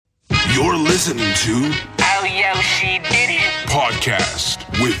You're listening to Oh, Yoshi did it. Podcast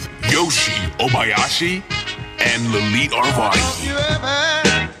with Yoshi Obayashi and Lalit Arvani. You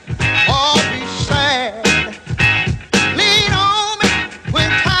ever all be sad? Lean on me when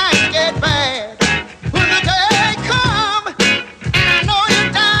times get bad. When the day come and I know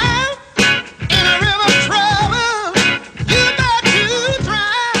you're down in a river of trouble, you got to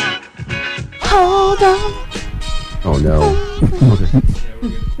drown. Hold on. Oh no.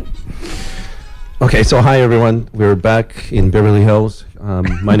 Okay, so hi everyone. We're back in Beverly Hills.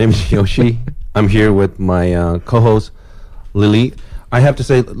 My name is Yoshi. I'm here with my co-host Lalit. I have to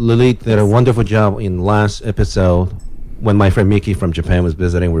say, Lalit did a wonderful job in last episode when my friend Mickey from Japan was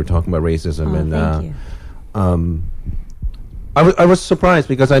visiting. We were talking about racism, Thank you. I was surprised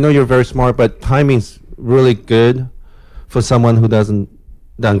because I know you're very smart, but timing's really good for someone who doesn't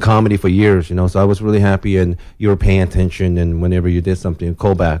done comedy for years, you know. So I was really happy, and you were paying attention, and whenever you did something,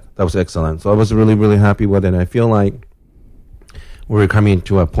 callback, that was excellent. So I was really, really happy with it. And I feel like we're coming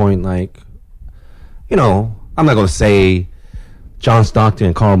to a point, like, you know, I'm not going to say John Stockton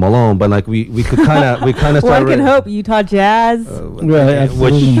and Karl Malone, but like we could kind of One can hope. Utah Jazz.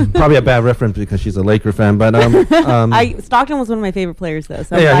 Which probably a bad reference because she's a Laker fan, but Stockton was one of my favorite players, though.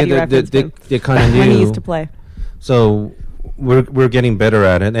 So I'm glad you referenced him they kind of knew when he used to play. So we're getting better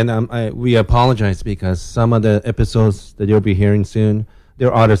at it, and we apologize because some of the episodes that you'll be hearing soon,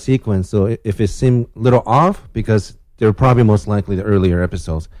 they're out of sequence. So if it seemed a little off, because they're probably most likely the earlier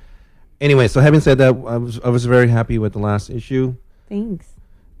episodes. Anyway, so having said that, I was very happy with the last issue. Thanks.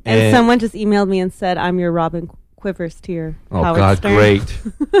 And someone just emailed me and said, "I'm your Robin Quivers to your Howard God, Stern." great!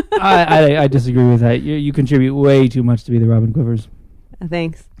 I disagree with that. You contribute way too much to be the Robin Quivers.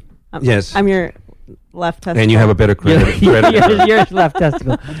 Thanks. Yes, I'm your left testicle. and you have a better credit. You're left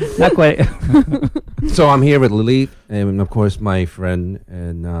testicle. Not quite. So I'm here with Lalit, and of course my friend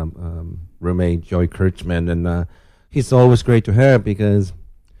and roommate Joey Kurtzman, and he's always great to have because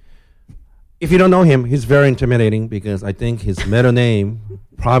if you don't know him, he's very intimidating because I think his middle name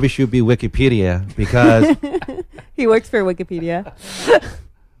probably should be Wikipedia because He works for Wikipedia.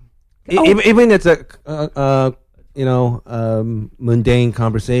 even it's a mundane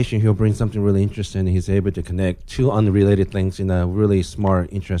conversation, he'll bring something really interesting, and he's able to connect two unrelated things in a really smart,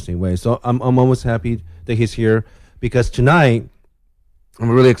 interesting way. So I'm almost happy that he's here because tonight I'm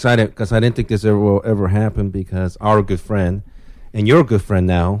really excited because I didn't think this will ever happen because our good friend and your good friend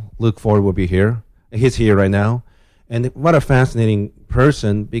now, Luke Ford, will be here. He's here right now. And what a fascinating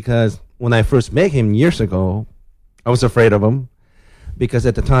person, because when I first met him years ago, I was afraid of him. Because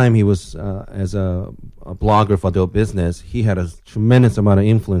at the time he was, as a blogger for adult business, he had a tremendous amount of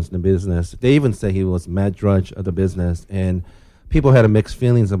influence in the business. They even say he was Matt Drudge of the business, and people had mixed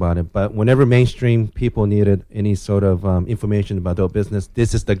feelings about it. But whenever mainstream people needed any sort of information about adult business,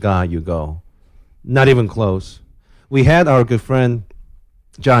 this is the guy you go. Not even close. We had our good friend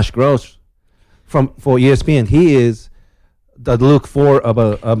Josh Gross for ESPN. He is the Luke Ford of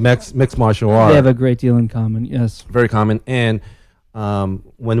a mixed martial art. They have a great deal in common. Yes, very common. And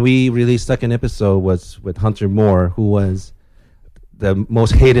when we released second episode was with Hunter Moore, who was the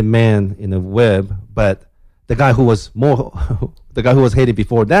most hated man in the web, but the guy who was hated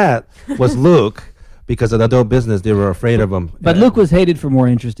before that was Luke, because of the adult business they were afraid of him. But Luke was hated for more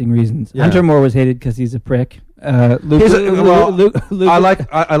interesting reasons. Yeah. Hunter Moore was hated because he's a prick. Luke, I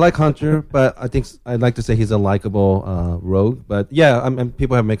like Hunter, but I'd like to say he's a likable rogue. But yeah,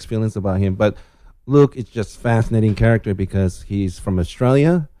 people have mixed feelings about him, but Luke is just fascinating character because he's from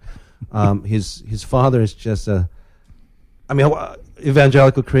Australia. His father is just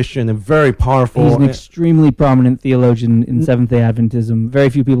evangelical Christian and very powerful. He's an extremely prominent theologian in Seventh-day Adventism. Very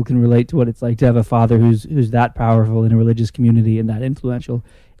few people can relate to what it's like to have a father who's that powerful in a religious community and that influential.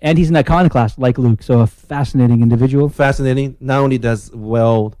 And he's an iconoclast like Luke, so a fascinating individual. Fascinating. Not only does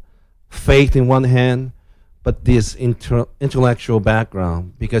faith in one hand, but this intellectual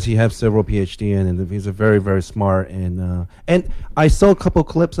background, because he has several PhD in, and he's a very, very smart. And I saw a couple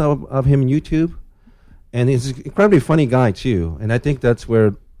clips of him on YouTube, and he's an incredibly funny guy too. And I think that's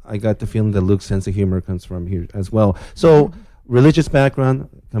where I got the feeling that Luke's sense of humor comes from here as well. So religious background,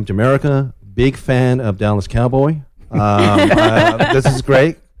 come to America, big fan of Dallas Cowboy. This is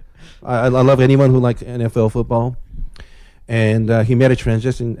great. I love anyone who likes NFL football. And he made a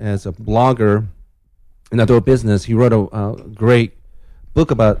transition as a blogger in adult business. He wrote a great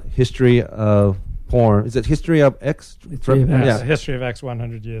book about history of porn. Is it History of X? Yeah, History of X,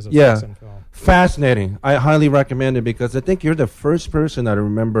 100 Years of Sex and Film. Fascinating. I highly recommend it because I think you're the first person that I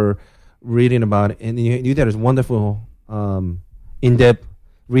remember reading about it. And you did this wonderful in-depth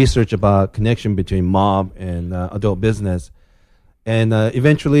research about connection between mob and adult business. And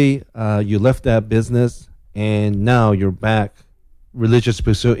eventually, you left that business, and now you're back religious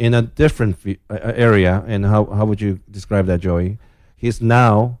pursuit in a different area. And how would you describe that, Joey? He's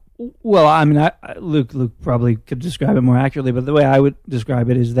now. Well, I mean, Luke probably could describe it more accurately, but the way I would describe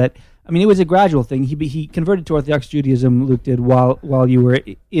it is that, I mean, it was a gradual thing. He converted to Orthodox Judaism, Luke did, while you were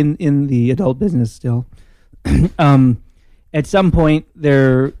in the adult business still. At some point,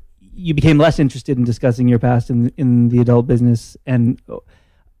 you became less interested in discussing your past in the adult business, and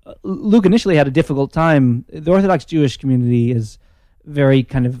Luke initially had a difficult time. The Orthodox Jewish community is very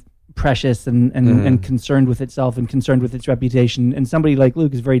kind of precious and concerned with itself and concerned with its reputation, and somebody like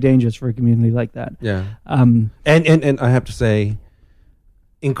Luke is very dangerous for a community like that. Yeah. And I have to say,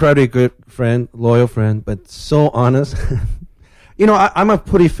 incredibly good friend, loyal friend, but so honest. You know, I'm a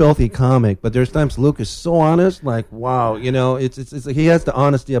pretty filthy comic, but there's times Luke is so honest, like, wow, you know, it's he has the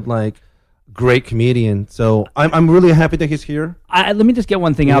honesty of like great comedian. So I'm really happy that he's here. Let me just get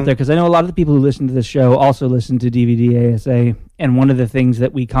one thing out there, because I know a lot of the people who listen to this show also listen to DVD ASA, and one of the things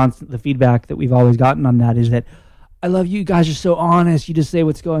that the feedback that we've always gotten on that is that I love you guys are so honest. You just say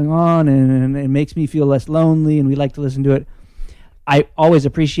what's going on, and it makes me feel less lonely, and we like to listen to it. I always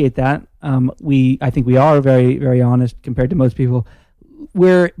appreciate that. I think we are very, very honest compared to most people.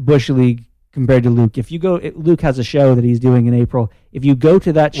 We're Bush League compared to Luke. If you go, Luke has a show that he's doing in April. If you go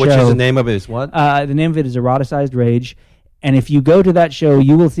to that show, which is the name of it is what? The name of it is Eroticized Rage. And if you go to that show,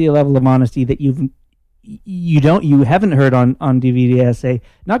 you will see a level of honesty that you haven't heard on DVD essay.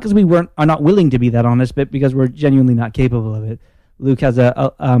 Not because we are not willing to be that honest, but because we're genuinely not capable of it. Luke has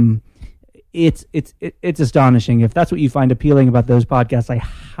it's astonishing. If that's what you find appealing about those podcasts, I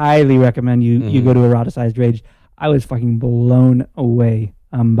highly recommend you go to Eroticized Rage. I was fucking blown away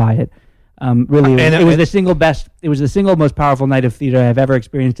by it. Really, it was the single best. It was the single most powerful night of theater I've ever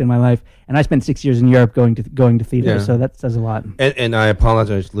experienced in my life, and I spent 6 years in Europe going to theater, so that says a lot. And I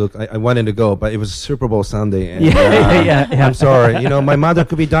apologize, Luke. I wanted to go, but it was Super Bowl Sunday. And, yeah. I'm sorry. You know, my mother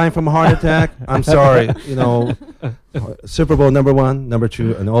could be dying from a heart attack. I'm sorry. You know, Super Bowl number 1, number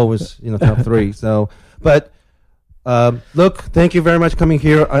 2, and always top 3. So, but. Look, thank you very much for coming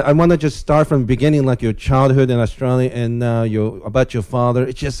here. I want to just start from the beginning, like your childhood in Australia and about your father.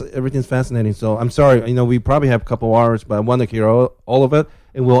 It's just everything's fascinating. So I'm sorry, we probably have a couple hours, but I want to hear all of it,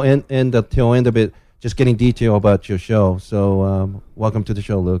 and we'll end the tail end of it just getting detail about your show. So welcome to the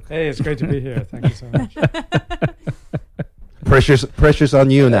show, Luke. Hey, it's great to be here. Thank you so much. Pressure's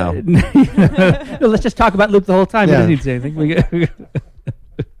on you now. No, let's just talk about Luke the whole time. He doesn't need to say anything.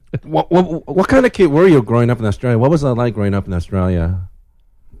 What kind of kid were you growing up in Australia? What was it like growing up in Australia?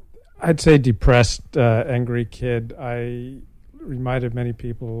 I'd say depressed, angry kid. I reminded many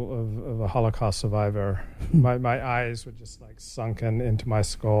people of a Holocaust survivor. My eyes were just like sunken into my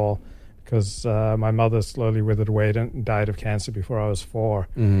skull because my mother slowly withered away and died of cancer before I was 4.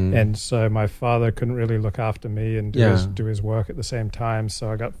 Mm-hmm. And so my father couldn't really look after me and do his work at the same time. So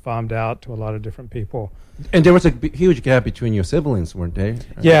I got farmed out to a lot of different people. And there was a huge gap between your siblings, weren't they?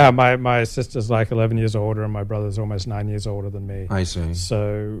 Yeah, my sister's like 11 years older and my brother's almost 9 years older than me. I see.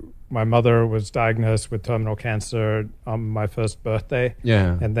 So my mother was diagnosed with terminal cancer on my first birthday.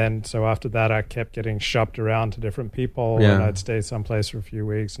 Yeah. And then so after that, I kept getting shopped around to different people. Yeah. And I'd stay someplace for a few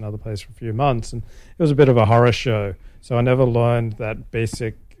weeks, another place for a few months. And it was a bit of a horror show. So I never learned that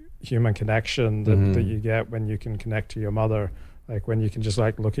basic human connection that you get when you can connect to your mother. Like when you can just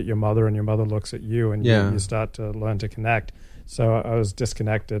like look at your mother and your mother looks at you and you start to learn to connect. So I was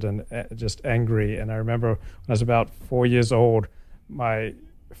disconnected and just angry. And I remember when I was about 4 years old, my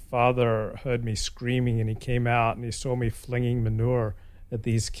father heard me screaming and he came out and he saw me flinging manure at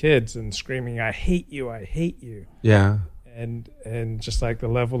these kids and screaming, "I hate you, I hate you." Yeah. And just like the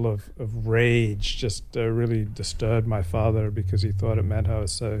level of rage just really disturbed my father because he thought it meant I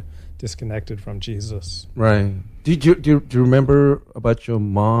was so disconnected from Jesus. Right. Do you remember about your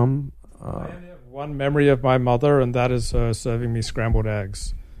mom? I only have one memory of my mother, and that is her serving me scrambled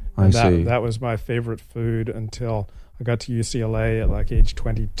eggs. I see. That was my favorite food until I got to UCLA at like age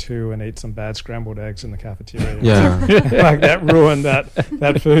 22 and ate some bad scrambled eggs in the cafeteria. Yeah. Like that ruined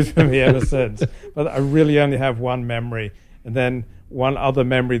that food for me ever since. But I really only have one memory. And then one other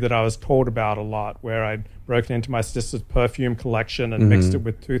memory that I was told about a lot, where I'd broken into my sister's perfume collection and mixed it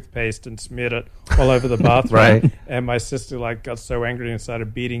with toothpaste and smeared it all over the bathroom. Right. And my sister got so angry and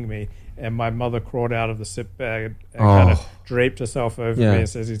started beating me. And my mother crawled out of the sick bag and kind of draped herself over me and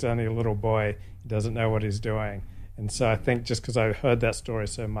says, "He's only a little boy. He doesn't know what he's doing." And so I think just because I heard that story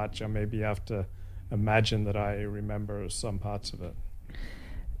so much, I maybe have to imagine that I remember some parts of it.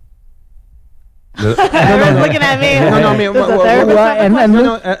 Everyone's looking at me. No, I mean, Does the therapist have a question?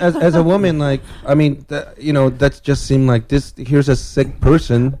 no, as a woman, like, I mean, that just seemed like this. Here's a sick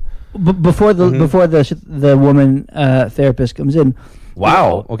person. Before the woman therapist comes in.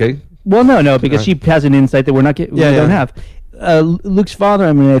 Wow. Okay. Well, no, because she has an insight that we don't have. Luke's father,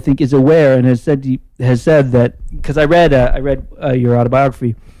 I mean, I think, is aware and has said that, because I read your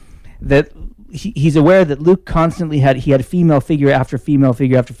autobiography, that he's aware that Luke constantly had female figure after female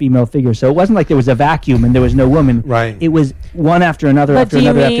figure after female figure. So it wasn't like there was a vacuum and there was no woman. Right. It was one after another after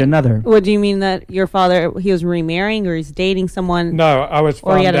another. What do you mean that your father, he was remarrying or he's dating someone? No, I was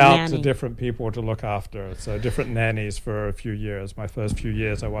Or he farmed had a out nanny. to different people to look after. So different nannies for a few years. My first few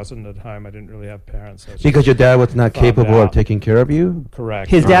years, I wasn't at home. I didn't really have parents. So Because your dad was not Found capable of out. taking care of you?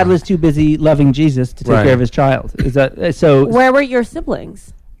 correct. His dad was too busy loving Jesus to take Right. care of his child. Is that so? Where were your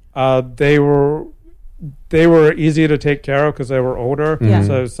siblings? They were easier to take care of because they were older. Yeah.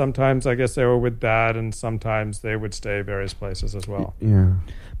 So sometimes I guess they were with dad, and sometimes they would stay various places as well. Yeah.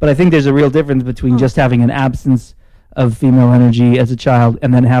 But I think there's a real difference between just having an absence of female energy as a child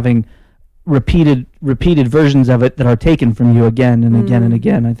and then having repeated versions of it that are taken from you again and again and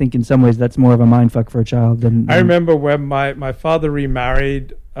again. I think in some ways that's more of a mindfuck for a child than I remember when my father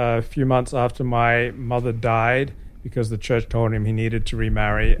remarried a few months after my mother died, because the church told him he needed to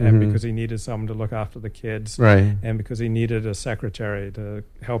remarry, and because he needed someone to look after the kids, Right. and because he needed a secretary to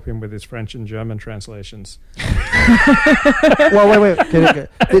help him with his French and German translations. Well, wait.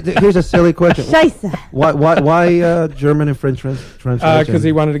 Here's a silly question. Scheisse. Why German and French translation? Because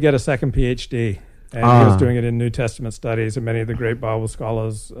he wanted to get a second PhD, and he was doing it in New Testament studies, and many of the great Bible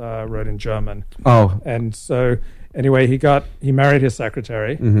scholars wrote in German. Oh. And so, anyway, he married his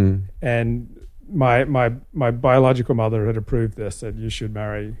secretary, and my biological mother had approved this, said you should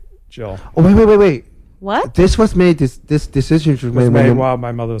marry Jill. Oh, wait. What? This was made. This decision was It was made when made you- while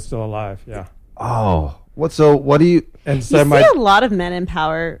my mother was still alive. Yeah, Oh. What? So what do you? and You so see a lot of men in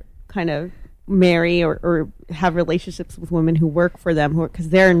power kind of marry or have relationships with women who work for them, because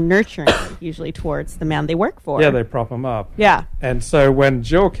they're nurturing usually towards the man they work for. yeah, they prop him up. Yeah. And so when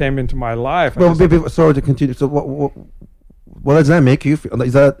Jill came into my life, I Well, just- sorry to continue. So what does that make you feel?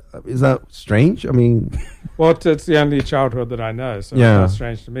 Is that strange? I mean, well, it's the only childhood that I know, so Yeah. it's not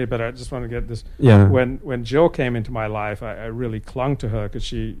strange to me. But I just want to get this. Yeah. When Jill came into my life, I really clung to her because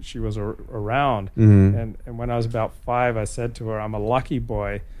she was around. Mhm. And when I was about 5, I said to her, "I'm a lucky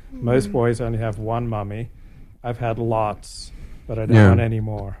boy. Most boys only have one mummy. I've had lots, but I don't Yeah. want any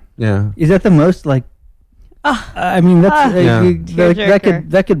more." yeah. Is that the most like? I mean, that's Yeah.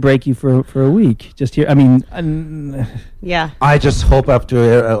 that could break you for a week. Just here, I mean, Yeah. I just hope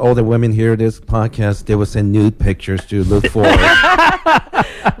after all the women hear this podcast, they will send nude pictures to look for.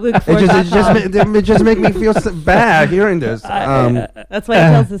 Luke it just make me feel so bad hearing this. That's why he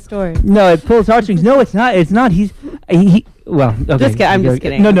tells the story. no, it pulls heartstrings. No, it's not. It's not. He well, okay. Just kidding. I'm just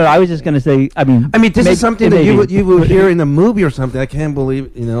kidding. No, I was just gonna say. I mean, This is something that maybe. you would hear in a movie or something. I can't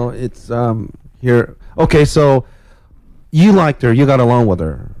believe it's here. Okay, so you liked her. You got along with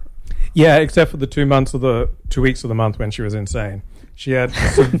her. Yeah, except for the 2 weeks of the month when she was insane. She had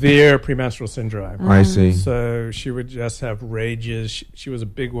severe premenstrual syndrome. I see. So she would just have rages. She was a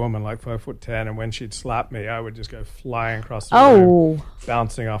big woman, like 5'10", and when she'd slap me, I would just go flying across the room,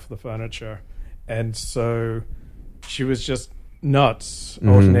 bouncing off the furniture. And so she was just nuts,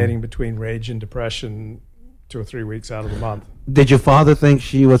 alternating between rage and depression 2 or 3 weeks out of the month. Did your father think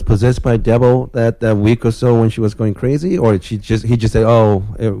she was possessed by a devil that week or so when she was going crazy, or he just said, "Oh"?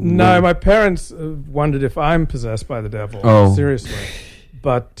 No, my parents wondered if I'm possessed by the devil. Oh. Seriously.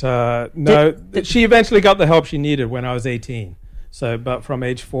 But no, she eventually got the help she needed when I was 18. So, but from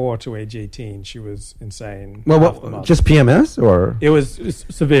age 4 to age 18, she was insane. half the month. Just PMS, or It was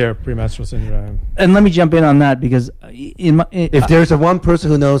severe premenstrual syndrome. And let me jump in on that because if there's one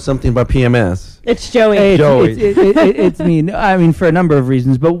person who knows something about PMS, It's Joey. it's me. I mean, for a number of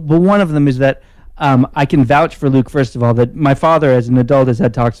reasons, but one of them is that I can vouch for Luke. First of all, that my father, as an adult, has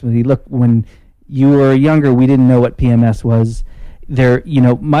had talks with me. Look, when you were younger, we didn't know what PMS was.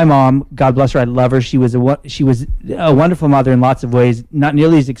 My mom, God bless her, I love her. She was a wonderful mother in lots of ways, not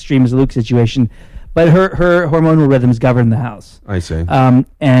nearly as extreme as Luke's situation, but her hormonal rhythms governed the house. I see.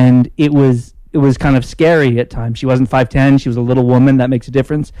 And it was kind of scary at times. She wasn't 5'10", she was a little woman. That makes a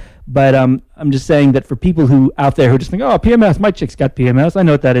difference. But I'm just saying that for people who out there who just think, "Oh, PMS, my chick's got PMS, I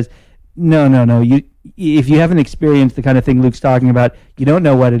know what that is." No. If you haven't experienced the kind of thing Luke's talking about, you don't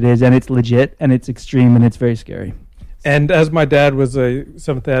know what it is, and it's legit, and it's extreme, and it's very scary. And as my dad was a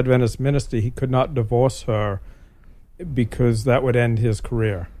Seventh-day Adventist minister, he could not divorce her because that would end his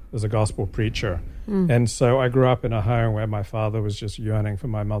career as a gospel preacher. And so I grew up in a home where my father was just yearning for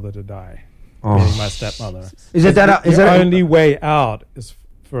my mother to die. meaning my stepmother. Is it that? Is the that only way out is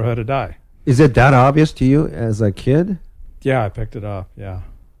for her to die? Is it that obvious to you as a kid? Yeah, I picked it up. Yeah.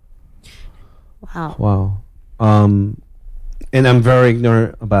 Wow. Wow. And I'm very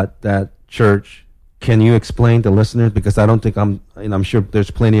ignorant about that church. Can you explain to listeners? Because I don't think I'm sure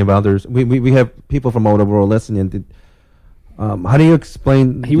there's plenty of others. We have people from all over the world listening. How do you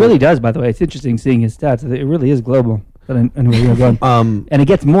explain? He really does, by the way. It's interesting seeing his stats. It really is global. But anyway, go on. And it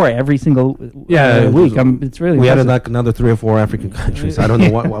gets more every single week. It's really we impressive. added like another 3 or 4 African countries. I don't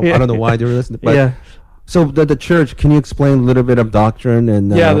know why. I don't know why they're listening. But Yeah. So the church, can you explain a little bit of doctrine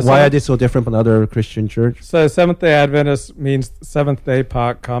and why are they so different from other Christian church? So Seventh-day Adventist means seventh-day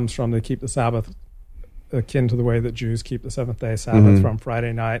part comes from they keep the Sabbath akin to the way that Jews keep the seventh-day Sabbath from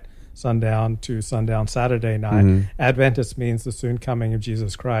Friday night sundown to sundown Saturday night. Adventist means the soon coming of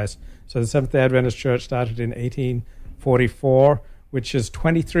Jesus Christ. So the Seventh-day Adventist Church started in 1844, which is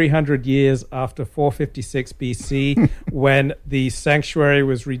 2,300 years after 456 BC, when the sanctuary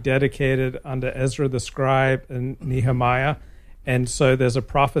was rededicated under Ezra the scribe and Nehemiah. And so there's a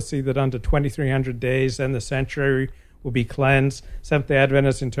prophecy that under 2,300 days, then the sanctuary will be cleansed. Seventh-day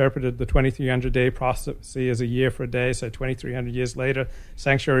Adventists interpreted the 2,300-day prophecy as a year for a day, so 2,300 years later,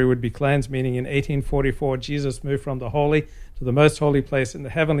 sanctuary would be cleansed, meaning in 1844, Jesus moved from the holy to the most holy place in the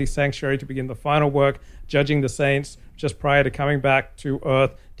heavenly sanctuary to begin the final work, judging the saints just prior to coming back to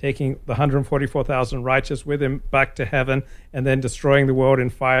earth, taking the 144,000 righteous with him back to heaven, and then destroying the world in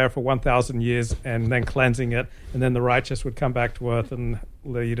fire for 1,000 years, and then cleansing it, and then the righteous would come back to earth and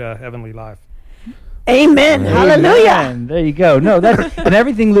lead a heavenly life. Amen. Hallelujah. Amen. There you go. No, that and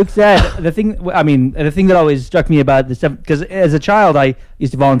everything Luke said. The thing that always struck me about because as a child I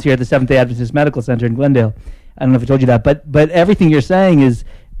used to volunteer at the Seventh-day Adventist Medical Center in Glendale. I don't know if I told you that, but everything you're saying is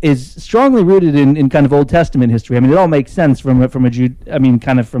strongly rooted in kind of Old Testament history. I mean, it all makes sense from a Jude. I mean,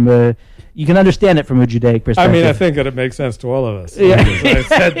 kind of from a. You can understand it from a Judaic perspective. I mean, I think that it makes sense to all of us. Yeah.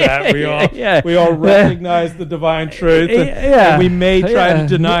 As I said that, we all recognize the divine truth, and we may try to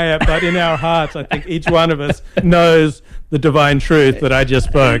deny it, but in our hearts, I think each one of us knows the divine truth that I just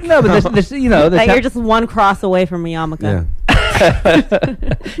spoke. No, but this That you're just one cross away from a yarmulke. Yeah.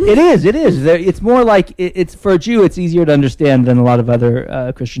 It is. It's more like it's for a Jew. It's easier to understand than a lot of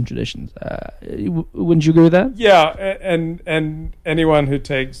other Christian traditions. Wouldn't you agree with that? Yeah, and anyone who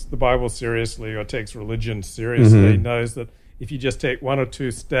takes the Bible seriously or takes religion seriously knows that if you just take 1 or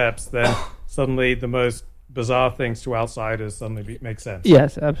 2 steps, then suddenly the most bizarre things to outsiders suddenly make sense.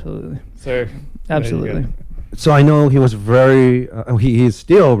 Yes, absolutely. So Absolutely. So I know he was very, he is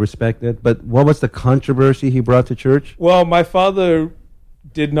still respected, but what was the controversy he brought to church? Well, my father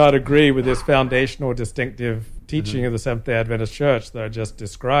did not agree with this foundational distinctive teaching of the Seventh-day Adventist Church that I just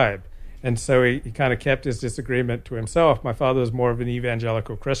described. And so he kind of kept his disagreement to himself. My father was more of an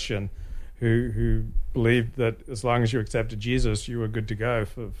evangelical Christian who believed that as long as you accepted Jesus, you were good to go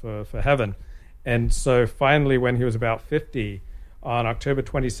for heaven. And so finally, when he was about 50, on October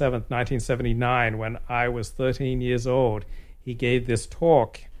 27th, 1979, when I was 13 years old, he gave this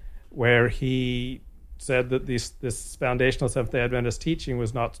talk where he said that this foundational Seventh-day Adventist teaching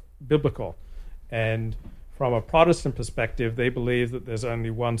was not biblical. And from a Protestant perspective, they believe that there's only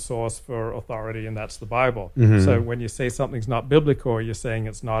one source for authority, and that's the Bible. So when you say something's not biblical, you're saying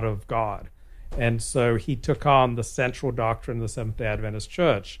it's not of God. And so he took on the central doctrine of the Seventh-day Adventist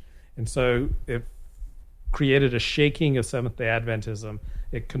Church. And so it created a shaking of Seventh-day Adventism.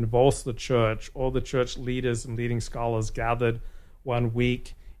 It convulsed the church. All the church leaders and leading scholars gathered one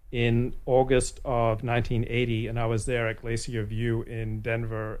week in August of 1980, and I was there at Glacier View in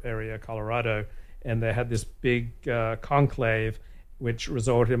Denver area, Colorado, and they had this big conclave, which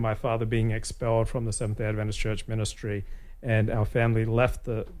resulted in my father being expelled from the Seventh-day Adventist Church ministry, and our family left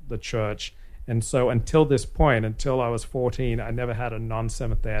the church. And so until this point, until I was 14, I never had a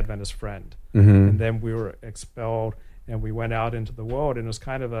non-Seventh-day Adventist friend. And then we were expelled, and we went out into the world, and it was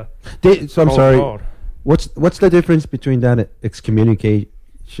kind of a So I'm cold sorry. world. What's the difference between that and excommunication?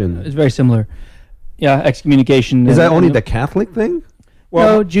 It's very similar. Yeah, excommunication. Is that only the Catholic thing?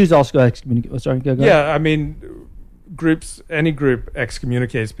 Well, no, Jews also excommunicate. Oh, sorry, go ahead. Yeah, I mean, any group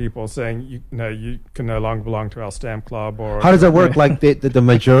excommunicates people, saying you can no longer belong to our stamp club. Or how does that work? Like the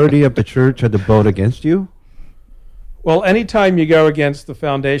majority of the church had to vote against you? Well, anytime you go against the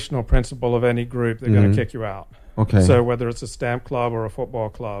foundational principle of any group, they're going to kick you out. Okay. So whether it's a stamp club or a football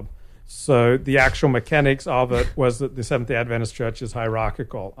club. So the actual mechanics of it was that the Seventh-day Adventist Church is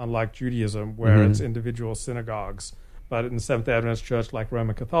hierarchical, unlike Judaism, where it's individual synagogues. But in the Seventh-day Adventist Church, like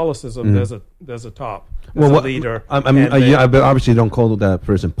Roman Catholicism, there's a top, there's a leader. I mean, I obviously don't call that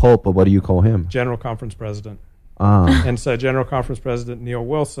person Pope, but what do you call him? General Conference President. Ah. And so General Conference President Neil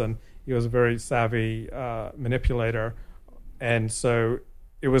Wilson he was a very savvy manipulator. And so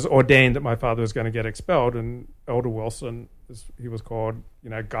it was ordained that my father was going to get expelled, and Elder Wilson, as he was called,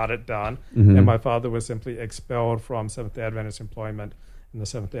 got it done. And my father was simply expelled from Seventh-day Adventist employment in the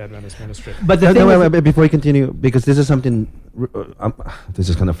Seventh-day Adventist ministry. But the thing wait, before you continue, because this is something, this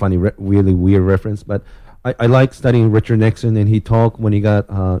is kind of funny, really weird reference, but I like studying Richard Nixon, and he talked when he got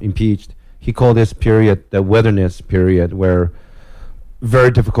impeached. He called this period the wilderness period, where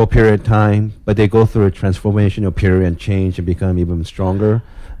very difficult period of time, but they go through a transformational period and change and become even stronger.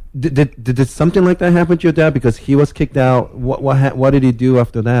 Did something like that happen to your dad? Because he was kicked out. What did he do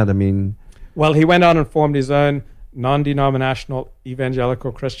after that? I mean, well, he went on and formed his own non-denominational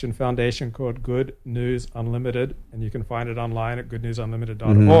evangelical Christian foundation called Good News Unlimited, and you can find it online at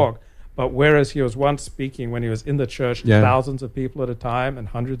goodnewsunlimited.org. But whereas he was once speaking when he was in the church to thousands of people at a time and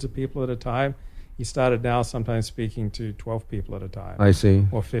hundreds of people at a time, he started now sometimes speaking to 12 people at a time. I see.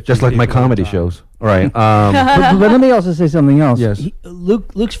 Or 50 just like my people at a comedy time. shows. All right. but let me also say something else. Yes.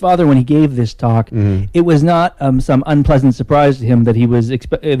 Luke's father, when he gave this talk, it was not some unpleasant surprise to him that he was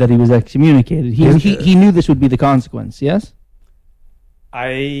excommunicated. He knew this would be the consequence. Yes.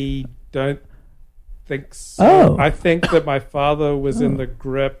 I don't think so. Oh. I think that my father was in the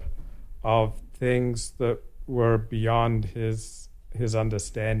grip of things that were beyond his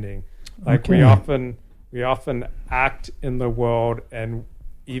understanding. Like we often act in the world, and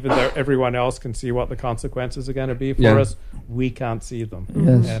even though everyone else can see what the consequences are going to be for us, we can't see them.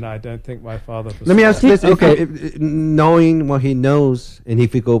 Yes. And I don't think my father. Let me ask this: Okay. if knowing what he knows, and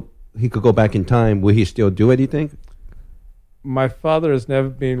if he could go back in time, will he still do it? Do you think? My father has never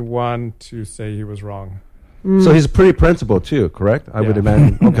been one to say he was wrong. So he's pretty principled too, correct? I would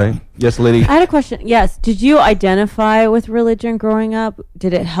imagine. Okay. Yes, Liddy. I had a question. Yes. Did you identify with religion growing up?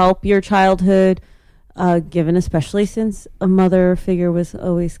 Did it help your childhood, given especially since a mother figure was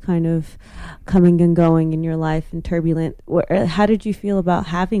always kind of coming and going in your life and turbulent? How did you feel about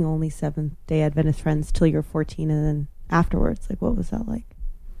having only Seventh-day Adventist friends till you're 14 and then afterwards? Like, what was that like?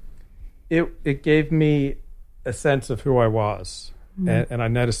 It gave me a sense of who I was. And I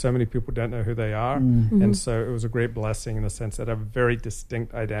noticed so many people don't know who they are. And so it was a great blessing in the sense that I have a very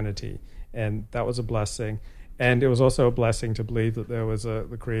distinct identity. And that was a blessing. And it was also a blessing to believe that there was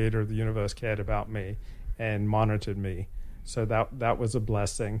the creator of the universe cared about me and monitored me. So that was a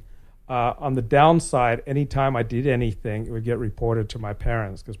blessing. On the downside, anytime I did anything, it would get reported to my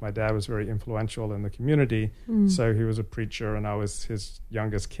parents because my dad was very influential in the community. So he was a preacher and I was his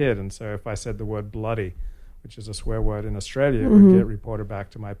youngest kid. And so if I said the word bloody, which is a swear word in Australia, it would get reported back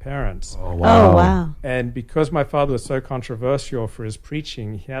to my parents. Oh, wow. Oh, wow. And because my father was so controversial for his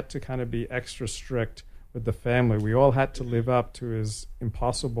preaching, he had to kind of be extra strict with the family. We all had to live up to his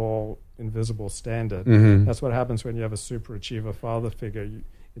impossible, invisible standard. That's what happens when you have a super achiever father figure.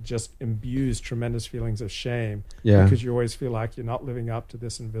 It just imbues tremendous feelings of shame because you always feel like you're not living up to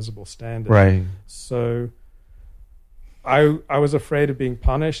this invisible standard. Right. So I was afraid of being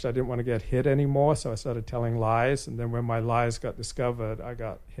punished. I didn't want to get hit anymore, so I started telling lies. And then when my lies got discovered, I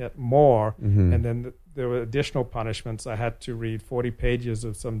got hit more. And then there were additional punishments. I had to read 40 pages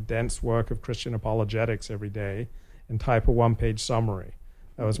of some dense work of Christian apologetics every day and type a one-page summary.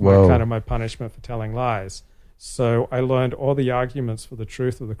 That was kind of my punishment for telling lies. So I learned all the arguments for the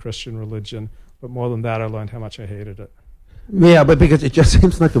truth of the Christian religion, but more than that, I learned how much I hated it. Yeah, but because it just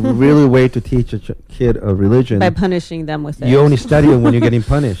seems like a really way to teach a kid a religion. By punishing them with it. You only study it when you're getting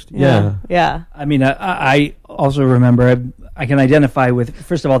punished. Yeah. I mean, I also remember I can identify with,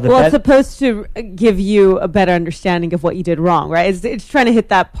 first of all, it's supposed to give you a better understanding of what you did wrong, right? It's trying to hit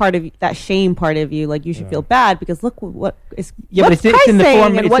that part of that shame part of you, like you should feel bad because look what is what's Christ in the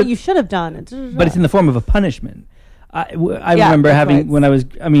form and what you should have done. But it's in the form of a punishment. I remember having when I was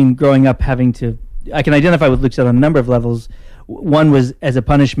growing up having to. I can identify with Luke said on a number of levels. One was as a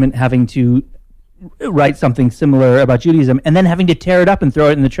punishment having to write something similar about Judaism and then having to tear it up and throw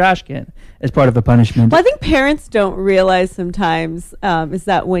it in the trash can as part of a punishment. Well, I think parents don't realize sometimes is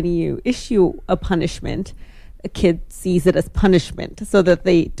that when you issue a punishment, a kid sees it as punishment so that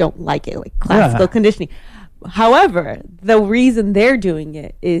they don't like it, like classical conditioning. However, the reason they're doing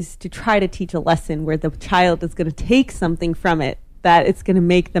it is to try to teach a lesson where the child is going to take something from it that it's going to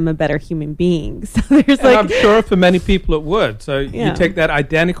make them a better human being. So there's I'm sure for many people it would. So you take that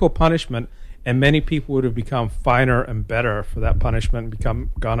identical punishment, and many people would have become finer and better for that punishment and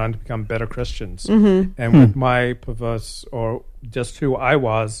gone on to become better Christians. And with my perverse, or just who I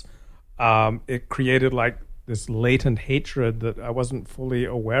was, it created like this latent hatred that I wasn't fully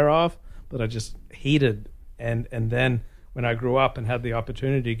aware of, but I just hated. And then when I grew up and had the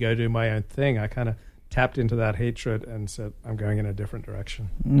opportunity to go do my own thing, I kind of tapped into that hatred and said, I'm going in a different direction.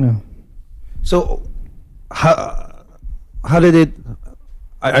 No. So, how did it?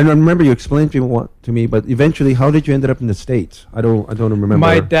 I remember you explained to me, but eventually, how did you end up in the States? I don't remember.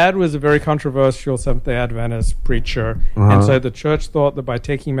 My dad was a very controversial Seventh-day Adventist preacher, and so the church thought that by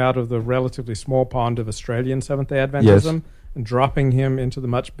taking him out of the relatively small pond of Australian Seventh-day Adventism and dropping him into the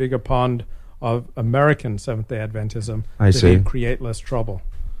much bigger pond of American Seventh-day Adventism, he'd create less trouble.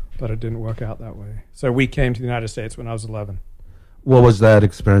 But it didn't work out that way. So we came to the United States when I was 11. What was that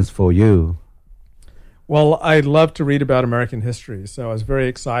experience for you? Well, I love to read about American history, so I was very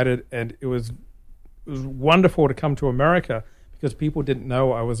excited, and it was wonderful to come to America because people didn't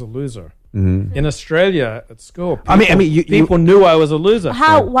know I was a loser. Mm-hmm. In Australia at school, people knew I was a loser.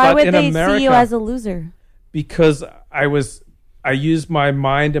 Why would they America, see you as a loser? Because I used my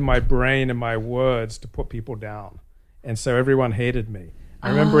mind and my brain and my words to put people down, and so everyone hated me. I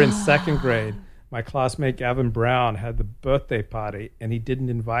remember in second grade, my classmate Gavin Brown had the birthday party, and he didn't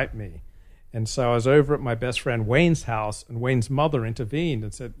invite me. And so I was over at my best friend Wayne's house, and Wayne's mother intervened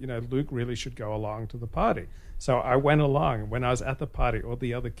and said, Luke really should go along to the party. So I went along. When I was at the party, all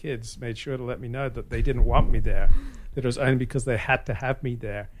the other kids made sure to let me know that they didn't want me there, that it was only because they had to have me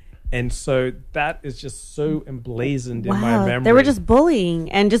there. And so that is just so emblazoned in my memory. They were just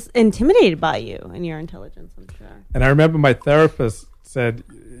bullying and just intimidated by you and your intelligence, I'm sure. And I remember my therapist said,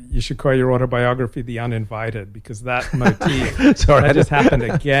 you should call your autobiography The Uninvited, because that motif that just happened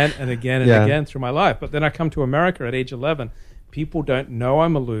again and again and again through my life. But then I come to America at age 11. People don't know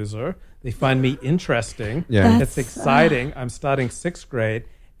I'm a loser. They find me interesting. Yeah. It's exciting. I'm starting sixth grade,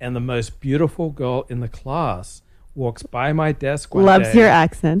 and the most beautiful girl in the class walks by my desk one day. Loves your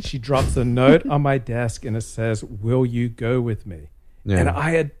accent. She drops a note on my desk, and it says, will you go with me? Yeah. And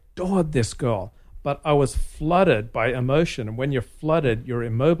I adored this girl. But I was flooded by emotion. And when you're flooded, you're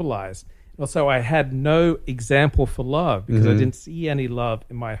immobilized. Also, I had no example for love because I didn't see any love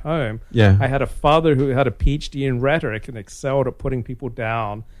in my home. Yeah. I had a father who had a PhD in rhetoric and excelled at putting people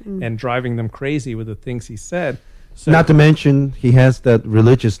down and driving them crazy with the things he said. So, not to mention, he has that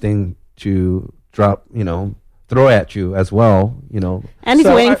religious thing to drop, throw at you as well, And he's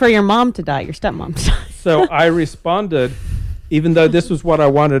waiting for your mom to die, your stepmom to die. So I responded, even though this was what I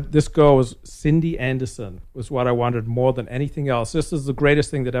wanted. This girl was Cindy Anderson, was what I wanted more than anything else. This is the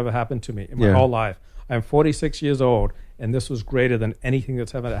greatest thing that ever happened to me in my whole life. I'm 46 years old, and this was greater than anything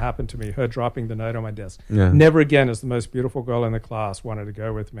that's ever happened to me, her dropping the note on my desk. Yeah. Never again has the most beautiful girl in the class wanted to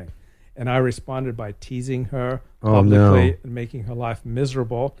go with me. And I responded by teasing her publicly and making her life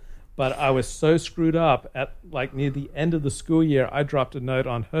miserable. But I was so screwed up at near the end of the school year, I dropped a note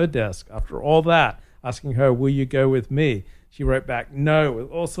on her desk after all that, asking her, will you go with me? She wrote back, no,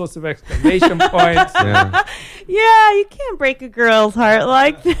 with all sorts of exclamation points. Yeah, you can't break a girl's heart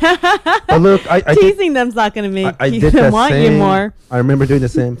like that. But look, teasing them's not going to make them want you more. I remember doing the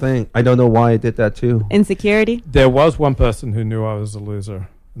same thing. I don't know why I did that too. Insecurity? There was one person who knew I was a loser,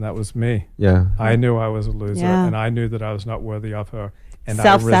 and that was me. Yeah. I knew I was a loser, and I knew that I was not worthy of her. And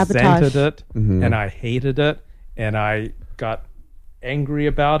I resented it, and I hated it, and I got angry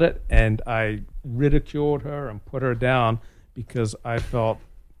about it, and I ridiculed her and put her down because I felt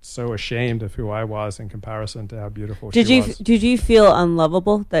so ashamed of who I was in comparison to how beautiful she was. Did you feel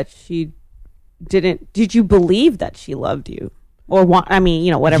unlovable that she didn't? Did you believe that she loved you, or whatever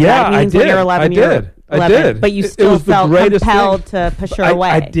that means when you're 11? I did. But you still felt compelled to push her away.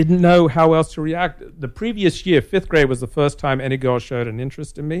 I didn't know how else to react. The previous year, fifth grade, was the first time any girl showed an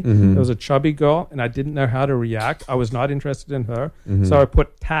interest in me. There was a chubby girl, and I didn't know how to react. I was not interested in her, so I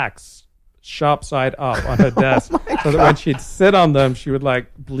put tacks sharp side up on her desk so that when she'd sit on them, she would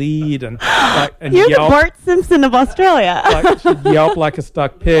bleed and You're yelp. The Bart Simpson of Australia. She'd yelp like a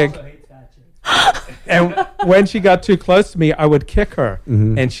stuck pig. And when she got too close to me, I would kick her.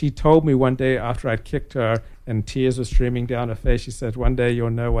 And she told me one day after I'd kicked her and tears were streaming down her face, she said, one day you'll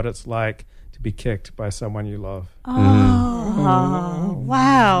know what it's like to be kicked by someone you love. Oh,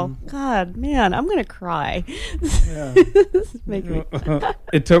 wow. God, man, I'm going to cry. Yeah. This is making me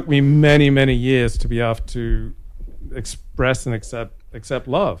It took me many, many years to be able to express and accept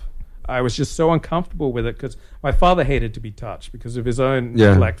love. I was just so uncomfortable with it because my father hated to be touched because of his own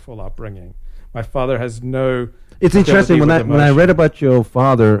neglectful upbringing. My father has no... It's interesting, when I read about your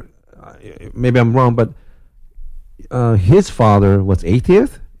father, maybe I'm wrong, but his father was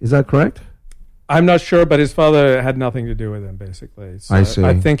atheist? Is that correct? I'm not sure, but his father had nothing to do with him, basically. So I see.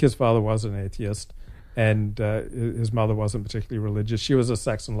 I think his father was an atheist, and his mother wasn't particularly religious. She was a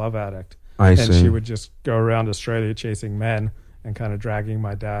sex and love addict. I see. And she would just go around Australia chasing men and kind of dragging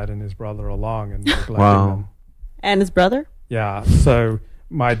my dad and his brother along and neglecting them. And his brother? Yeah. So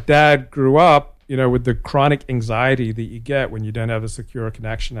my dad grew up, with the chronic anxiety that you get when you don't have a secure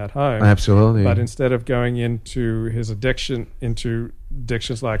connection at home. Absolutely. But instead of going into his addictions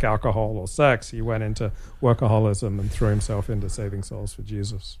like alcohol or sex, he went into workaholism and threw himself into saving souls for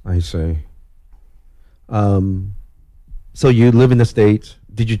Jesus. I see. So you live in the States.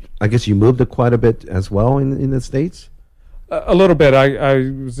 I guess you moved quite a bit as well in the States? A little bit. I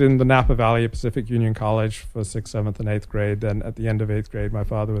was in the Napa Valley at Pacific Union College for 6th, 7th, and 8th grade. Then at the end of 8th grade, my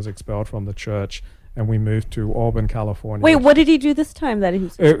father was expelled from the church, and we moved to Auburn, California. Wait, what did he do this time that he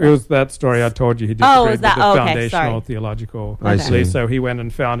was It was that story I told you. He disagreed with the foundational theological beliefs. So he went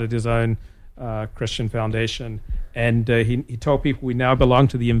and founded his own Christian foundation, and he told people, we now belong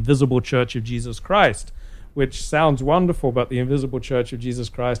to the invisible church of Jesus Christ, which sounds wonderful, but the invisible church of Jesus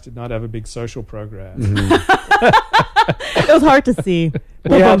Christ did not have a big social program. It was hard to see.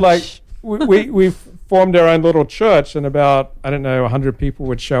 We had we formed our own little church, and about 100 people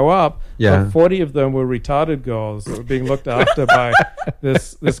would show up. Yeah. But 40 of them were retarded girls that were being looked after by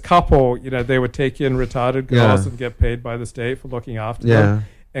this couple. They would take in retarded girls and get paid by the state for looking after them.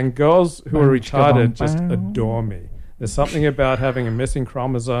 And girls who are retarded just adore me. There's something about having a missing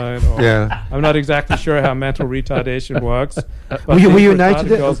chromosome. I'm not exactly sure how mental retardation works. But were you nice to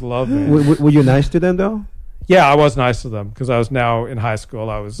them? Girls love me. Were you nice to them though? Yeah, I was nice to them because I was now in high school.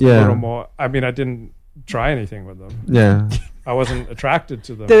 I was a little more. I mean, I didn't try anything with them. Yeah, I wasn't attracted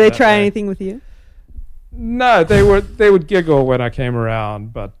to them. Did they try anything with you? No, they would giggle when I came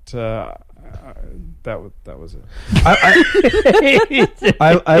around, but that was it.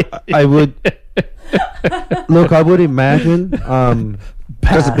 I would look. I would imagine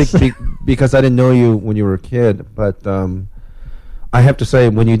because I didn't know you when you were a kid, but I have to say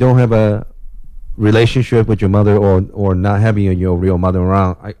when you don't have a relationship with your mother or not having your real mother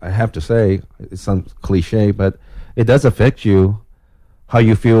around, I have to say it sounds cliche, but it does affect you how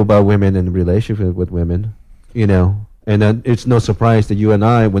you feel about women and relationship with women, and then it's no surprise that you and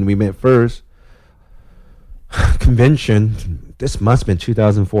I, when we met first convention, this must have been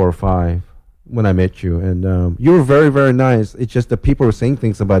 2004 or 5 when I met you, and you were very, very nice. It's just that people were saying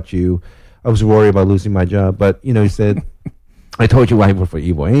things about you. I was worried about losing my job, but you said I told you I work for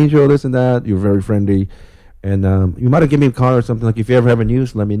Evil Angel, this and that. You were very friendly. And you might have given me a call or something, like, if you ever have a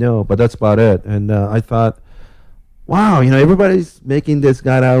news, let me know. But that's about it. And I thought, wow, everybody's making this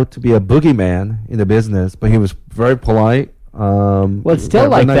guy out to be a boogeyman in the business. But he was very polite. Well, it's still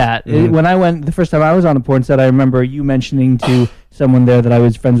like nice. That. Mm-hmm. When I went, the first time I was on a porn set, I remember you mentioning to someone there that I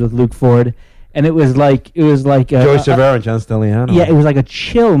was friends with Luke Ford. And it was like Joyce Rivera and John Stelliano. Yeah, it was like a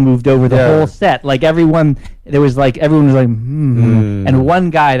chill moved over the whole set. Like everyone was like, and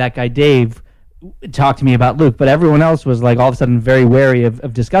one guy, that guy Dave, talked to me about Luke, but everyone else was like all of a sudden very wary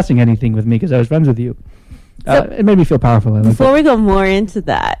of discussing anything with me because I was friends with you. So it made me feel powerful. Before we go more into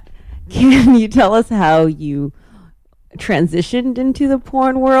that, can you tell us how you transitioned into the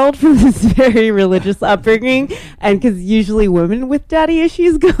porn world from this very religious upbringing? And because usually women with daddy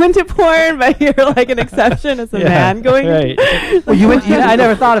issues go into porn, but you're like an exception as a man going. Right. Well, I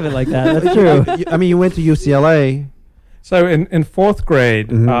never thought of it like that. That's true. I mean, you went to UCLA. So in 4th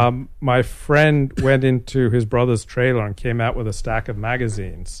grade, my friend went into his brother's trailer and came out with a stack of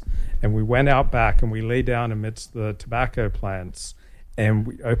magazines. And we went out back and we lay down amidst the tobacco plants. And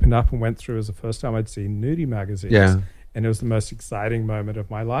we opened up and went through. It was the first time I'd seen nudie magazines. Yeah. And it was the most exciting moment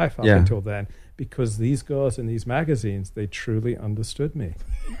of my life up until then, because these girls in these magazines, they truly understood me.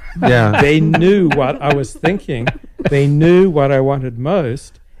 Yeah. They knew what I was thinking. They knew what I wanted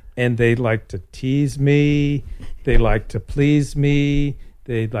most, and they liked to tease me. They liked to please me.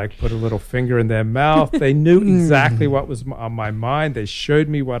 They'd like put a little finger in their mouth. They knew exactly what was on my mind. They showed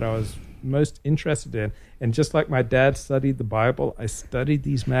me what I was most interested in. And just like my dad studied the Bible, I studied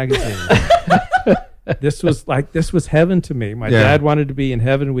these magazines. This was heaven to me. My dad wanted to be in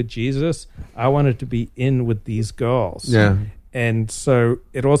heaven with Jesus. I wanted to be in with these girls. Yeah. And so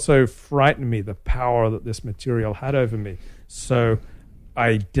it also frightened me, the power that this material had over me. So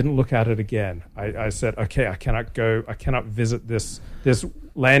I didn't look at it again. I said, okay, I cannot visit this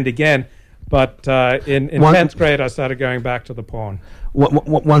land again. But in 10th grade, I started going back to the porn.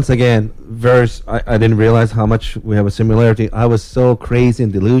 Once again, I didn't realize how much we have a similarity. I was so crazy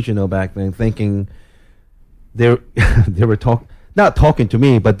and delusional back then, thinking they were not talking to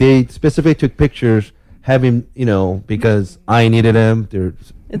me, but they specifically took pictures, having because I needed them.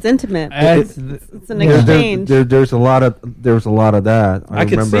 It's intimate. It's an exchange. There's a lot of that. I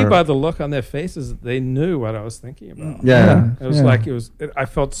could see by the look on their faces that they knew what I was thinking about. Yeah. It was I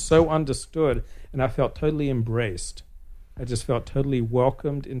felt so understood, and I felt totally embraced. I just felt totally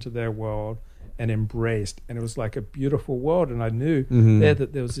welcomed into their world, and embraced. And it was like a beautiful world. And I knew there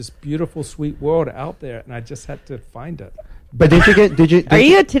that there was this beautiful, sweet world out there, and I just had to find it. But did you? Are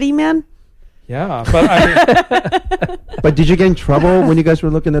you a titty man? Yeah, but I mean, but did you get in trouble when you guys were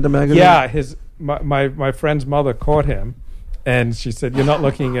looking at the magazine? yeah, my friend's mother caught him, and she said, "You're not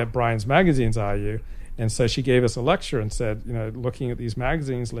looking at Brian's magazines, are you?" And so she gave us a lecture and said, looking at these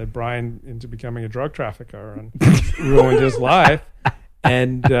magazines led Brian into becoming a drug trafficker and ruined his life.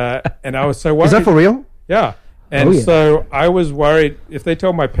 And I was so worried. Is that for real? Yeah. And so I was worried if they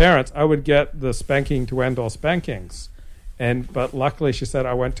told my parents, I would get the spanking to end all spankings. But luckily, she said,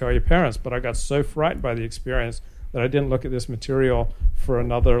 I won't tell your parents. But I got so frightened by the experience that I didn't look at this material for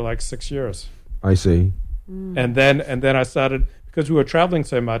another 6 years. I see. And then I started, because we were traveling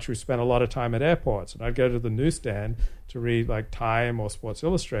so much, we spent a lot of time at airports. And I'd go to the newsstand to read Time or Sports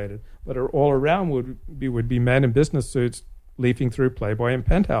Illustrated. But all around would be men in business suits leafing through Playboy and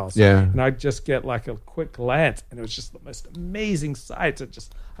Penthouse. Yeah. And I'd just get a quick glance, and it was just the most amazing sights.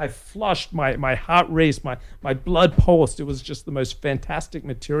 I flushed, my heart raced, my blood pulsed. It was just the most fantastic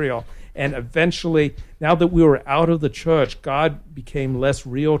material. And eventually, now that we were out of the church, God became less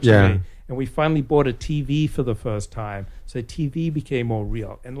real to me. And we finally bought a TV for the first time. So TV became more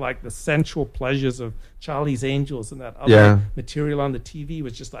real. And the sensual pleasures of Charlie's Angels and that other material on the TV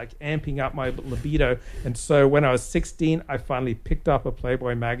was just amping up my libido. And so when I was 16, I finally picked up a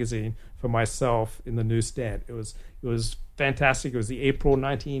Playboy magazine for myself in the newsstand. It was fantastic. It was the April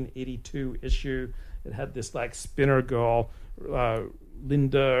 1982 issue. It had this spinner girl,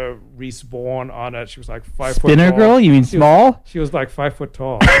 Linda Reese Vaughn on it. She was 5 foot tall. Spinner girl? You mean small? She was 5 foot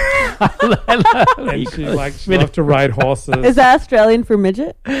tall. And she loved to ride horses. Is that Australian for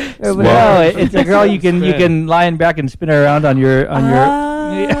midget? No, it's a girl you can lie back and spin her around on your.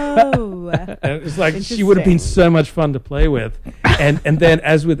 Oh. And it's she would have been so much fun to play with. And then,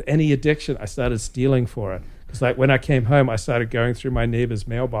 as with any addiction, I started stealing for it. Because when I came home, I started going through my neighbors'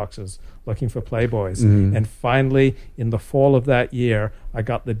 mailboxes looking for Playboys. And finally, in the fall of that year, I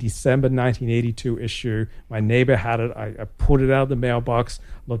got the December 1982 issue. My neighbor had it. I pulled it out of the mailbox,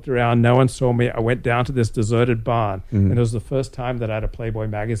 looked around. No one saw me. I went down to this deserted barn. And it was the first time that I had a Playboy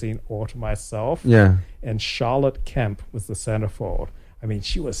magazine all to myself. Yeah. And Charlotte Kemp was the centerfold. I mean,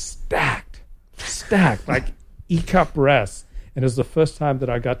 she was stacked, E-cup breasts. And it was the first time that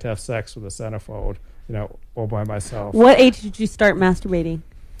I got to have sex with a centerfold, all by myself. What age did you start masturbating?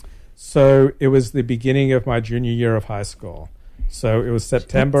 So it was the beginning of my junior year of high school. So it was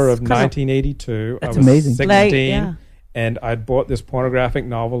September of 1982. That's I was amazing. 16, and I'd bought this pornographic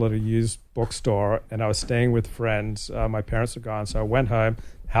novel at a used bookstore, and I was staying with friends. My parents were gone, so I went home.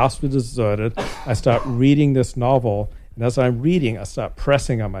 The house was deserted. I start reading this novel, and as I'm reading, I start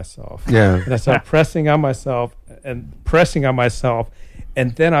pressing on myself. Yeah. And I start pressing on myself and pressing on myself.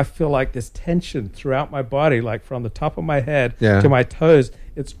 And then I feel this tension throughout my body, from the top of my head to my toes.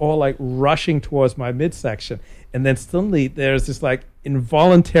 It's all rushing towards my midsection. And then suddenly there's this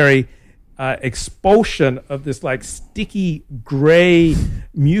involuntary expulsion of this sticky gray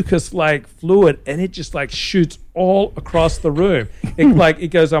mucus fluid, and it just shoots all across the room. It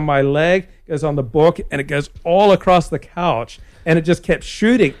goes on my leg, goes on the book, and it goes all across the couch. And it just kept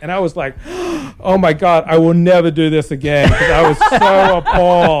shooting. And I was like, oh, my God, I will never do this again. Because I was so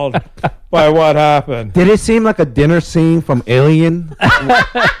appalled by what happened. Did it seem like a dinner scene from Alien?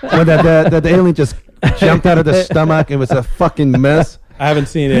 When the alien just jumped out of the stomach? It was a fucking mess. I haven't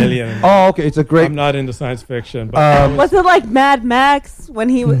seen Alien. Oh, okay. It's a great... I'm not into science fiction. But was it like Mad Max when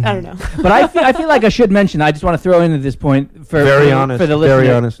he was... I don't know. But I feel like I should mention, I just want to throw in at this point for the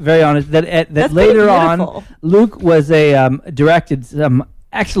listener. Very honest. That later on, Luke was directed some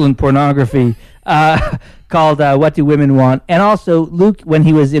excellent pornography called What Do Women Want? And also, Luke, when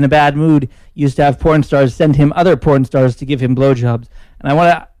he was in a bad mood, used to have porn stars send him other porn stars to give him blowjobs.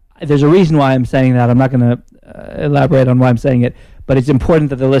 And there's a reason why I'm saying that. I'm not going to elaborate on why I'm saying it. But it's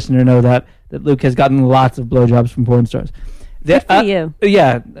important that the listener know that Luke has gotten lots of blowjobs from porn stars. Good for you.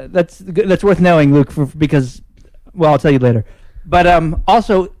 Yeah, that's worth knowing, Luke, because, I'll tell you later. But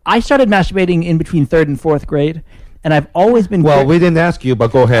also, I started masturbating in between 3rd and 4th grade, and I've always been... Well, we didn't ask you,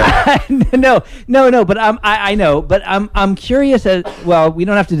 but go ahead. No, but I know. But I'm curious as... Well, we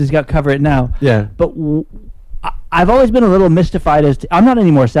don't have to cover it now. Yeah. But I've always been a little mystified as to... I'm not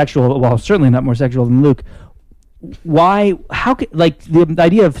any more sexual, well, certainly not more sexual than Luke. Why? How could the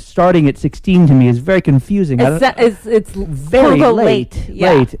idea of starting at 16 to me is very confusing. It's very late.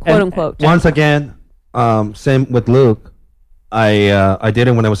 Quote unquote. Once again, same with Luke. I did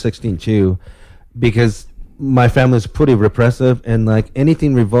it when I was 16 too, because my family is pretty repressive, and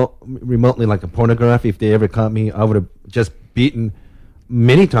anything remotely like a pornography, if they ever caught me, I would have just beaten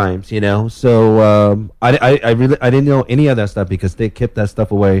many times, So I didn't know any of that stuff because they kept that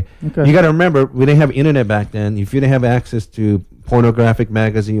stuff away. Okay. You got to remember, we didn't have internet back then. If you didn't have access to pornographic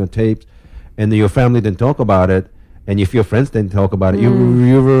magazine or tapes, and your family didn't talk about it, and if your friends didn't talk about it, you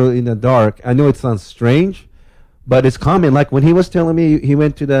were in the dark. I know it sounds strange, but it's common. Like when he was telling me he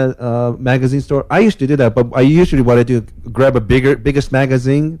went to the magazine store, I used to do that. But I usually what I do, grab a biggest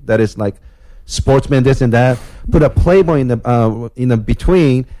magazine that is like Sportsman, this and that, put a Playboy in the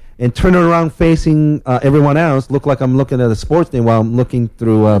between, and turn it around facing everyone else. Look like I'm looking at a sports thing while I'm looking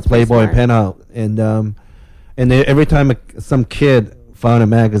through Playboy and Pen Out. And then every time some kid found a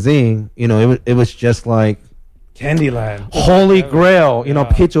magazine, it was just like Candyland, holy grail.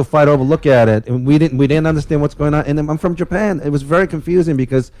 Kids will fight over, look at it, and we didn't understand what's going on. And I'm from Japan. It was very confusing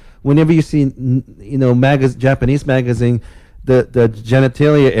because whenever you see Japanese magazine, the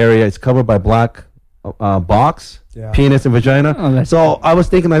genitalia area is covered by black box, penis and vagina. Oh, so I was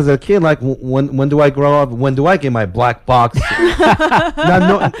thinking as a kid, like, when do I grow up? When do I get my black box?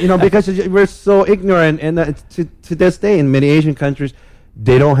 Because we're so ignorant, and to this day in many Asian countries,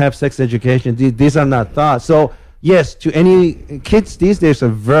 they don't have sex education. These are not taught. So yes, to any kids these days are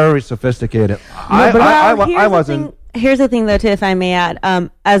very sophisticated. I wasn't. Here's the thing, though, too, if I may add.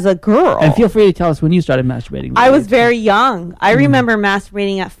 As a girl, and feel free to tell us when you started masturbating. I was very young. I remember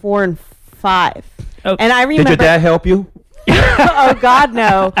masturbating at 4 and 5, and I remember. Did your dad help you? Oh God,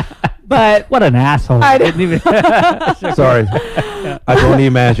 no! But what an asshole! I didn't even. Sorry, I can only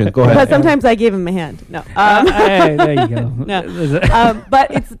imagine. Go ahead. But sometimes I gave him a hand. No. Hey, there you go. No.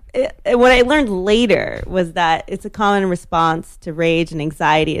 But what I learned later was that it's a common response to rage and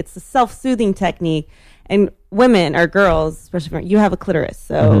anxiety. It's a self-soothing technique. And women or girls, especially you have a clitoris,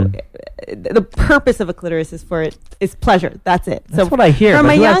 so the purpose of a clitoris is pleasure. That's it. That's what I hear.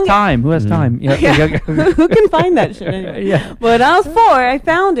 But who has time? Who has time? Who can find that shit? Anyway? Yeah. When I was 4, I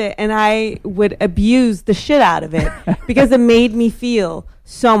found it, and I would abuse the shit out of it because it made me feel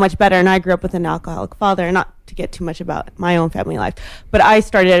so much better. And I grew up with an alcoholic father. And not to get too much about my own family life, but I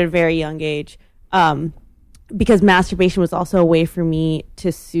started at a very young age. Because masturbation was also a way for me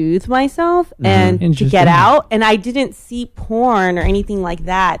to soothe myself and to get out. And I didn't see porn or anything like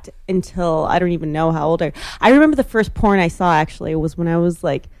that until I don't even know how old I remember the first porn I saw actually was when I was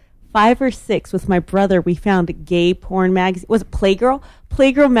like 5 or 6 with my brother. We found a gay porn magazine. Was it Playgirl?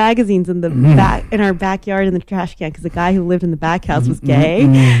 Playgirl magazines in the back in our backyard in the trash can because the guy who lived in the back house was gay.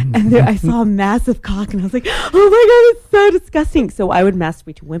 And I saw a massive cock and I was like, oh my God, it's so disgusting. So I would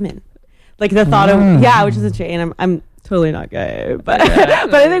masturbate to women. Like the thought of which is a shame, and I'm totally not gay, but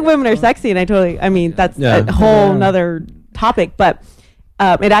but I think women are sexy, and that's a whole nother topic. But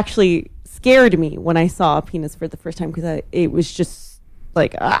it actually scared me when I saw a penis for the first time because it was just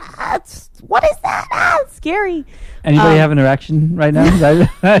like, what is that? It's scary. Anybody have an erection right now?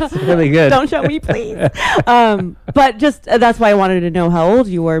 That's really good. Don't show me, please. But just that's why I wanted to know how old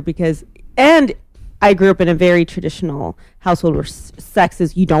you were and I grew up in a very traditional household where sex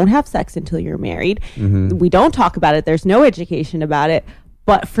is, you don't have sex until you're married. We don't talk about it. There's no education about it.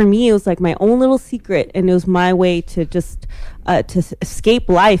 But for me, it was like my own little secret, and it was my way to just to escape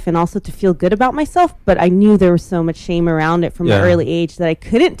life and also to feel good about myself. But I knew there was so much shame around it from an early age that I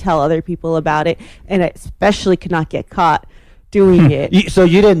couldn't tell other people about it, and I especially could not get caught doing it. So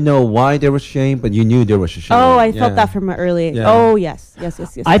you didn't know why there was shame, but you knew there was shame. Oh, I felt that from an early age. Yeah. Oh, yes.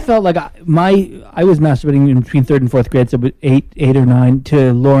 I felt like I was masturbating in between 3rd and 4th grade, so 8 or 9,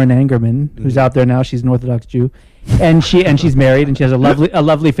 to Lauren Angerman, who's out there now. She's an Orthodox Jew, and she's married, and she has a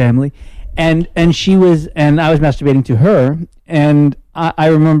lovely family, and I was masturbating to her, and I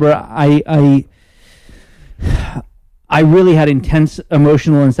remember I really had intense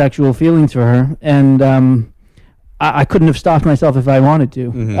emotional and sexual feelings for her, and I couldn't have stopped myself if I wanted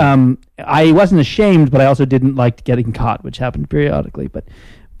to. I wasn't ashamed, but I also didn't like getting caught, which happened periodically. But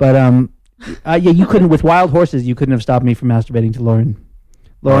you couldn't with Wild Horses. You couldn't have stopped me from masturbating to Lauren.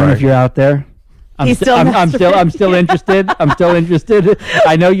 Lauren, if you're out there, I'm still interested. I'm still interested.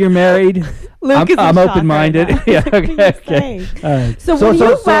 I know you're married. I'm open-minded. Yeah. Okay. All right. So when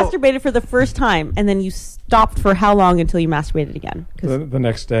you masturbated for the first time, and then you stopped for how long until you masturbated again? The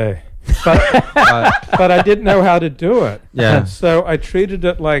next day. But I didn't know how to do it. Yeah. So I treated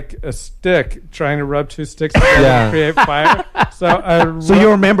it like a stick, trying to rub 2 sticks together to create fire. So you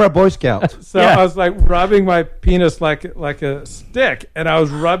remember a Boy Scout? So I was like rubbing my penis like a stick, and I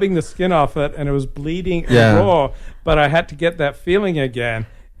was rubbing the skin off it, and it was bleeding and raw. But I had to get that feeling again,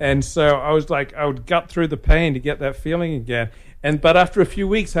 and so I was like, I would gut through the pain to get that feeling again. But after a few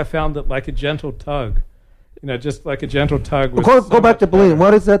weeks, I found it like a gentle tug. just like a gentle tug. Was Go back to bullying.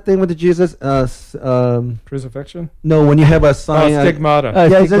 What is that thing with the Jesus? Crucifixion? No, when you have a sign. Stigmata.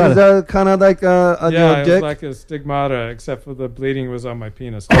 Yeah, is it kind of like on your it dick? was like a stigmata, except for the bleeding was on my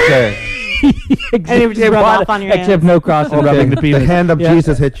penis. Okay. And it would just rub off on your Except hands. no cross and rubbing the penis. The hand of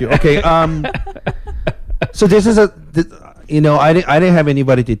Jesus hit you. Okay. So this is I didn't have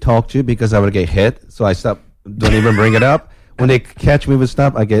anybody to talk to because I would get hit. So I stopped. Don't even bring it up. When they catch me with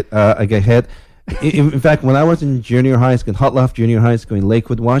stuff, I get hit. In fact, when I was in junior high school, Hot Left Junior High School in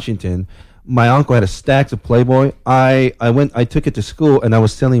Lakewood, Washington, my uncle had a stacks of Playboy. I took it to school and I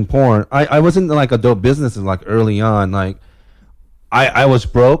was selling porn. I wasn't like adult businesses like early on. Like I was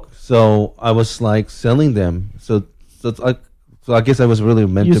broke, so I was like selling them. So I guess I was really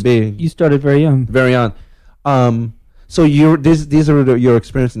meant to be. You started very young. Very young. So these are your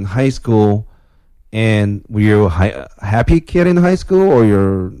experience in high school. And were you a happy kid in high school, or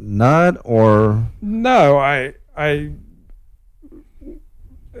you're not, or no? I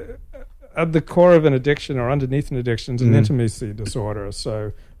at the core of an addiction, or underneath an addiction, is an intimacy disorder.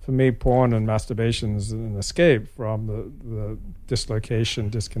 So for me, porn and masturbation is an escape from the dislocation,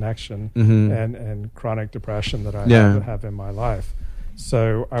 disconnection, and chronic depression that I have in my life.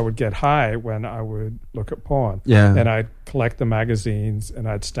 So I would get high when I would look at porn, and I'd collect the magazines and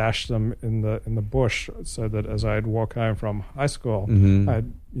I'd stash them in the bush, so that as I'd walk home from high school,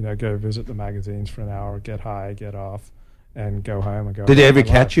 I'd go visit the magazines for an hour, get high, get off, and go home and go. Did they ever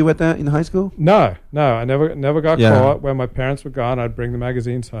catch you with that in high school? No, I never got caught. When my parents were gone, I'd bring the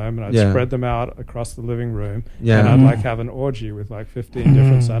magazines home and I'd spread them out across the living room, and I'd like have an orgy with like 15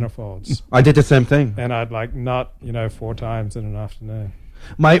 different centerfolds. I did the same thing, and I'd like nut 4 times in an afternoon.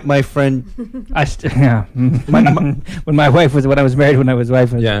 My friend, when I was married, when I was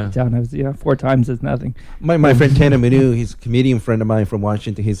wife, I was in town. I was 4 times is nothing. My friend Tana Minu, he's a comedian friend of mine from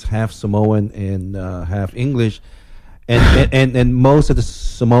Washington. He's half Samoan and half English, and most of the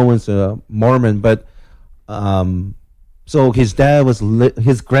Samoans are Mormon. But so his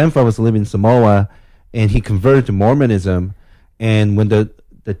his grandfather was living in Samoa, and he converted to Mormonism. And when the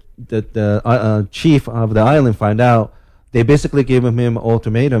chief of the island found out, they basically gave him an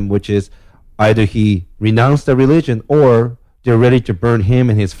ultimatum, which is either he renounced the religion or they're ready to burn him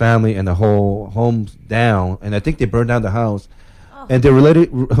and his family and the whole homes down. And I think they burned down the house. Oh. And they're related.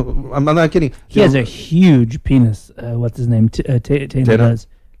 I'm not kidding. He has a huge penis. What's his name? Taylor does.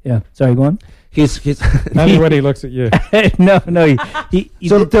 Yeah. Sorry, go on. He's when he looks at you. No. He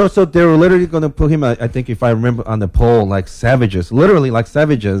so they were literally going to put him, I think, if I remember, on the pole like savages, literally like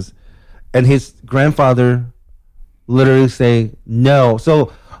savages. And his grandfather literally say no.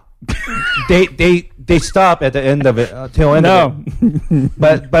 So they stop at the end of it, tail end of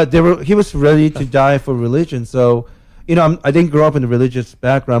it. But he was ready to die for religion. So I didn't grow up in a religious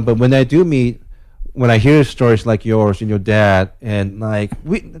background, but when I hear stories like yours and your dad, and like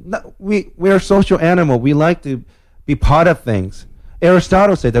we're a social animal. We like to be part of things.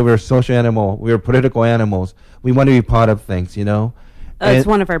 Aristotle said that we're a social animal. We're political animals. We want to be part of things. It's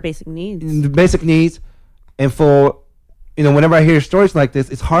one of our basic needs. The basic needs. And for, whenever I hear stories like this,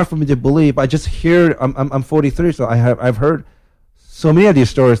 it's hard for me to believe. I just hear, I'm 43, so I've heard so many of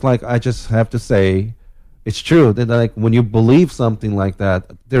these stories. Like, I just have to say, it's true that like when you believe something like that,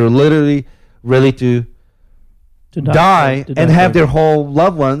 they're literally ready to die and have their whole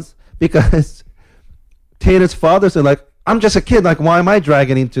loved ones, because Taylor's father said, like, I'm just a kid. Like, why am I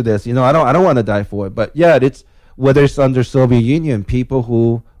dragging into this? I don't want to die for it. But yeah, it's whether it's under Soviet Union, people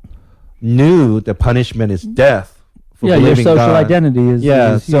who knew the punishment is death for believing your social God. Identity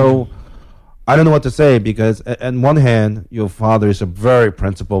is so I don't know what to say, because on one hand, your father is a very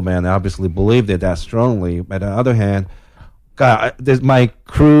principled man. I obviously believed it that strongly. But on the other hand, God, there's my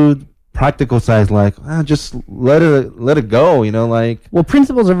crude practical side, like just let it go. Well,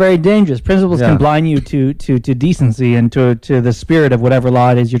 principles are very dangerous. Principles can blind you to decency and to the spirit of whatever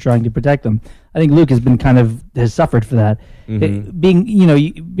law it is you're trying to protect them. I think Luke has suffered for that.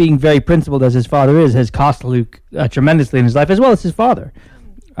 Being very principled as his father has cost Luke tremendously in his life, as well as his father.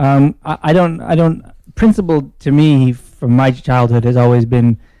 Principle to me from my childhood has always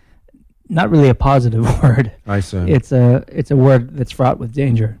been not really a positive word. I see. It's a word that's fraught with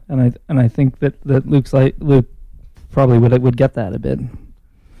danger, and I think that Luke probably would get that a bit.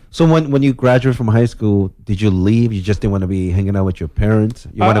 So when you graduated from high school, did you leave? You just didn't want to be hanging out with your parents?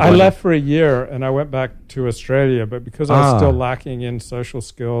 I left for a year and I went back to Australia, but because I was still lacking in social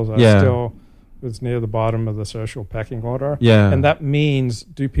skills, I still was near the bottom of the social pecking order. Yeah. And that means,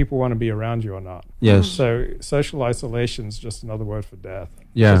 do people want to be around you or not? Yes. So social isolation is just another word for death.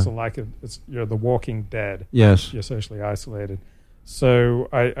 Yeah. You're the walking dead. Yes. You're socially isolated. So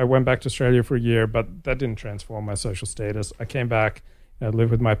I went back to Australia for a year, but that didn't transform my social status. I came back, I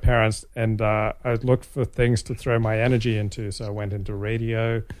lived with my parents, and I looked for things to throw my energy into. So I went into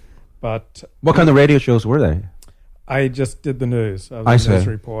radio, but... What kind of radio shows were they? I just did the news. I was a news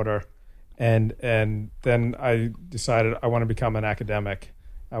reporter. And then I decided I want to become an academic.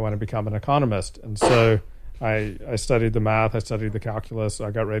 I want to become an economist. And so I studied the math, I studied the calculus.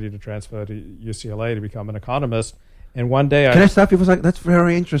 I got ready to transfer to UCLA to become an economist. And one day Can I stop you for a second? That's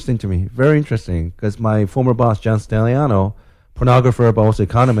very interesting to me. Very interesting. Because my former boss, John Staliano, pornographer, but also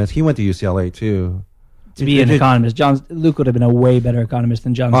economist, he went to UCLA too. To be an economist. Luke would have been a way better economist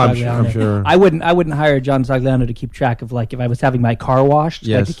than John Sagliano. I'm sure. I wouldn't hire John Sagliano to keep track of, like, if I was having my car washed,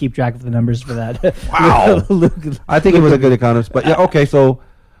 like, to keep track of the numbers for that. Wow. I think he was a good economist. But yeah, okay, so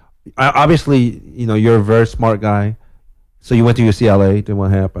obviously, you're a very smart guy. So you went to UCLA, then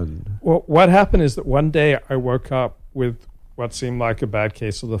what happened? Well, what happened is that one day I woke up with what seemed like a bad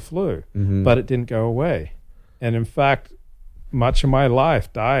case of the flu, but it didn't go away. And in fact, much of my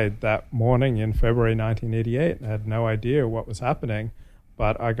life died that morning in February 1988. And I had no idea what was happening,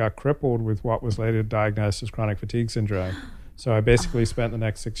 but I got crippled with what was later diagnosed as chronic fatigue syndrome. So I basically spent the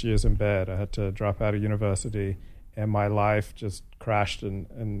next 6 years in bed. I had to drop out of university, and my life just crashed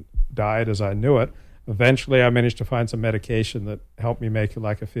and died as I knew it. Eventually, I managed to find some medication that helped me make it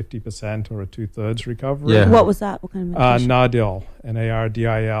like a 50% or a 2/3 recovery. Yeah. What was that? What kind of medication? Nardil,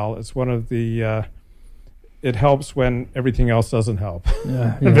 Nardil. It's one of the... it helps when everything else doesn't help,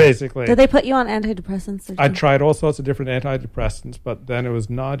 basically. Did they put you on antidepressants? I tried all sorts of different antidepressants, but then it was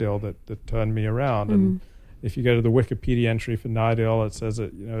Nardil that turned me around. And if you go to the Wikipedia entry for Nardil, it says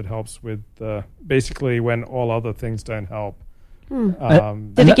it helps with basically when all other things don't help.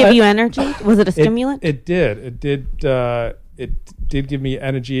 Did it give you energy? Was it a stimulant? It did. It did give me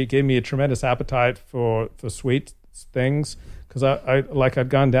energy. It gave me a tremendous appetite for sweet things, because I'd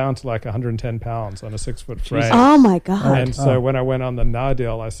gone down to like 110 pounds on a 6-foot frame. Oh my God! And so when I went on the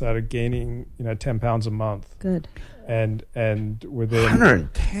Nardil, I started gaining 10 pounds a month. Good. And within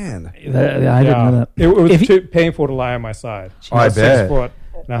 110. I didn't know that. It was too painful to lie on my side. Oh, I bet. 6 foot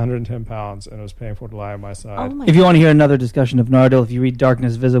and 110 pounds, and it was painful to lie on my side. Oh my If you want to hear another discussion of Nardil, if you read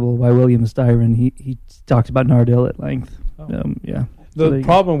Darkness Visible by William Styron, he talks about Nardil at length. The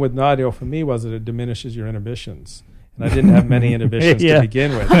problem with Nardil for me was that it diminishes your inhibitions. And I didn't have many inhibitions to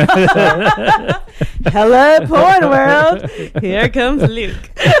begin with. Hello, porn world. Here comes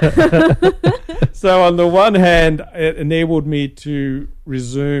Luke. So on the one hand, it enabled me to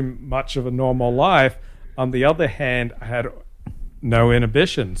resume much of a normal life. On the other hand, I had no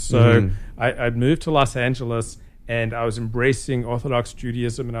inhibitions. So I'd moved to Los Angeles, and I was embracing Orthodox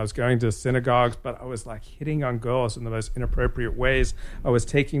Judaism, and I was going to synagogues, but I was like hitting on girls in the most inappropriate ways. I was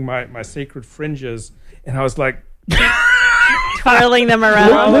taking my sacred fringes, and I was like twirling them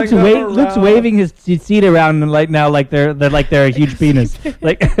around. Luke's waving his seat around and like they're a huge penis.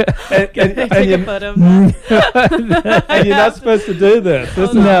 Like, and a photo of that. and you're not supposed to do this. This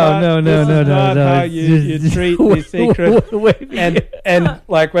is not how you treat these secret. And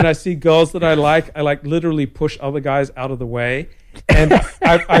like when I see girls that I like literally push other guys out of the way. And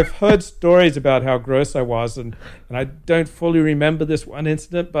I've heard stories about how gross I was, and I don't fully remember this one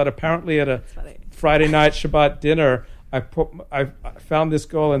incident, but apparently at a Friday night Shabbat dinner, I found this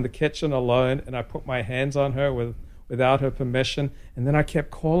girl in the kitchen alone, and I put my hands on her without her permission, and then I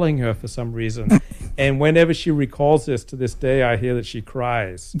kept calling her for some reason. And whenever she recalls this to this day, I hear that she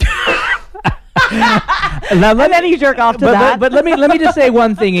cries. And then you jerk off to that. But let me just say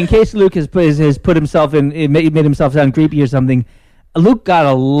one thing in case Luke has put himself in, made himself sound creepy or something. Luke got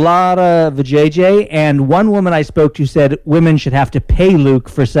a lot of vajayjay, and one woman I spoke to said women should have to pay Luke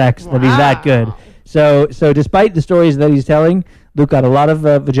for sex, that he's that good. So despite the stories that he's telling, Luke got a lot of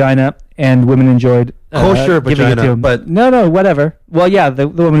vagina, and women enjoyed kosher giving vagina, it to him. but no, whatever. Well, yeah, the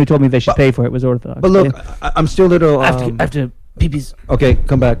woman who told me they should pay for it was Orthodox. But look, I'm still a little. I have to pee-pees. Okay,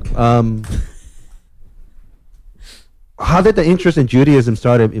 come back. How did the interest in Judaism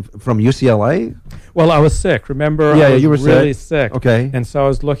start from UCLA? Well, I was sick. Remember, Yeah, I was you were really sick. Okay. And so I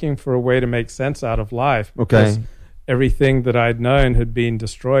was looking for a way to make sense out of life. Okay. Because everything that I'd known had been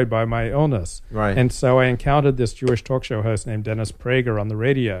destroyed by my illness. Right. And so I encountered this Jewish talk show host named Dennis Prager on the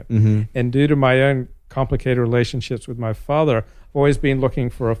radio. Mm-hmm. And due to my own complicated relationships with my father, I've always been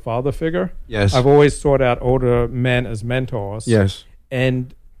looking for a father figure. Yes. I've always sought out older men as mentors. Yes.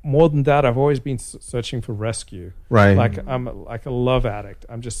 And more than that, I've always been searching for rescue. Right. Like I'm like a love addict.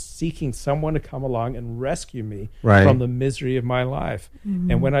 I'm just seeking someone to come along and rescue me Right. from the misery of my life. Mm-hmm.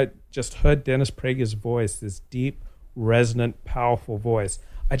 And when I just heard Dennis Prager's voice, this deep, resonant, powerful voice,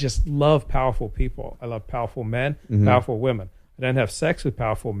 I just love powerful people. I love powerful men, Mm-hmm. powerful women. I don't have sex with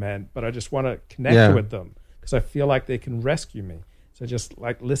powerful men, but I just want to connect with them because I feel like they can rescue me. So just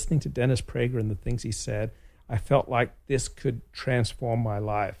like listening to Dennis Prager and the things he said, I felt like this could transform my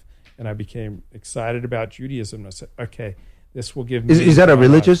life. And I became excited about Judaism. I said, okay, this will give me... Is that a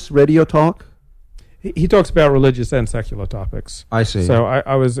religious radio talk? He talks about religious and secular topics. I see. So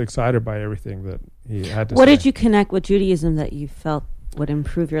I was excited by everything that he had to say. What did you connect with Judaism that you felt would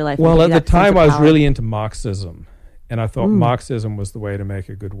improve your life? Well, at the time, I was really into Marxism. And I thought Marxism was the way to make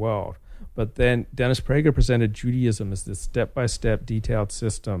a good world. But then Dennis Prager presented Judaism as this step-by-step detailed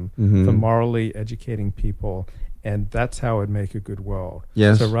system for morally educating people. And that's how it would make a good world.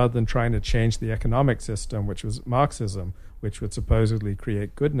 Yes. So rather than trying to change the economic system, which was Marxism, which would supposedly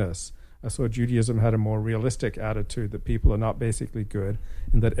create goodness, I saw Judaism had a more realistic attitude that people are not basically good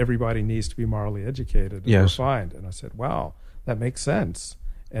and that everybody needs to be morally educated and refined. And I said, wow, that makes sense.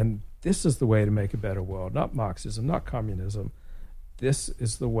 And this is the way to make a better world, not Marxism, not communism. This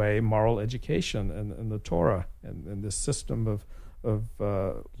is the way moral education and the Torah and this system of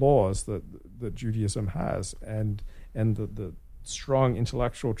laws that Judaism has and the strong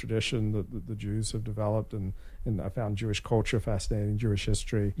intellectual tradition that the Jews have developed, and I found Jewish culture fascinating, Jewish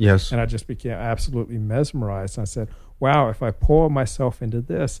history. Yes. And I just became absolutely mesmerized. And I said, wow, if I pour myself into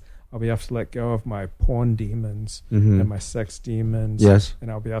this, I'll be able to let go of my porn demons and my sex demons. Yes.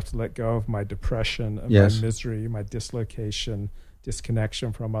 And I'll be able to let go of my depression and my misery, my dislocation,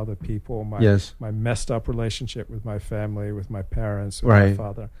 disconnection from other people, my messed up relationship with my family, with my parents, with my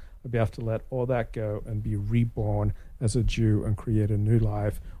father. I'll be able to let all that go and be reborn as a Jew and create a new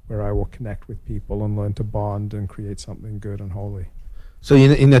life where I will connect with people and learn to bond and create something good and holy. So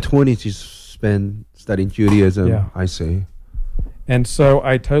in the 20s, you spent studying Judaism, Yeah. I see. And so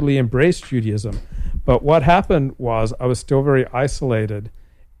I totally embraced Judaism. But what happened was I was still very isolated,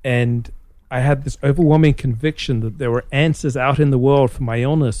 and I had this overwhelming conviction that there were answers out in the world for my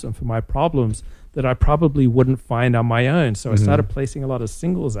illness and for my problems that I probably wouldn't find on my own. So I started placing a lot of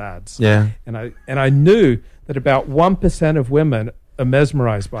singles ads. Yeah. And I knew that about 1% of women are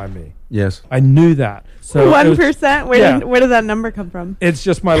mesmerized by me. Yes. I knew that. So 1%? Where did that number come from? it's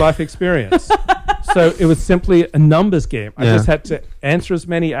just my life experience. So it was simply a numbers game. I just had to answer as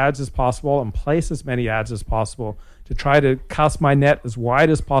many ads as possible and place as many ads as possible to try to cast my net as wide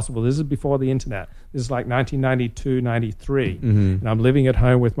as possible. This is before the internet. This is like 1992, 93. And I'm living at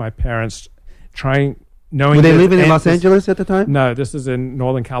home with my parents, knowing... Were they living in Los Angeles at the time? No, this is in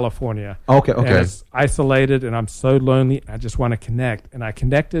Northern California. Okay. And it's isolated, and I'm so lonely. I just want to connect. And I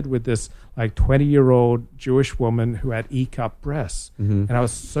connected with this like 20-year-old Jewish woman who had E-cup breasts. And I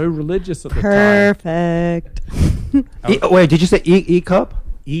was so religious at the time. Perfect. Wait, did you say E-cup?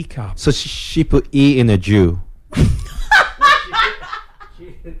 E-cup. So she put E in a Jew.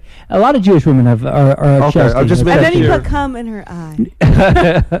 A lot of Jewish women are Okay, I'll just make And that then you clear. put cum in her eye.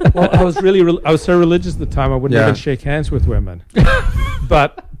 Well, I was really, I was so religious at the time, I wouldn't even shake hands with women.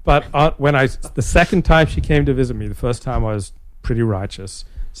 but when the second time she came to visit me, the first time I was pretty righteous.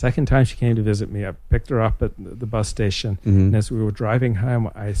 Second time she came to visit me, I picked her up at the bus station, and as we were driving home,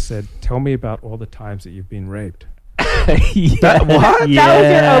 I said, "Tell me about all the times that you've been raped." What? That was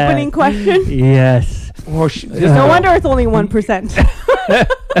your opening question? Yes. Well, No wonder it's only 1%.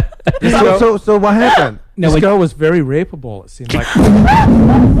 So what happened? this girl was very rapeable. It seemed like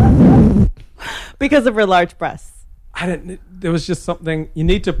Because of her large breasts. there was just something. You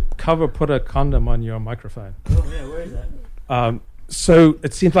need to put a condom on your microphone. Oh yeah, where is that? So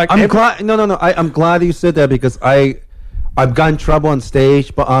it seems like I'm glad. No. I'm glad you said that because I've gotten in trouble on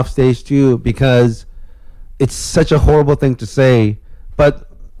stage, but off stage too, because it's such a horrible thing to say. But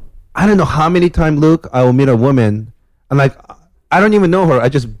I don't know how many times, Luke, I will meet a woman, and like I don't even know her. I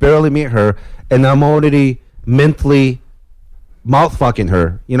just barely meet her, and I'm already mentally mouth fucking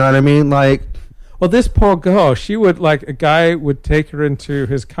her. You know what I mean? Like, Well, this poor girl, she would a guy would take her into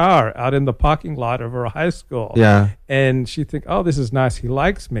his car out in the parking lot of her high school. Yeah. And she'd think, oh, this is nice. He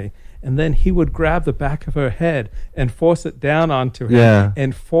likes me. And then he would grab the back of her head and force it down onto him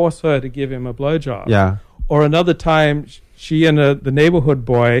and force her to give him a blowjob. Yeah. Or another time, she and the neighborhood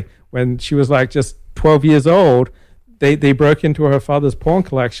boy, when she was just 12 years old, they broke into her father's porn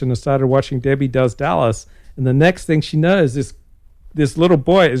collection and started watching Debbie Does Dallas. And the next thing she knows, this little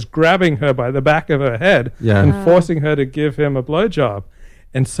boy is grabbing her by the back of her head and forcing her to give him a blowjob.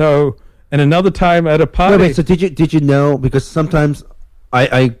 And another time at a party. Wait. So did you know? Because sometimes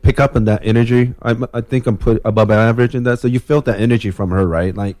I pick up on that energy. I think I'm put above average in that. So you felt that energy from her,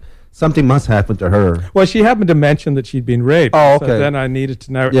 right? Like something must happen to her. Well, she happened to mention that she'd been raped. Oh, okay. So then I needed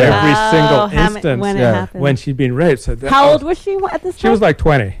to know Yeah. every single how instance when it Yeah. happened. when she'd been raped. So How old was she at this time? She was like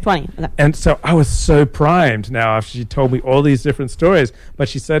 20. 20. Okay. And so I was so primed now after she told me all these different stories. But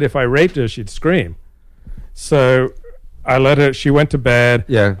she said if I raped her, she'd scream. So I let her, she went to bed.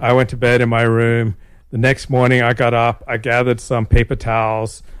 Yeah. I went to bed in my room. The next morning I got up, I gathered some paper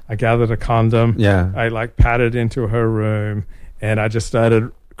towels, I gathered a condom. Yeah. I like patted into her room and I just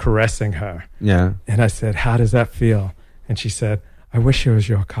started caressing her. Yeah. And I said, how does that feel? And she said, I wish it was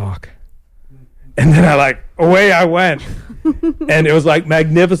your cock. And then away I went. And it was like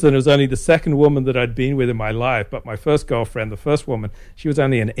magnificent. It was only the second woman that I'd been with in my life. But my first girlfriend, the first woman, she was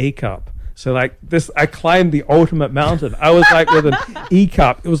only an A cup. So like this, I climbed the ultimate mountain. I was like with an E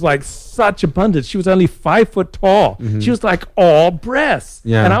cup. It was like such abundance. She was only 5 foot tall. She was like all breasts.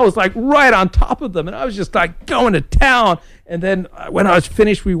 Yeah. And I was like right on top of them. And I was just like going to town. And then when I was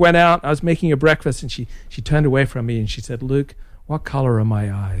finished, we went out. I was making her breakfast and she turned away from me and she said, Luke, what color are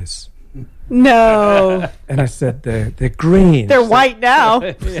my eyes? No. And I said, they're green. They're white now.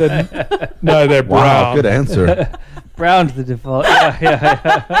 I said, no, they're brown. Wow, good answer. Brown's the default.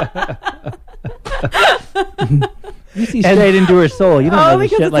 Yeah. You see straight into her soul. You don't know the because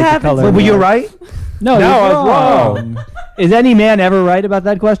shit it's like the happened color. to Well, were you right? No, No, you're I was wrong. Is any man ever right about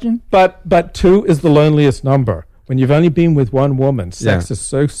that question? But 2 is the loneliest number. When you've only been with one woman, sex Yeah. is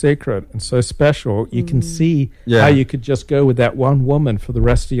so sacred and so special. You can see Yeah. how you could just go with that one woman for the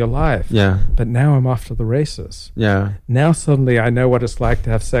rest of your life. Yeah. But now I'm off to the races. Yeah. Now suddenly I know what it's like to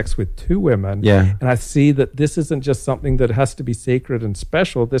have sex with 2 women. Yeah. And I see that this isn't just something that has to be sacred and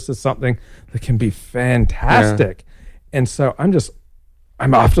special. This is something that can be fantastic. And so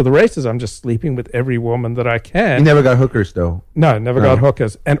I'm off to the races. I'm just sleeping with every woman that I can. You never got hookers though. No, never No. got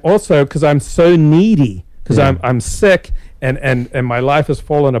hookers. And also because I'm so needy, because Yeah. I'm sick and my life has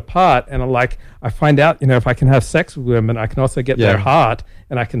fallen apart. And I find out, if I can have sex with women, I can also get their Yeah. heart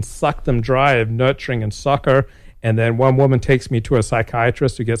and I can suck them dry of nurturing and succor. And then one woman takes me to a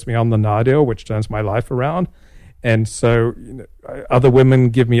psychiatrist who gets me on the Nardil, which turns my life around. And so other women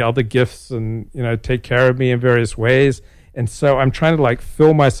give me other gifts and, take care of me in various ways. And so I'm trying to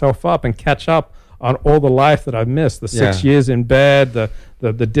fill myself up and catch up on all the life that I've missed, the 6 Yeah. years in bed, the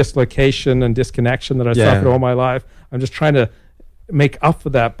dislocation and disconnection that I Yeah. suffered all my life. I'm just trying to make up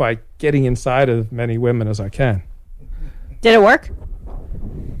for that by getting inside of many women as I can. Did it work?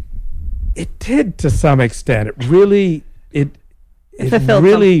 It did to some extent. It really, it fulfilled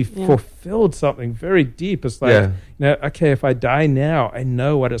really some- yeah. fulfilled something very deep. It's like, Yeah. okay, if I die now, I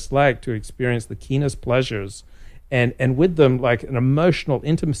know what it's like to experience the keenest pleasures. And with them, like an emotional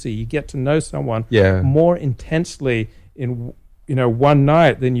intimacy, you get to know someone Yeah. more intensely in one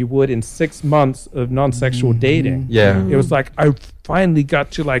night than you would in 6 months of non-sexual dating. Yeah. It was like I finally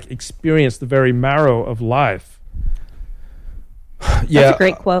got to experience the very marrow of life. Yeah. That's a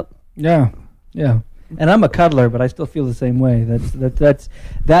great quote. Yeah, yeah. And I'm a cuddler, but I still feel the same way. That's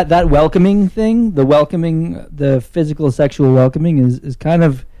that welcoming thing. The physical, sexual welcoming is kind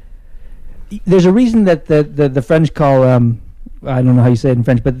of. There's a reason that the French call I don't know how you say it in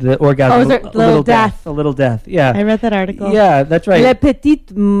French, but the orgasm. Oh, is there a little death. A little death. Yeah. I read that article. Yeah, that's right. Le petit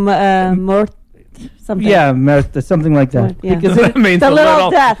mort, something. Yeah, something like that. Yeah. Because That means The a little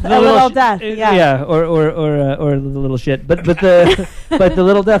death. the A little sh- death. Yeah. Yeah, or the little shit. But the but the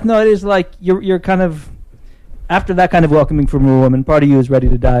little death. No, it is like you're kind of after that kind of welcoming from a woman. Part of you is ready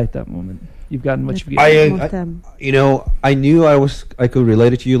to die at that moment. You've gotten what you've gotten. I knew I could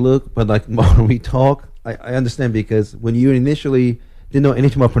relate it to you, Luke, but when we talk, I understand because when you initially didn't know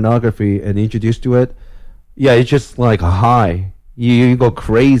anything about pornography and introduced to it, yeah, it's just like a high. You go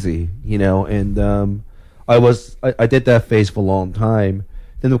crazy, and I did that phase for a long time.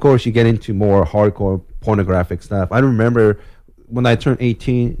 Then of course you get into more hardcore pornographic stuff. I remember when I turned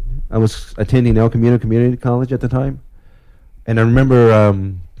 18, I was attending El Camino Community College at the time, and I remember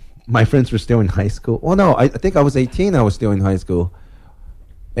my friends were still in high school. Oh no, I think I was 18. I was still in high school,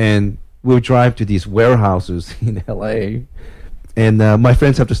 and we would drive to these warehouses in LA, and my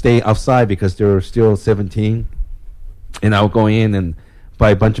friends have to stay outside because they're still 17, and I would go in and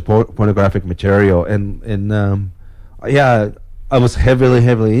buy a bunch of pornographic material, and yeah, I was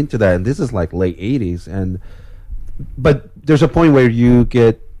heavily into that, and this is like late 80s, but there's a point where you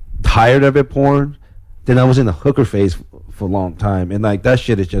get tired of it porn. Then I was in the hooker phase for a long time, and that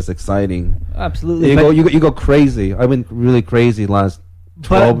shit is just exciting. Absolutely. You go crazy. I went really crazy last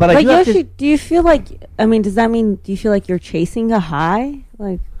 12. But I But do have to- Yoshi, do you feel like? I mean, does that mean? Do you feel like you're chasing a high,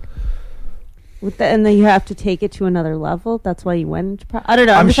 with that, and then you have to take it to another level? That's why you went. I don't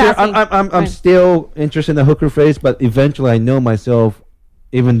know. I'm just sure. asking. I'm Right. still interested in the hooker phase, but eventually I know myself.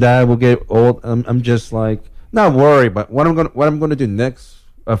 even that will get old. I'm just like not worried, but what I'm gonna do next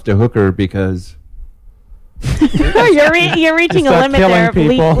after hooker because. You're reaching a limit there of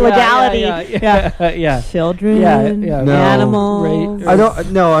legality. Yeah. Children, No. animals. Right.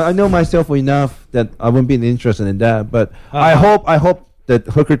 I know myself enough that I wouldn't be interested in that. But I hope that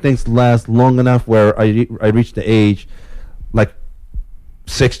hooker things last long enough where I reach the age like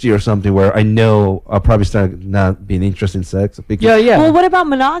 60 or something where I know I'll probably start not being interested in sex. Because Well, what about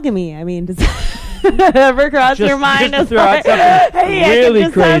monogamy? I mean, does that ever cross your mind? Just to throw out something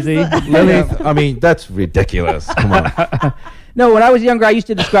really crazy. Lily, I mean, that's ridiculous. Come on. No, when I was younger, I used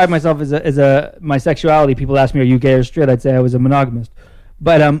to describe myself as my sexuality. People ask me, "Are you gay or straight?" I'd say I was a monogamist.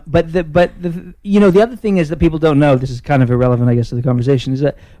 But the other thing is that people don't know. This is kind of irrelevant, I guess, to the conversation. Is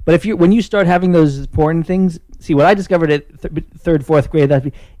that when you start having those porn things, see what I discovered at third, fourth grade,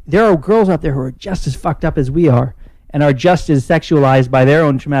 that there are girls out there who are just as fucked up as we are, and are just as sexualized by their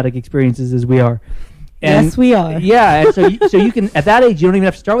own traumatic experiences as we are. And yes, we are. Yeah, and so you can at that age you don't even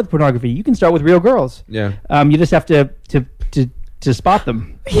have to start with pornography. You can start with real girls. Yeah. You just have to spot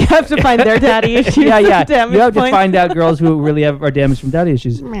them. You have to find their daddy issues. Yeah. You have Damage to points. find out girls who really are damaged from daddy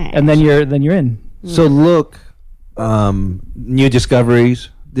issues, and then you're in. So look, new discoveries.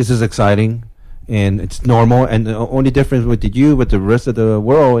 This is exciting, and it's normal. And the only difference with you with the rest of the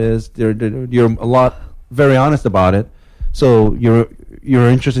world is you're a lot very honest about it. So you're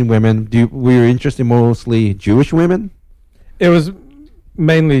interested in women. Were you interested mostly Jewish women? It was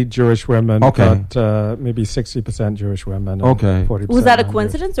mainly Jewish women, Okay. but maybe 60% Jewish women. And Okay. 40% Was that a non-Jewish.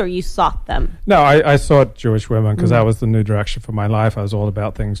 coincidence, or you sought them? No, I sought Jewish women because that was the new direction for my life. I was all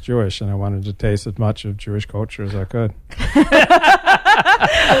about things Jewish, and I wanted to taste as much of Jewish culture as I could.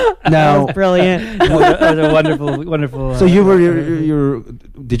 Now, Brilliant. That was a wonderful. so you were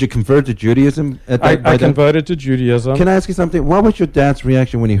did you convert to Judaism? I converted to Judaism. Can I ask you something? What was your dad's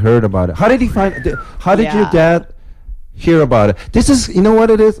reaction when he heard about it? How did he How did your dad hear about it? This is, you know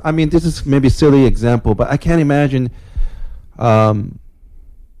what it is? I mean, this is maybe a silly example, but I can't imagine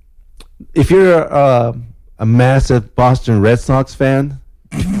if you're a massive Boston Red Sox fan.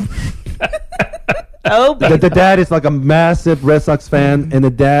 Oh, The dad is like a massive Red Sox fan, and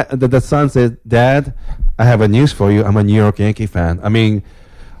the son says, "Dad, I have a news for you. I'm a New York Yankee fan." I mean,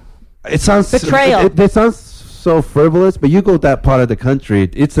 it sounds Betrayal. It sounds so frivolous, but you go that part of the country,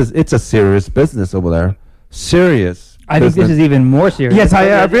 it's a serious business over there. Serious. I think this is even more serious. Yes,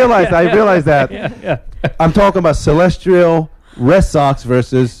 I realized that. I'm talking about celestial Red Sox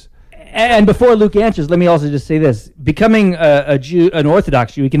versus. And before Luke answers, let me also just say this: becoming a Jew, an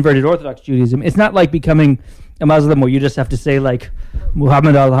Orthodox Jew, he converted Orthodox Judaism. It's not like becoming a Muslim where you just have to say like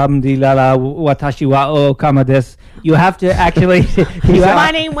Muhammad alhamdulillah watashi wa o kamades. You have to actually.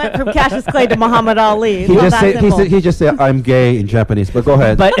 my name went from Cassius Clay to Muhammad Ali. He just said I'm gay in Japanese, but go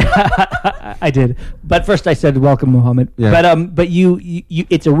ahead. But I did. But first I said welcome, Muhammad. Yeah. But you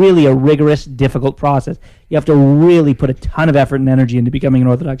it's really a rigorous, difficult process. You have to really put a ton of effort and energy into becoming an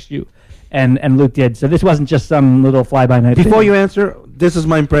Orthodox Jew. And Luke did. So this wasn't just some little fly-by-night thing. Before you answer, this is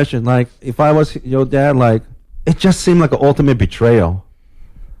my impression. Like, if I was your dad, like, it just seemed like an ultimate betrayal.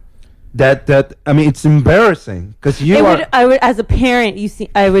 I mean, it's embarrassing because I would, as a parent,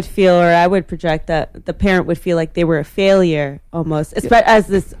 I would feel, or I would project that the parent would feel like they were a failure almost, as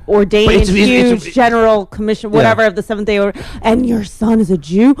this ordained huge general commission, whatever, of the Seventh-day Order, and your son is a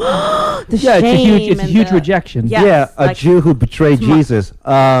Jew. The shame. It's a huge rejection. Yes, a Jew who betrayed Jesus.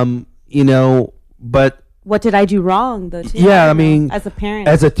 But what did I do wrong, though? Too? Yeah, I mean, as a parent,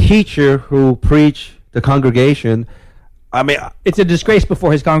 as a teacher who preached the congregation, I mean, it's a disgrace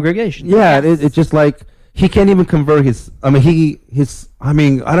before his congregation. Yeah, yes. It's just like he can't even convert his. I mean,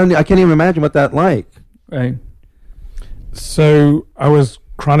 I can't even imagine what that like. Right. So I was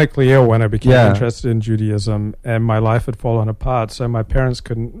chronically ill when I became interested in Judaism, and my life had fallen apart. So my parents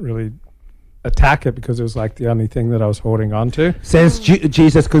couldn't really attack it because it was like the only thing that I was holding on to. Since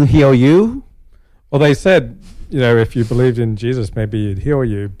Jesus couldn't heal you? Well, they said, if you believed in Jesus, maybe he'd heal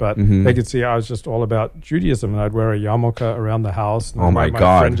you. But they could see I was just all about Judaism, and I'd wear a yarmulke around the house. And my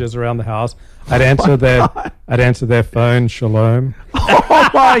fringes around the house. I'd answer their phone, shalom. Oh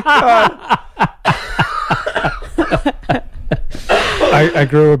my God! I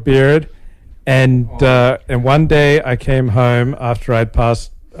grew a beard, and one day I came home after I'd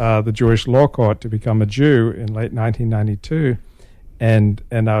passed the Jewish law court to become a Jew in late 1992. And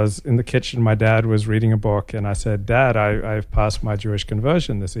I was in the kitchen. My dad was reading a book, and I said, "Dad, I've passed my Jewish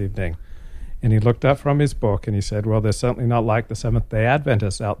conversion this evening." And he looked up from his book and he said, "Well, they're certainly not like the Seventh-day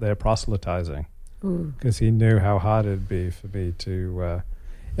Adventists out there proselytizing," because he knew how hard it'd be for me to.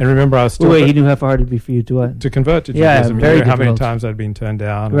 And remember, I was still Wait, he knew how hard it'd be for you to what? to convert to Yeah, Judaism. very He knew how many difficult. times I'd been turned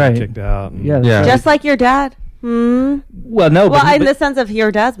down Right. and kicked out. And Yeah, that's Yeah. right. Just like your dad. Well, no, Well, but, in the sense of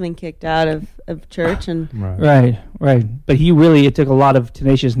your dad's been kicked out of church and right. But it took a lot of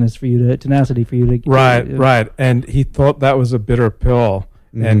tenacity for you to Right. And he thought that was a bitter pill,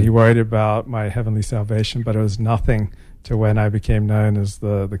 Mhm. and he worried about my heavenly salvation, but it was nothing to when I became known as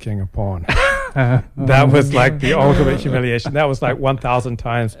the king of porn. That was like the ultimate humiliation. That was like 1,000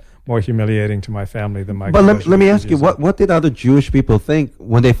 times more humiliating to my family than my. But conversion let me to ask you, Judaism. what did other Jewish people think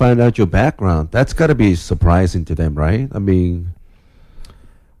when they found out your background? That's got to be surprising to them, right? I mean,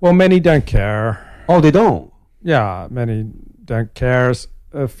 Well, many don't care. oh, they don't. Yeah, many don't care.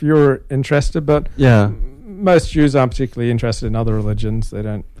 A few are interested, but Yeah. most Jews aren't particularly interested in other religions. They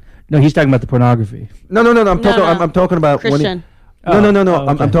don't. No, he's talking about the pornography. No. I'm talking. no. I'm talking about when Christian. No. Oh,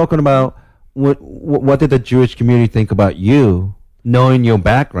 okay. I'm talking about what did the Jewish community think about you, knowing your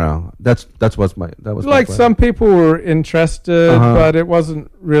background? That was my Like question. some people were interested, Uh-huh. but it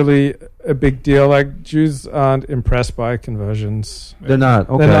wasn't really a big deal. Like Jews aren't impressed by conversions. They're not.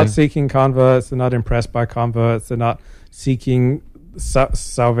 Okay. They're not seeking converts. They're not impressed by converts. They're not seeking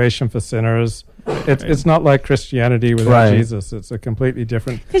salvation for sinners. It's not like Christianity without Right. Jesus. It's a completely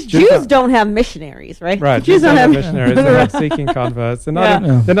different. because Jews don't have missionaries, right? Right, Jews don't have missionaries. They're not seeking converts. They're not.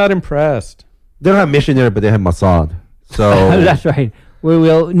 Yeah. They're not impressed. They don't have missionary, but they have Mossad. So That's right. We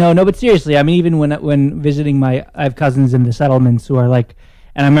will no, but seriously, I mean, even when visiting I have cousins in the settlements who are like,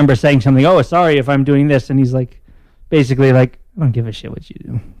 and I remember saying something. Oh, sorry if I'm doing this, and he's like, basically like, I don't give a shit what you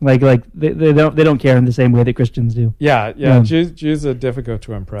do. Like they don't care in the same way that Christians do. Yeah. Yeah. Jews are difficult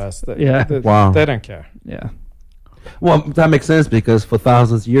to impress. Yeah. Wow. They don't care. Yeah. well, that makes sense because for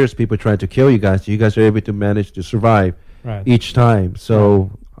thousands of years, people tried to kill you guys. You guys are able to manage to survive Right. each time.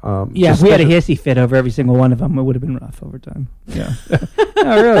 So Yeah, just if we had a special- hissy fit over every single one of them, it would have been rough over time. Yeah.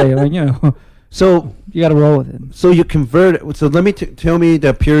 No, really. Like, So you got to roll with it. So you converted. So let me tell me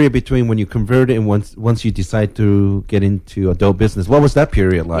the period between when you converted and once you decide to get into adult business. What was that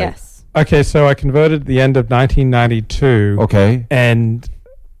period like? Yes. Okay, so I converted at the end of 1992. Okay. And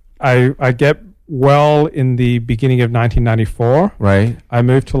I get well in the beginning of 1994. Right. I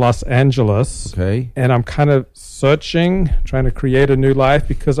moved to Los Angeles. Okay. And I'm kind of searching, trying to create a new life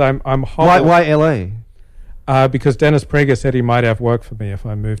because I'm Why hobbled. LA? Because Dennis Prager said he might have work for me if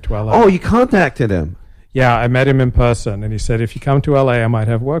I moved to LA. Oh, you contacted him. Yeah, I met him in person, and he said, if you come to LA, I might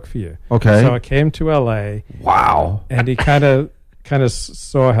have work for you. Okay. So I came to LA, Wow. and he kind of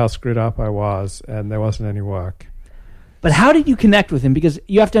saw how screwed up I was, and there wasn't any work. But how did you connect with him? Because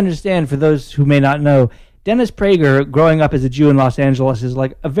you have to understand, for those who may not know, Dennis Prager, growing up as a Jew in Los Angeles, is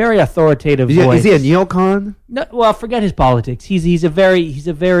like a very authoritative voice. Is he a neocon? No, well, forget his politics. He's a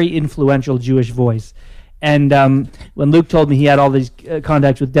very influential Jewish voice. And when Luke told me he had all these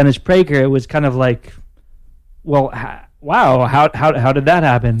contacts with Dennis Prager, it was kind of like, well, wow, how did that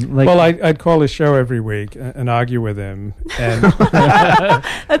happen? Like, Well, I'd call his show every week and argue with him. And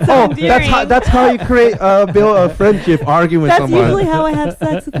That's so endearing. That's how you create build a friendship, arguing with That's someone. usually how I have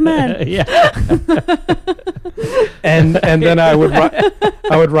sex with men. yeah, and then I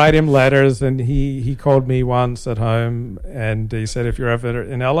would write him letters, and he called me once at home, and he said, if you're ever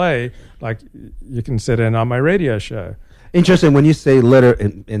in LA, like, you can sit in on my radio show. Interesting when you say letter,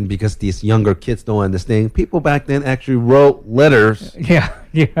 and because these younger kids don't understand, people back then actually wrote letters, yeah.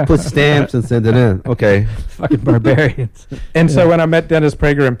 put stamps, and sent it in. Okay. Fucking barbarians. And so when I met Dennis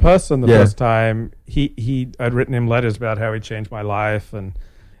Prager in person the Yeah. first time, I'd written him letters about how he changed my life,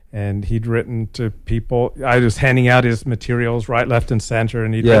 and he'd written to people. I was handing out his materials right, left, and center,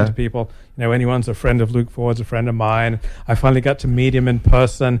 and he'd Yeah. written to people, anyone's a friend of Luke Ford's a friend of mine. I finally got to meet him in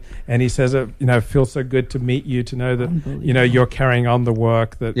person, and he says, it feels so good to meet you, to know that, you're carrying on the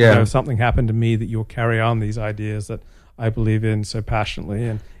work, that, Yeah. something happened to me, that you'll carry on these ideas that I believe in so passionately.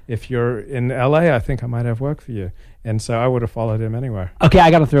 And if you're in LA, I think I might have work for you. And so I would have followed him anywhere. Okay, I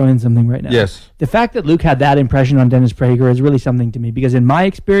got to throw in something right now. Yes. The fact that Luke had that impression on Dennis Prager is really something to me, because in my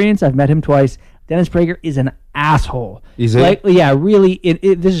experience, I've met him twice. Dennis Prager is an asshole. Is he? Like, yeah, really.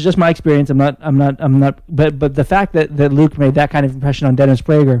 This is just my experience. I'm not. But the fact that Luke made that kind of impression on Dennis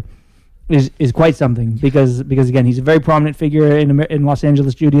Prager is quite something, because again, he's a very prominent figure in Los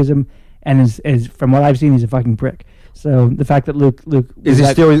Angeles Judaism, and is from what I've seen, he's a fucking prick. So the fact that Luke Is he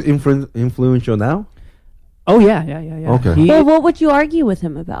still influential now? Oh yeah. Okay. Well, what would you argue with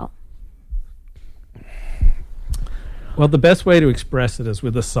him about? Well, the best way to express it is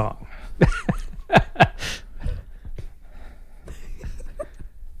with a song.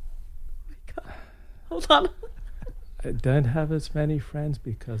 Hold on. I don't have as many friends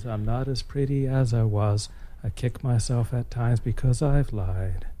because I'm not as pretty as I was. I kick myself at times because I've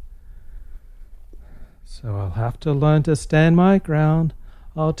lied. So I'll have to learn to stand my ground.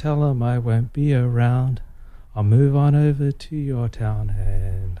 I'll tell 'em I won't be around. I'll move on over to your town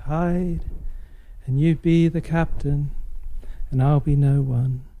and hide. And you be the captain, and I'll be no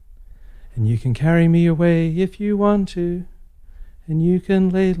one. And you can carry me away if you want to. And you can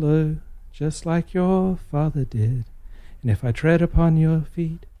lay low, just like your father did. And if I tread upon your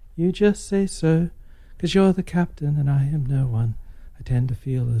feet, you just say so. 'Cause you're the captain and I am no one. I tend to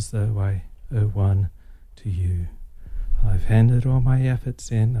feel as though I owe one to you. I've handed all my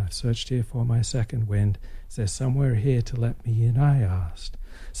efforts in. I've searched here for my second wind. Is there somewhere here to let me in? I asked.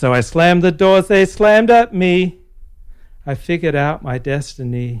 So I slammed the doors. They slammed at me. I figured out my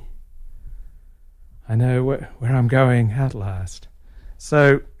destiny. I know where I'm going at last.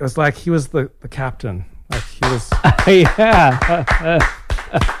 So it was like he was the captain. Like he was. Yeah.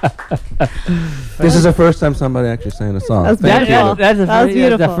 This is the first time somebody actually sang a song. That's Thank beautiful. you. That's That was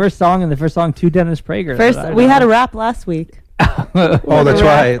beautiful. the first song and the first song to Dennis Prager. First, we had a rap last week. Oh, that's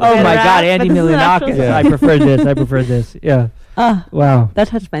right. Oh Yeah, my rap, God, Andy but this is an Milonakis. actual song. I prefer this. Yeah. Wow. That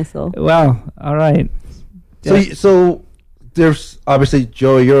touched my soul. Wow. All right. So there's obviously,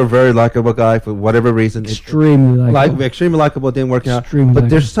 Joey, you're a very likable guy for whatever reason. Extremely likable. Extremely likable, didn't work out. Extremely But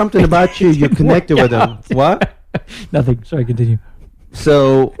there's likable. something about you, you're connected with him. What? Nothing. Sorry, continue.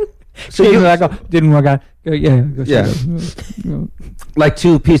 So Extremely likable. Didn't work out. Go, Yeah. Go. like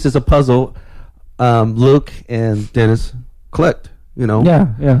two pieces of puzzle, Luke and Dennis clicked, you know?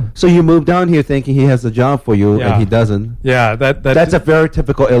 Yeah. So you moved down here thinking he has a job for you, Yeah. and he doesn't. Yeah, That's a very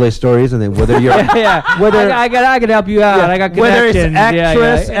typical LA story, isn't it? Whether you're Whether I can help you out. I got whether it's connections.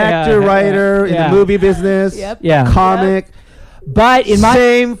 actress, actor, writer, in the movie business, Yeah. comic, But in my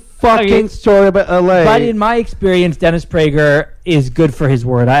same fucking story about LA. But in my experience, Dennis Prager is good for his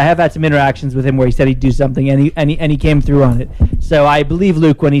word. I have had some interactions with him where he said he'd do something, and he came through on it. So I believe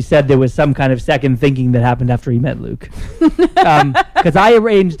Luke when he said there was some kind of second thinking that happened after he met Luke. Because I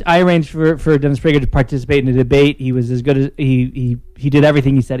arranged for Dennis Prager to participate in a debate. He was as good as he did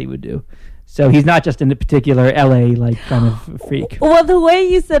everything he said he would do. So he's not just in a particular LA kind of freak. Well, the way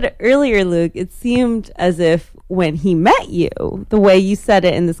you said it earlier, Luke, it seemed as if when he met you, the way you said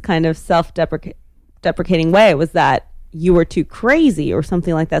it in this kind of self-deprecating way was that you were too crazy or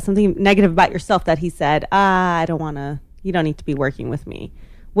something like that, something negative about yourself that he said, I don't want to, you don't need to be working with me.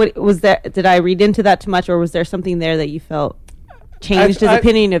 What was there? Did I read into that too much, or was there something there that you felt changed his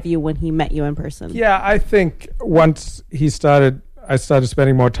opinion of you when he met you in person? Yeah, I think once I started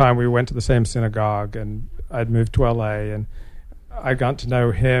spending more time. We went to the same synagogue, and I'd moved to LA, and I got to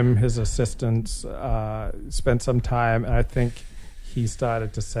know him, his assistants, spent some time, and I think he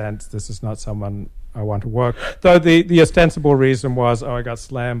started to sense this is not someone I want to work. Though the ostensible reason was, I got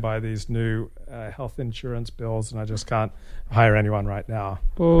slammed by these new health insurance bills, and I just can't hire anyone right now.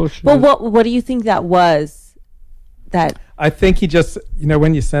 Bullshit. Well, what do you think that was? That I think he just,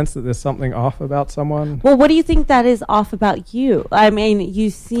 when you sense that there's something off about someone. Well, what do you think that is off about you? I mean,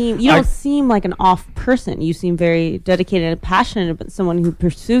 you don't seem like an off person. You seem very dedicated and passionate about someone who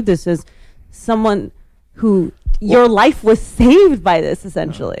pursued this as someone who your life was saved by this,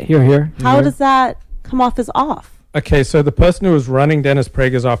 essentially. Here. How does that come off as off? Okay, so the person who was running Dennis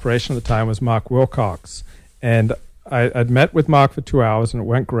Prager's operation at the time was Mark Wilcox. And I'd met with Mark for 2 hours, and it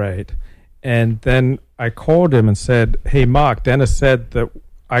went great. And then I called him and said, hey, Mark, Dennis said that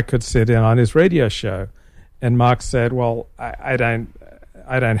I could sit in on his radio show. And Mark said, well, I don't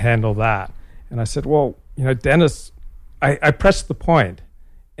handle that. And I said, well, Dennis, I pressed the point,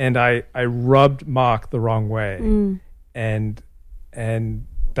 and I rubbed Mark the wrong way. And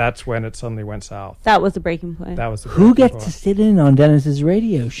that's when it suddenly went south. That was the breaking point. That was the Who breaking gets point. to sit in on Dennis's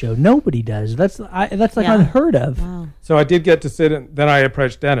radio show? Nobody does. That's like unheard of. Wow. So I did get to sit in. Then I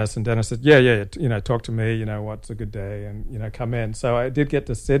approached Dennis, and Dennis said, yeah, talk to me, what's a good day, and, come in. So I did get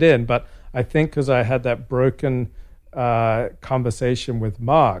to sit in, but I think because I had that broken conversation with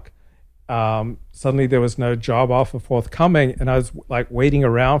Mark, suddenly there was no job offer forthcoming, and I was like waiting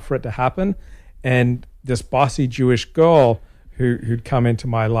around for it to happen. And this bossy Jewish girl who'd come into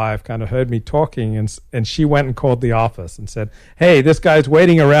my life kind of heard me talking, and she went and called the office and said, hey, this guy's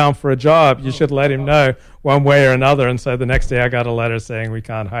waiting around for a job. You should let him know one way or another. And so the next day I got a letter saying we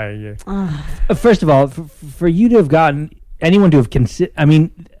can't hire you. First of all, for you to have gotten anyone to have considered,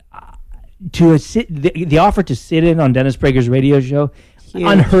 the offer to sit in on Dennis Prager's radio show, Huge.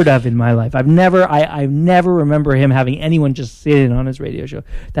 unheard of in my life. I never remember him having anyone just sit in on his radio show.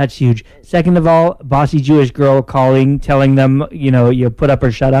 That's huge. Second of all, bossy Jewish girl calling, telling them, you put up or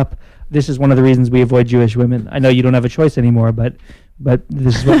shut up. This is one of the reasons we avoid Jewish women. I know you don't have a choice anymore, but But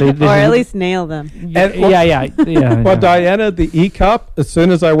this is what they or at least nail them. yeah. Well, Diana, the E-Cup, as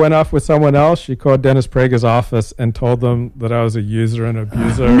soon as I went off with someone else, she called Dennis Prager's office and told them that I was a user and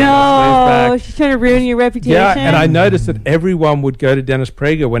abuser. No, she's trying to ruin your reputation. Yeah, and I noticed that everyone would go to Dennis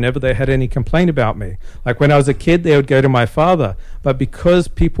Prager whenever they had any complaint about me. Like when I was a kid, they would go to my father. But because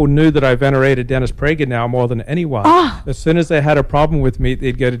people knew that I venerated Dennis Prager now more than anyone, as soon as they had a problem with me,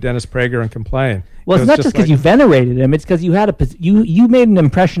 they'd go to Dennis Prager and complain. Well, it's not just because you venerated him; it's because you had you made an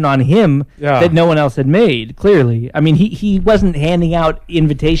impression on him that no one else had made. Clearly, I mean, he wasn't handing out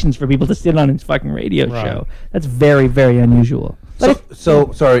invitations for people to sit on his fucking radio show. That's very, very unusual.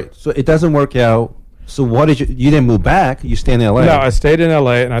 So sorry. So it doesn't work out. So what did you didn't move back? You stayed in L.A. No, I stayed in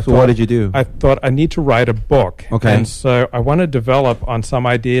L.A. and I thought, what did you do? I thought I need to write a book. Okay. And so I want to develop on some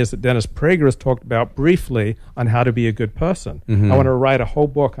ideas that Dennis Prager has talked about briefly on how to be a good person. I want to write a whole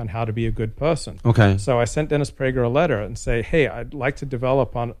book on how to be a good person. Okay. So I sent Dennis Prager a letter and say, hey, I'd like to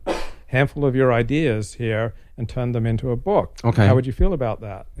develop on a handful of your ideas here and turn them into a book. Okay. How would you feel about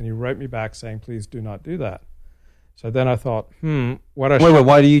that? And he wrote me back saying, please do not do that. So then I thought, what I should... Wait,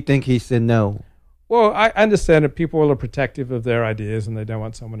 why do you think he said no? Well, I understand that people are protective of their ideas and they don't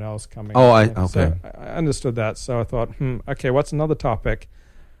want someone else coming. Okay. So I understood that. So I thought, okay, what's another topic?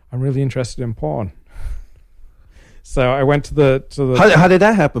 I'm really interested in porn. So I went to the. How did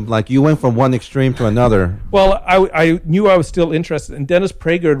that happen? Like you went from one extreme to another. Well, I knew I was still interested, and Dennis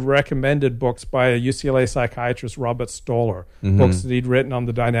Prager had recommended books by a UCLA psychiatrist, Robert Stoller, books that he'd written on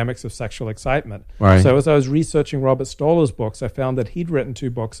the dynamics of sexual excitement. Right. So as I was researching Robert Stoller's books, I found that he'd written 2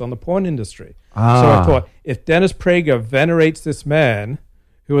 books on the porn industry. So I thought, if Dennis Prager venerates this man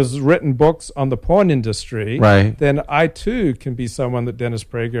who has written books on the porn industry, right, then I too can be someone that Dennis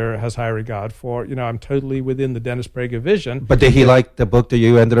Prager has high regard for. You know, I'm totally within the Dennis Prager vision. But did he like the book that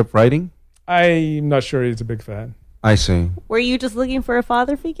you ended up writing? I'm not sure he's a big fan. I see. Were you just looking for a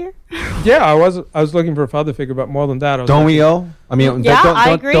father figure? Yeah, I was looking for a father figure, but more than that, don't we all? I mean,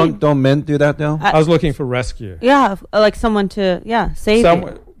 I agree. Don't men do that though? I was looking for rescue. Yeah, like someone to save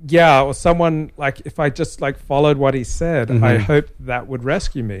you. Yeah, or someone, like, if I just like followed what he said, I hoped that would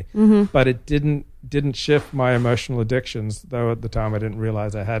rescue me. But it didn't shift my emotional addictions, though at the time I didn't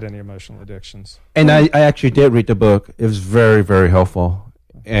realize I had any emotional addictions. And I actually did read the book. It was very, very helpful.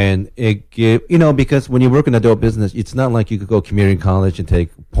 And it gave, because when you work in adult business, it's not like you could go community college and take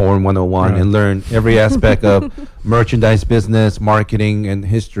porn 101 and learn every aspect of merchandise business, marketing, and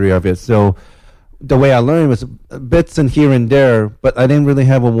history of it. So the way I learned was bits and here and there, but I didn't really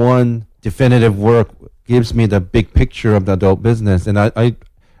have a one definitive work gives me the big picture of the adult business. And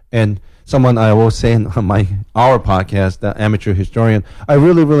and someone I will say on our podcast, the Amateur Historian, I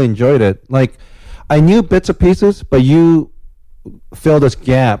really, really enjoyed it. Like I knew bits and pieces, but you filled those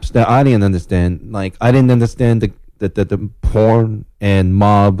gaps that I didn't understand. Like I didn't understand the porn and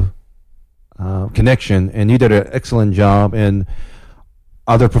mob connection, and you did an excellent job. And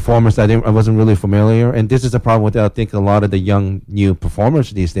other performers I wasn't really familiar, and this is the problem with I think a lot of the young new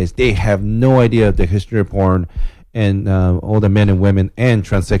performers these days. They have no idea of the history of porn and all the men and women and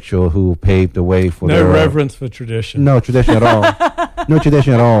transsexual who paved the way for no reverence for tradition. No tradition at all. No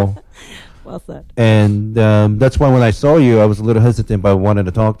tradition at all. Well said. And that's why when I saw you, I was a little hesitant, but I wanted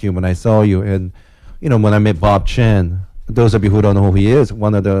to talk to you when I saw you. And when I met Bob Chen, those of you who don't know who he is,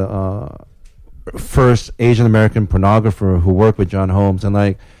 one of the first Asian American pornographer who worked with John Holmes, and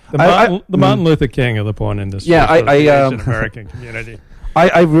like the Martin Luther King of the porn industry. Yeah, the Asian American community.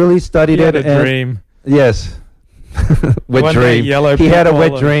 I really studied he it. Had a dream. Yes, wet dream. He had a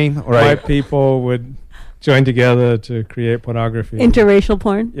wet dream. Right. White people would join together to create pornography. Interracial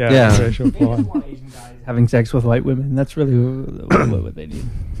porn. Yeah. Interracial porn. Asian guys having sex with white women. That's really what they need.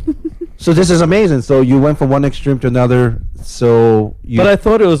 So this is amazing. So you went from one extreme to another. But I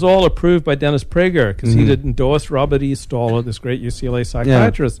thought it was all approved by Dennis Prager because he did endorse Robert E. Stoller, this great UCLA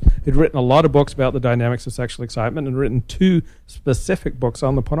psychiatrist. He'd written a lot of books about the dynamics of sexual excitement and written 2 specific books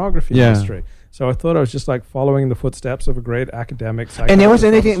on the pornography industry. So I thought I was just like following the footsteps of a great academic psychiatrist. And there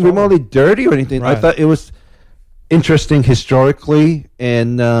wasn't anything remotely dirty or anything. Right. I thought it was interesting historically,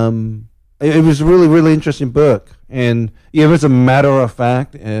 and it was a really, really interesting book. And it was a matter of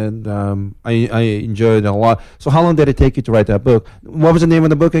fact, and I enjoyed it a lot. So how long did it take you to write that book? What was the name of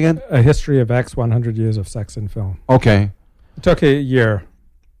the book again? A History of X, 100 Years of Sex in Film. Okay. It took a year.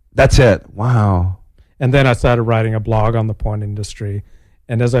 That's it. Wow. And then I started writing a blog on the porn industry.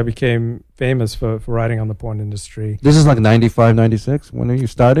 And as I became famous for writing on the porn industry. This is like 95, 96 when you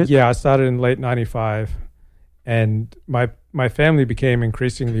started? Yeah, I started in late 95. And my family became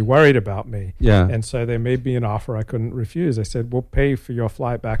increasingly worried about me. Yeah. And so they made me an offer I couldn't refuse. They said, we'll pay for your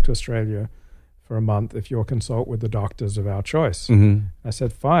flight back to Australia for a month if you'll consult with the doctors of our choice. Mm-hmm. I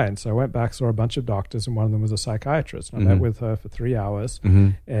said, fine. So I went back, saw a bunch of doctors, and one of them was a psychiatrist. And I met with her for 3 hours,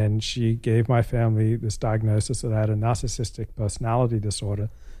 and she gave my family this diagnosis that I had a narcissistic personality disorder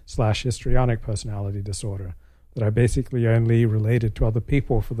 / histrionic personality disorder, that I basically only related to other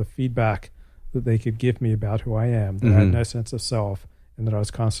people for the feedback that they could give me about who I am, that I had no sense of self, and that I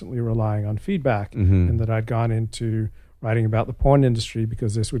was constantly relying on feedback, and that I'd gone into writing about the porn industry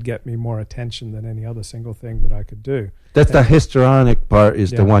because this would get me more attention than any other single thing that I could do. That's the histrionic part is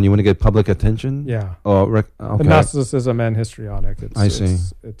the one you want to get public attention? Yeah. Oh, okay. The narcissism and histrionic, I see.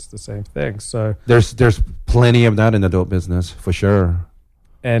 It's the same thing. So there's plenty of that in adult business, for sure.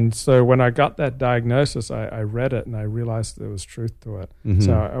 And so when I got that diagnosis, I read it and I realized there was truth to it.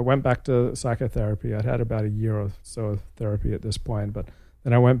 So I went back to psychotherapy. I'd had about a year or so of therapy at this point, but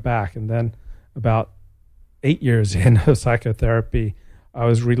then I went back, and then about 8 years into psychotherapy, I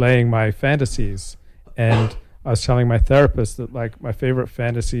was relaying my fantasies, and I was telling my therapist that like my favorite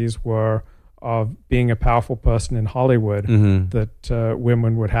fantasies were of being a powerful person in Hollywood that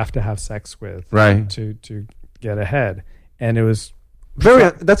women would have to have sex with to get ahead. And it was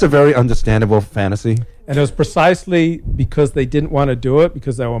that's a very understandable fantasy. And it was precisely because they didn't want to do it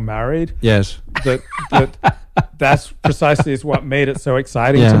because they were married. Yes. That's precisely is what made it so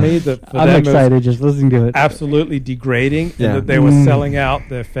exciting to me. That for I'm them excited just listening to it. Absolutely degrading, and that they were selling out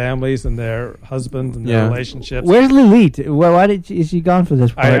their families and their husbands and their relationships. Where's Lilith? Why is she gone for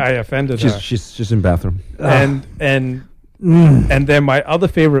this part? I offended her. She's in bathroom. And then my other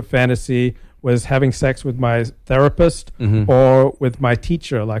favorite fantasy was having sex with my therapist or with my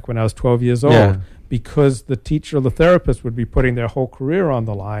teacher, like when I was 12 years old, because the teacher or the therapist would be putting their whole career on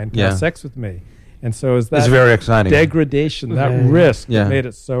the line to have sex with me. And so it's very exciting. Degradation, that risk that made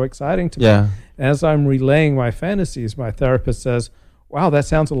it so exciting to me. As I'm relaying my fantasies, my therapist says, wow, that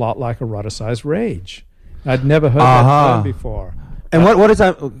sounds a lot like eroticized rage. I'd never heard that term before. And what is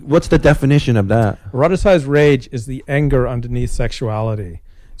that? What's the definition of that? Eroticized rage is the anger underneath sexuality.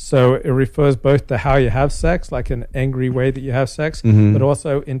 So it refers both to how you have sex, like an angry way that you have sex, but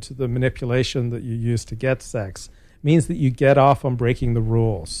also into the manipulation that you use to get sex. It means that you get off on breaking the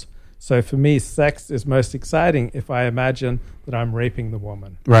rules. So for me, sex is most exciting if I imagine that I'm raping the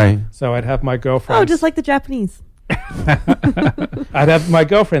woman. Right. So I'd have my girlfriends. Oh, just like the Japanese. I'd have my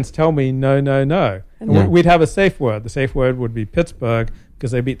girlfriends tell me, no, no, no. And we'd have a safe word. The safe word would be Pittsburgh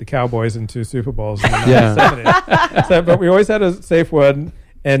because they beat the Cowboys in 2 Super Bowls in the 1970s. But we always had a safe word.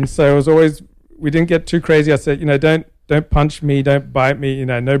 And so it was always, we didn't get too crazy. I said, don't punch me, don't bite me,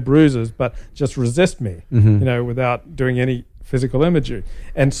 no bruises, but just resist me, without doing any physical imagery.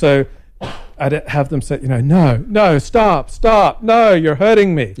 And so I'd have them say, no, stop, no, you're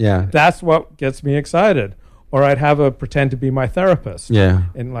hurting me. Yeah. That's what gets me excited. Or I'd have her pretend to be my therapist. Yeah.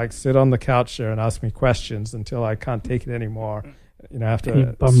 And like sit on the couch there and ask me questions until I can't take it anymore. I have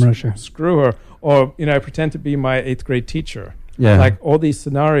to bum rush her. Screw her. Or, pretend to be my 8th grade teacher. Yeah. Like all these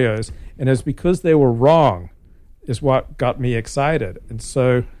scenarios. And it was because they were wrong is what got me excited. And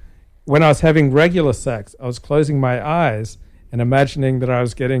so when I was having regular sex, I was closing my eyes and imagining that I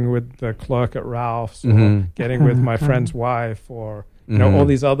was getting with the clerk at Ralph's or getting with my friend's wife or, all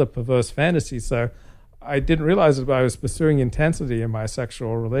these other perverse fantasies. So I didn't realize that I was pursuing intensity in my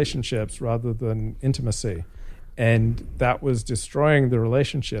sexual relationships rather than intimacy. And that was destroying the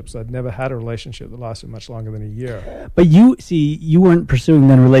relationships. I'd never had a relationship that lasted much longer than a year. But you weren't pursuing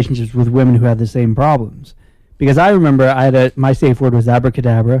then relationships with women who had the same problems. Because I remember my safe word was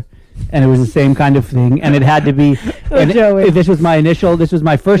abracadabra, and it was the same kind of thing, and it had to be. This was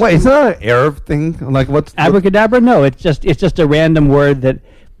my first. Wait, it's not an Arab thing. Like what's abracadabra? No, it's just a random word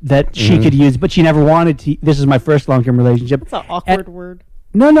that she could use, but she never wanted to. This is my first long-term relationship. It's an awkward word.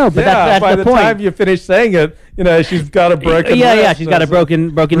 No, but that's by the the point. Time you finish saying it, she's got a broken. Yeah, she's got a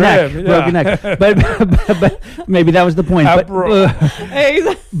broken neck, broken neck. But maybe that was the point.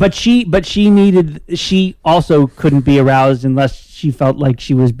 But she also couldn't be aroused unless she felt like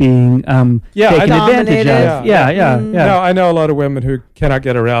she was being taken advantage of. Yeah. No, I know a lot of women who cannot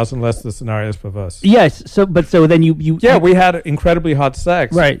get aroused unless the scenario is perverse. Yes. So then you. Yeah, we had incredibly hot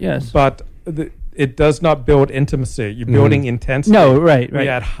sex. Right. Yes. But it does not build intimacy. You're building intensity. No, right. We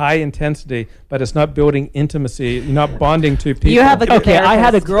had high intensity, but it's not building intimacy. You're not bonding two people. You have I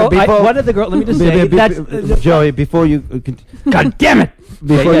had a girl. One of the girls. Let me just say, Joey, before you, God damn it!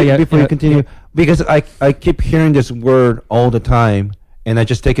 Before you continue, because I keep hearing this word all the time, and I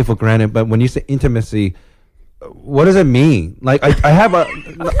just take it for granted. But when you say intimacy, what does it mean? Like I have a,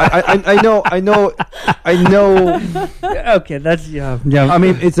 I know. Okay, that's yeah. I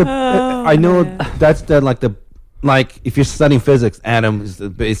mean, it's a. I know that's the like if you're studying physics, atom is the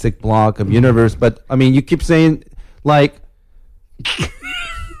basic block of universe. But I mean, you keep saying like.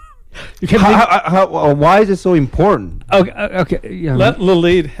 Why is it so important? Okay. Yeah. Let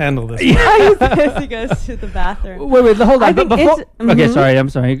Lalit handle this. He goes to the bathroom. Wait, hold on. I think Okay, sorry. I'm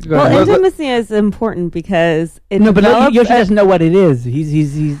sorry. Go ahead. Well, intimacy is important because it No, but develops Yoshi doesn't know what it is.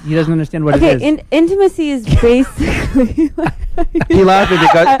 He doesn't understand what it is. Intimacy is basically.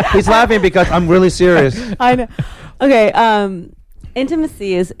 He's laughing because I'm really serious. I know. Okay.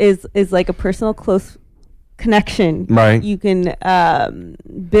 Intimacy is like a personal close connection. Right. You can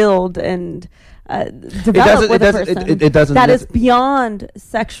build and develop with a person. It doesn't. That is beyond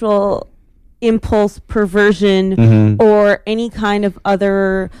sexual impulse, perversion, or any kind of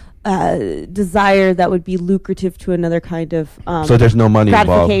other desire that would be lucrative to another kind of so there's no money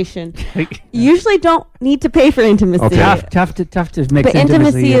gratification. involved. You usually don't need to pay for intimacy. Okay. Tough to make. But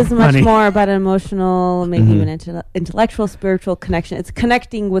intimacy is much money. more about an emotional, maybe even intellectual, spiritual connection. It's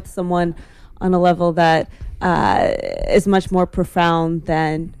connecting with someone on a level that is much more profound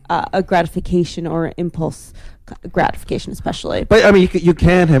than a gratification or impulse gratification, especially. But I mean, you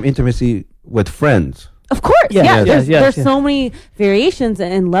can have intimacy with friends. Of course, Yes, there's so many variations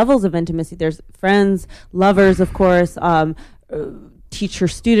and levels of intimacy. There's friends, lovers, of course,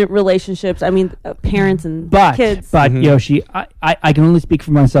 teacher-student relationships. I mean, parents and kids. But Yoshi, I can only speak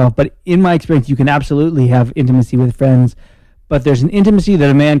for myself. But in my experience, you can absolutely have intimacy with friends. But there's an intimacy that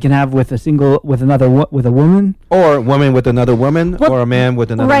a man can have with with a woman, or a woman with another woman, or a man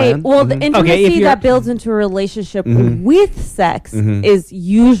with another man. Right. Well, the intimacy that builds into a relationship with sex is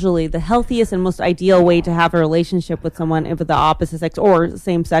usually the healthiest and most ideal way to have a relationship with someone of the opposite sex or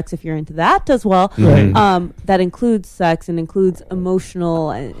same sex if you're into that as well. Right. That includes sex and includes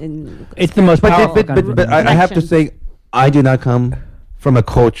emotional and it's the most powerful. But I have to say, I do not come from a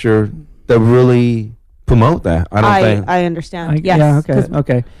culture that really promote that. I understand. Yes. Yeah.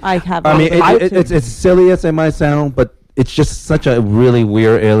 Okay. I have. I mean, it's silly as it might sound, but it's just such a really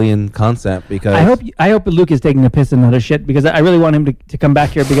weird alien concept. Because I hope Luke is taking a piss and other shit because I really want him to come back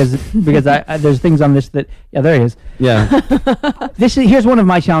here because there's things on this that there he is. Yeah. Here's one of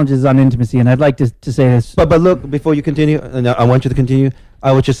my challenges on intimacy, and I'd like to say this. But look, before you continue, and I want you to continue.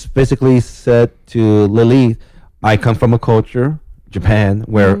 I would just basically said to Lily, I come from a culture, Japan,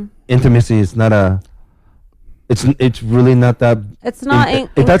 where intimacy is not a. It's really not that. It's not.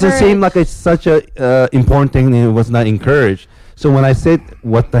 It doesn't seem like it's such a important thing. And it was not encouraged. So when I said,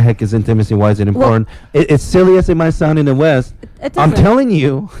 "What the heck is intimacy? Why is it important?" It's silly as it might sound in the West. I'm telling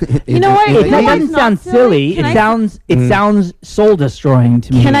you. You know what? It doesn't sound silly. It sounds soul destroying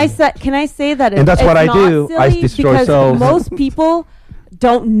to me. Can I say that? And that's what I do. I destroy souls. Most people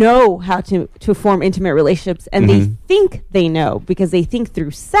don't know how to form intimate relationships, and they think they know because they think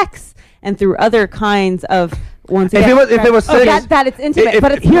through sex and through other kinds of. If it was sex, that it's intimate,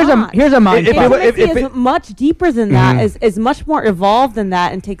 but it's here's not. Here's a mind. Intimacy is much deeper than that. Is much more evolved than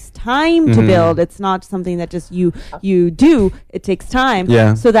that, and takes time to build. It's not something that just you do. It takes time.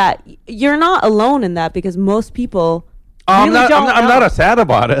 Yeah. So that you're not alone in that because most people. I'm not sad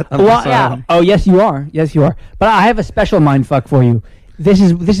about it. Oh yes, you are. Yes, you are. But I have a special mind fuck for you. This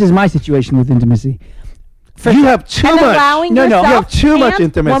is my situation with intimacy. You have too much. No. You have too much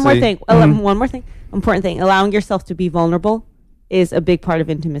intimacy. One more thing. One more thing. Important thing. Allowing yourself to be vulnerable is a big part of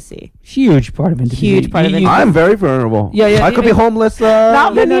intimacy. Huge part of intimacy. I'm very vulnerable. Yeah. I could be homeless.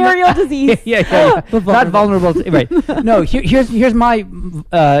 Not venereal disease. Yeah. Not vulnerable. Right. No. Here's my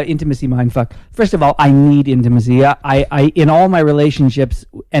intimacy mindfuck. First of all, I need intimacy. I in all my relationships,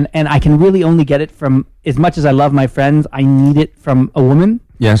 and I can really only get it from, as much as I love my friends, I need it from a woman.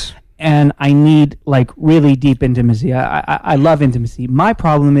 Yes. And I need like really deep intimacy. I love intimacy. My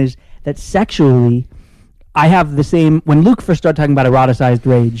problem is that sexually, I have the same. When Luke first started talking about eroticized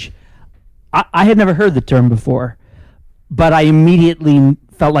rage, I had never heard the term before, but I immediately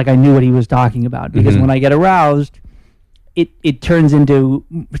felt like I knew what he was talking about because when I get aroused, it turns into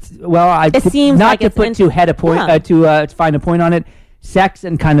it seems not like to put to head a point to find a point on it. Sex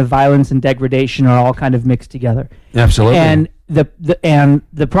and kind of violence and degradation are all kind of mixed together. Absolutely. And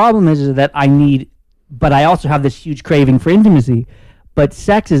the problem is that I need, but I also have this huge craving for intimacy. But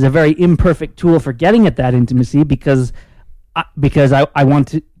sex is a very imperfect tool for getting at that intimacy because I want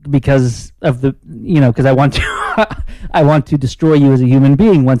to, because of the, because I want to I want to destroy you as a human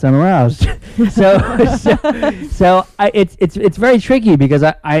being once I'm aroused. so it's very tricky because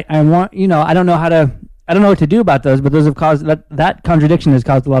I want, I don't know what to do about those, but those have caused that contradiction has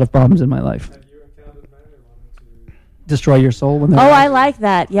caused a lot of problems in my life. Have you encountered men who want to destroy your soul when I like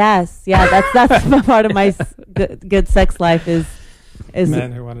that. Yes. Yeah, that's part of my good sex life is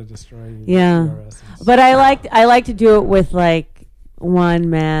Men who want to destroy you. Yeah. But I like to do it with like one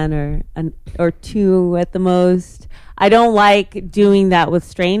man or two at the most. I don't like doing that with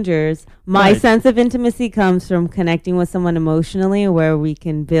strangers. My sense of intimacy comes from connecting with someone emotionally, where we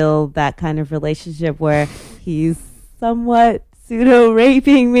can build that kind of relationship where he's somewhat pseudo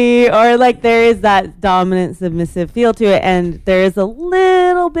raping me, or like there is that dominant submissive feel to it, and there is a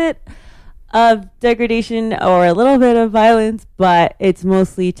little bit of degradation or a little bit of violence, but it's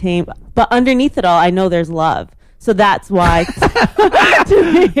mostly tame. But underneath it all, I know there's love. So that's why, to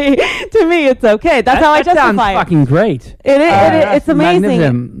me, it's okay. That's how I justify sounds it. Fucking great. It's amazing.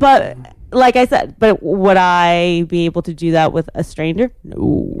 Magnificent. But like I said, but would I be able to do that with a stranger?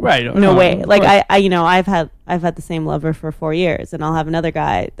 No. Right. No way. Like I've had the same lover for 4 years, and I'll have another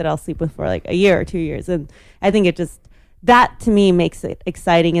guy that I'll sleep with for like a year or 2 years, and I think it just, that to me makes it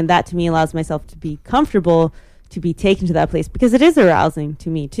exciting, and that to me allows myself to be comfortable to be taken to that place, because it is arousing to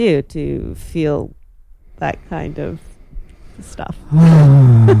me too to feel that kind of stuff.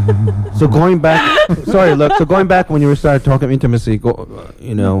 So going back, going back when you started talking intimacy,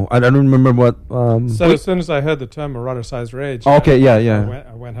 I don't remember what. So as soon as I heard the term eroticized rage,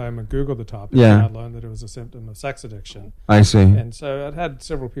 I went home and Googled the topic, Yeah. and I learned that it was a symptom of sex addiction. I see. And so I'd had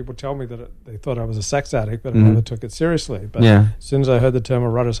several people tell me that they thought I was a sex addict, but I never took it seriously. But Yeah. as soon as I heard the term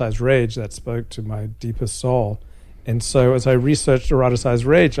eroticized rage, that spoke to my deepest soul. And so as I researched eroticized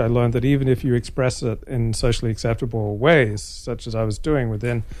rage, I learned that even if you express it in socially acceptable ways, such as I was doing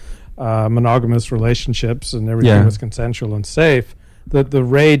within monogamous relationships, and everything was consensual and safe, that the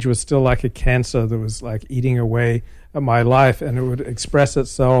rage was still like a cancer that was like eating away at my life, and it would express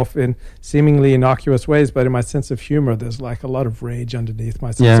itself in seemingly innocuous ways. But in my sense of humor, there's like a lot of rage underneath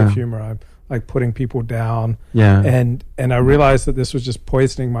my sense of humor. I'm like putting people down. Yeah. And I realized that this was just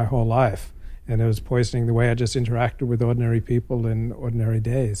poisoning my whole life. And it was poisoning the way I just interacted with ordinary people in ordinary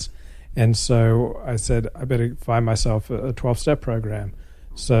days. And so I said, I better find myself a 12-step program.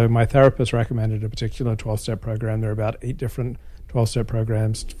 So my therapist recommended a particular 12-step program. There are about 8 different 12-step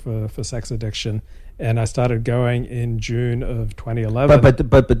programs for sex addiction. And I started going in June of 2011.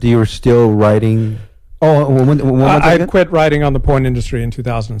 But you were still writing. Oh, when I quit writing on the porn industry in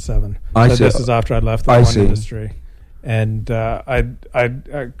 2007. I see. This is after I'd left the porn industry. And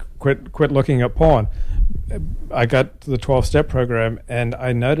I quit looking at porn. I got to the 12-step program, and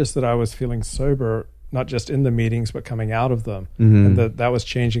I noticed that I was feeling sober, not just in the meetings, but coming out of them. And that was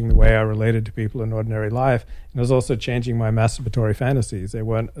changing the way I related to people in ordinary life. And it was also changing my masturbatory fantasies. They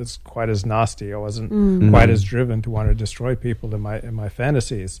weren't quite as nasty. I wasn't quite as driven to want to destroy people in my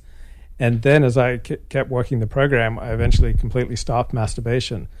fantasies. And then as I kept working the program, I eventually completely stopped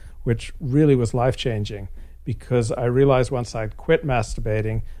masturbation, which really was life-changing. Because I realized once I'd quit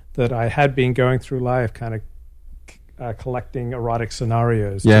masturbating that I had been going through life kind of collecting erotic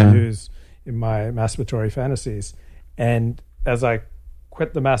scenarios to use in my masturbatory fantasies. And as I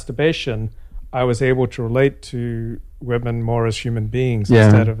quit the masturbation, I was able to relate to women more as human beings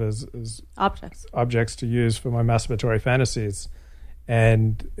instead of as objects to use for my masturbatory fantasies.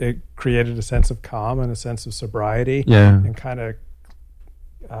 And it created a sense of calm and a sense of sobriety and kind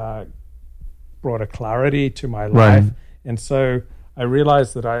of brought a clarity to my life. And so I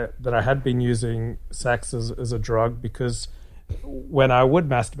realized that I had been using sex as a drug, because when I would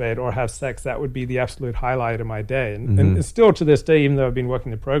masturbate or have sex, that would be the absolute highlight of my day. And still to this day, even though I've been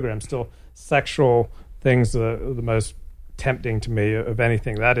working the program, still sexual things are the most tempting to me of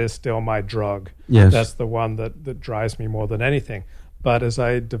anything. That is still my drug. Yes. That's the one that drives me more than anything. But as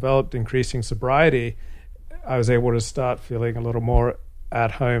I developed increasing sobriety, I was able to start feeling a little more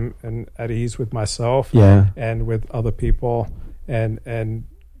at home and at ease with myself and with other people. And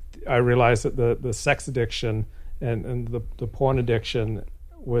I realized that the sex addiction and the porn addiction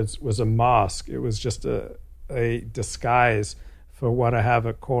was a mask. It was just a disguise for what I have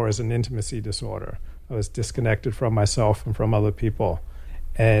at core as an intimacy disorder. I was disconnected from myself and from other people.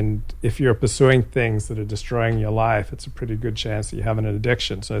 And if you're pursuing things that are destroying your life, it's a pretty good chance that you have an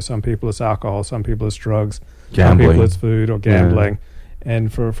addiction. So some people it's alcohol, some people it's drugs, some people it's food or gambling.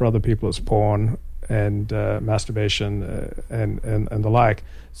 And for other people, it's porn and masturbation and the like.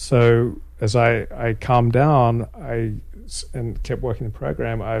 So as I calmed down, and kept working the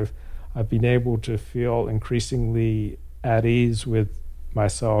program, I've been able to feel increasingly at ease with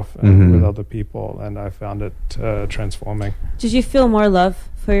myself and with other people, and I found it transforming. Did you feel more love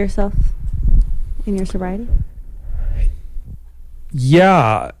for yourself in your sobriety?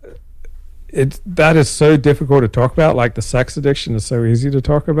 Yeah. That is so difficult to talk about. Like the sex addiction is so easy to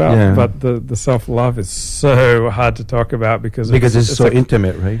talk about, but the self-love is so hard to talk about because it's so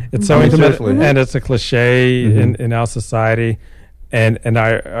intimate, right? It's so intimate, and it's a cliche in our society. and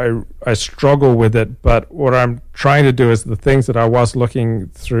I struggle with it. But what I'm trying to do is the things that I was looking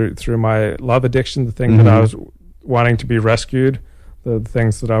through my love addiction, the thing that I was wanting to be rescued, the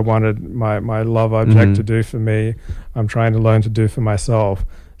things that I wanted my love object to do for me, I'm trying to learn to do for myself,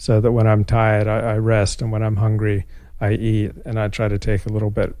 so that when I'm tired, I rest, and when I'm hungry, I eat, and I try to take a little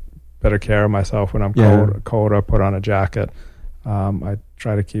bit better care of myself. When I'm cold, I put on a jacket. I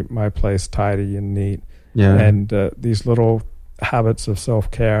try to keep my place tidy and neat. Yeah. And these little habits of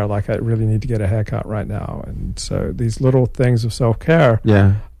self-care, like I really need to get a haircut right now. And so these little things of self-care,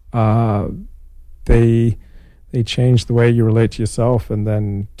 they change the way you relate to yourself and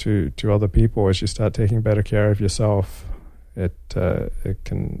then to other people. As you start taking better care of yourself, it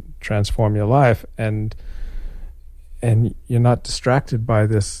can transform your life, and you're not distracted by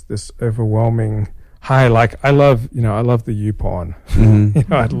this overwhelming high. Like I love the YouPorn.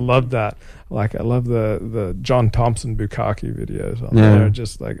 I love that. Like I love the John Thompson Bukkake videos on there,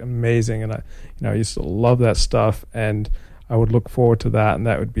 just like amazing. And I used to love that stuff, and I would look forward to that, and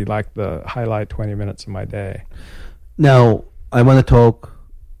that would be like the highlight 20 minutes of my day. Now I want to talk,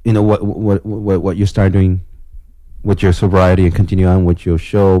 what you start doing with your sobriety and continue on with your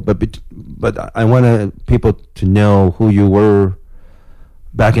show, but I want people to know who you were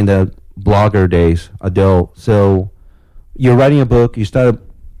back in the blogger days, adult. So you're writing a book. You started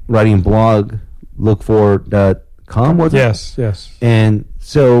writing a blog, lookfor.com, was it? Yes. And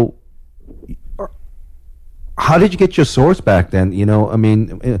so how did you get your source back then?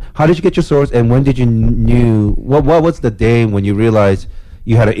 How did you get your source, and when did you knew, what was the day when you realized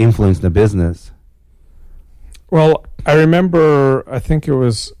you had to influence the business? Well, I remember, I think it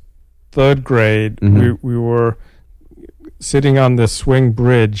was third grade, we were sitting on this swing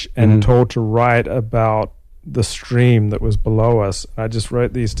bridge and told to write about the stream that was below us. I just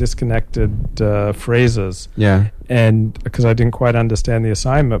wrote these disconnected phrases. Yeah. And because I didn't quite understand the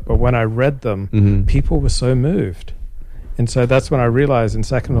assignment, but when I read them, people were so moved. And so that's when I realized in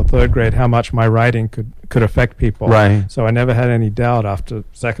second or third grade how much my writing could affect people. Right. So I never had any doubt after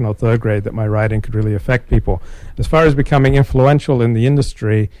second or third grade that my writing could really affect people. As far as becoming influential in the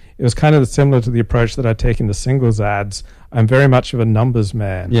industry, it was kind of similar to the approach that I take in the singles ads. I'm very much of a numbers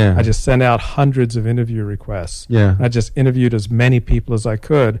man. Yeah. I just sent out hundreds of interview requests. Yeah. I just interviewed as many people as I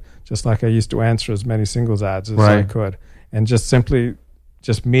could, just like I used to answer as many singles ads as I could. And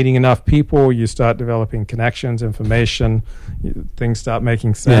just meeting enough people, you start developing connections, information, things start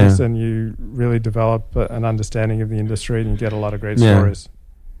making sense, and you really develop an understanding of the industry, and you get a lot of great stories.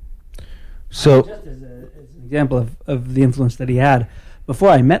 So, just as an example of the influence that he had, before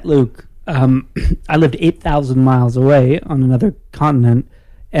I met Luke, I lived 8,000 miles away on another continent,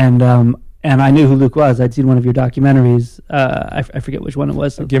 and I knew who Luke was. I'd seen one of your documentaries. I forget which one it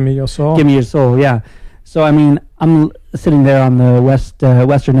was. Give Me Your Soul? Give Me Your Soul, yeah. So, I'm sitting there on the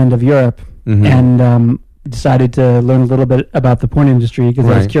western end of Europe, and decided to learn a little bit about the porn industry because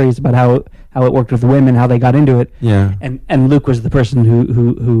I was curious about how it worked with the women, how they got into it. Yeah. And Luke was the person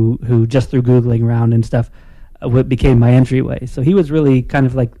who just through Googling around and stuff, what became my entryway. So he was really kind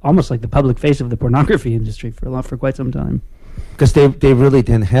of like almost like the public face of the pornography industry for quite some time. Because they really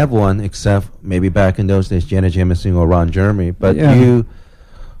didn't have one, except maybe back in those days, Janet Jameson or Ron Jeremy. But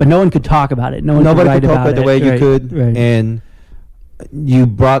But no one could talk about it. Nobody could talk about it the way you could. Right. And you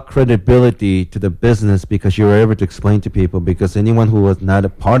brought credibility to the business because you were able to explain to people, because anyone who was not a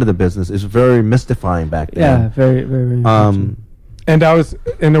part of the business is very mystifying back then. Yeah, very, very. And I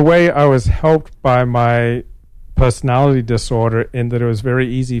was helped by my personality disorder in that it was very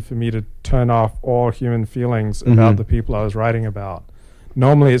easy for me to turn off all human feelings about the people I was writing about.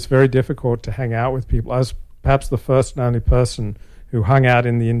 Normally, it's very difficult to hang out with people. I was perhaps the first and only person who hung out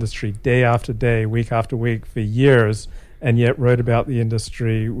in the industry day after day, week after week for years, and yet wrote about the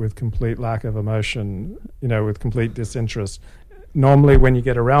industry with complete lack of emotion, with complete disinterest. Normally, when you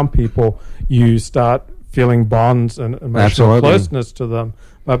get around people, you start feeling bonds and emotional closeness to them.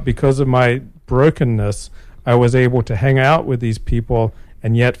 But because of my brokenness, I was able to hang out with these people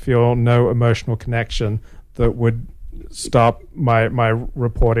and yet feel no emotional connection that would stop my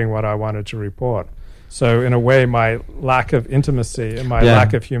reporting what I wanted to report. So in a way, my lack of intimacy and my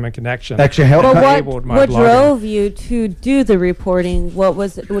lack of human connection actually helped. What drove you to do the reporting?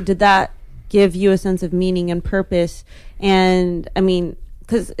 Did that give you a sense of meaning and purpose? And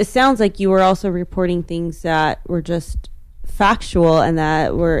because it sounds like you were also reporting things that were just factual and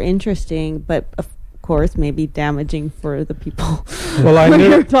that were interesting, but of course maybe damaging for the people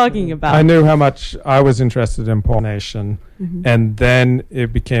you're talking about. I knew how much I was interested in pollination, and then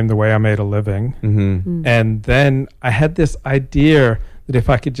it became the way I made a living. And then I had this idea that if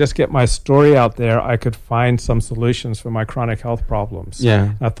I could just get my story out there, I could find some solutions for my chronic health problems. Yeah.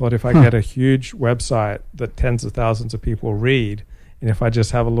 And I thought if I get a huge website that tens of thousands of people read, and if I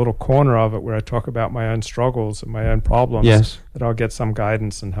just have a little corner of it where I talk about my own struggles and my own problems, Yes. that I'll get some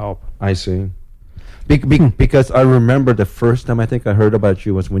guidance and help. I see. Because I remember the first time I think I heard about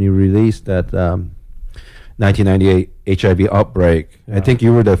you was when you released that 1998 HIV outbreak. Yeah. I think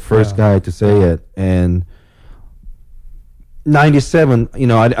you were the first guy to say it. And 97, you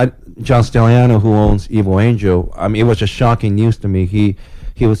know, John Stelliano, who owns Evil Angel, I mean, it was just shocking news to me. He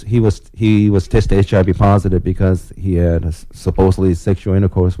was tested HIV positive because he had supposedly sexual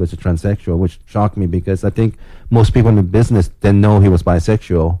intercourse with a transsexual, which shocked me because I think most people in the business didn't know he was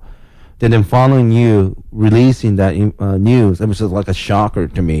bisexual. Then following you releasing that news, it was just like a shocker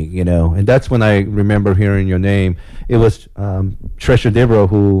to me, you know. And that's when I remember hearing your name. It was Trisha Dibrow,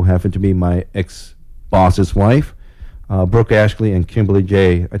 who happened to be my ex-boss's wife, Brooke Ashley, and Kimberly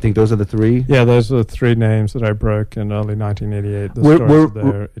J. I think those are the three. Yeah, those are the three names that I broke in early 1988, the stories of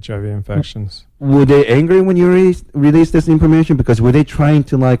their HIV infections. Were they angry when you released this information? Because were they trying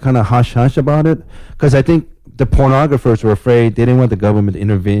to like kind of hush-hush about it? Because I think the pornographers were afraid. They didn't want the government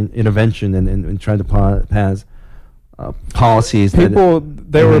intervention and trying to pass policies. People,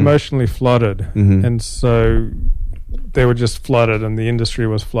 they were emotionally flooded, Mhm. and so they were just flooded, and the industry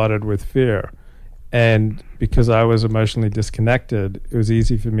was flooded with fear. And because I was emotionally disconnected, it was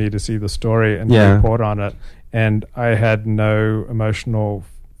easy for me to see the story and Yeah. report on it. And I had no emotional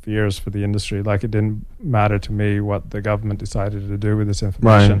fears for the industry. Like, it didn't matter to me what the government decided to do with this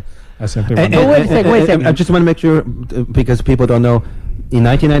information. I simply wanted wait a second. I just want to make sure, because people don't know, in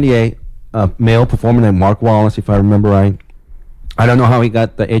 1998, a male performer named Mark Wallace, if I remember right, I don't know how he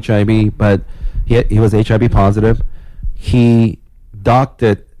got the HIV, but he was HIV positive. He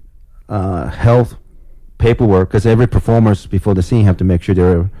doctored health paperwork, because every performers before the scene have to make sure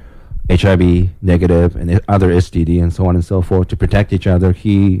they're HIV negative and other STD and so on and so forth to protect each other.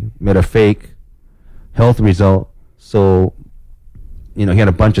 He made a fake health result, so you know he had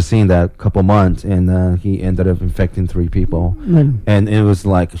a bunch of scene that couple months, and he ended up infecting 3 people, and it was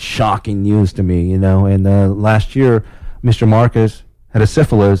like shocking news to me, you know. And last year, Mr. Marcus had a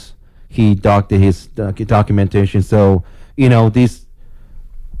syphilis. He doctored his documentation, so you know these.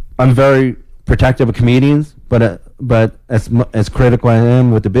 I'm very protective of comedians, but as critical I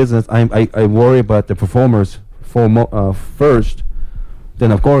am with the business, I worry about the performers first.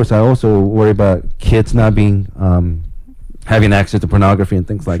 Then of course I also worry about kids not being having access to pornography and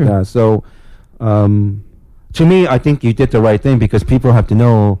things like that. So to me, I think you did the right thing, because people have to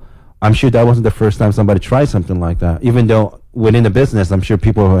know. I'm sure that wasn't the first time somebody tried something like that. Even though within the business, I'm sure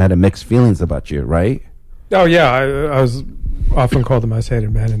people had mixed feelings about you, right? Oh, yeah. I was often called the most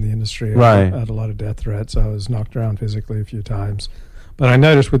hated man in the industry. Right. I had a lot of death threats. I was knocked around physically a few times. But I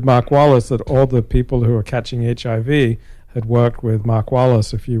noticed with Mark Wallace that all the people who were catching HIV had worked with Mark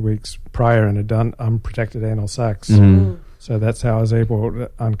Wallace a few weeks prior and had done unprotected anal sex. Mm-hmm. So that's how I was able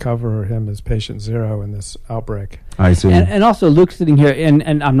to uncover him as patient 0 in this outbreak. I see. And also Luke's sitting here,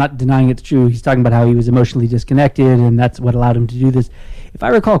 and I'm not denying it's true. He's talking about how he was emotionally disconnected, and that's what allowed him to do this. If I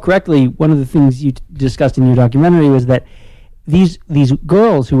recall correctly, one of the things you discussed in your documentary was that these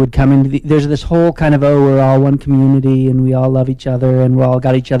girls who would come in, there's this whole kind of, we're all one community and we all love each other and we all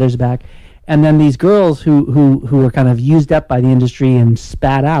got each other's back. And then these girls who were kind of used up by the industry and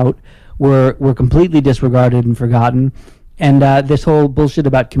spat out were completely disregarded and forgotten. And this whole bullshit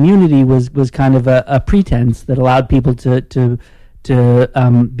about community was kind of a pretense that allowed people to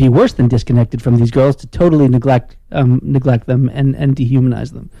be worse than disconnected from these girls, to totally neglect them and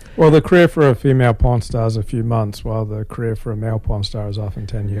dehumanize them. Well, the career for a female porn star is a few months, while the career for a male porn star is often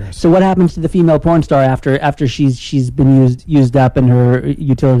 10 years. So what happens to the female porn star after she's been used up and her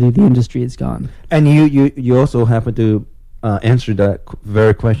utility of the industry is gone? And you also happen to answer that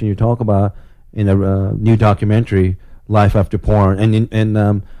very question you talk about in a new documentary, Life After Porn,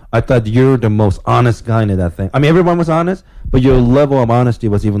 and I thought you're the most honest guy in that thing. I mean, everyone was honest, but your level of honesty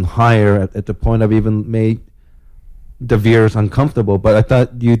was even higher at the point of even made the viewers uncomfortable. But I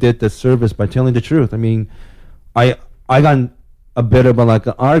thought you did the service by telling the truth. I mean, I got a bit of an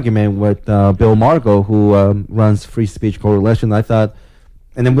argument with Bill Margo, who runs Free Speech Coalition. I thought,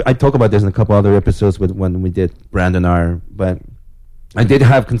 and then I talk about this in a couple other episodes when we did Brandon R. But I did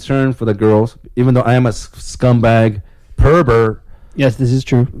have concern for the girls, even though I am a scumbag pervert. Yes, this is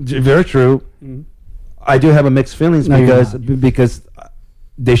true. Very true. Mm-hmm. I do have a mixed feelings because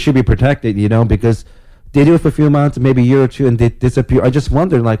they should be protected, you know, because they do it for a few months, maybe a year or two, and they disappear. I just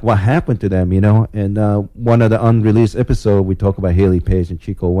wonder, like, what happened to them, you know? And one of the unreleased episodes, we talk about Haley Page and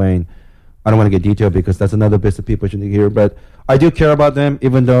Chico Wayne. I don't want to get detailed because that's another bit that people shouldn't hear. But I do care about them,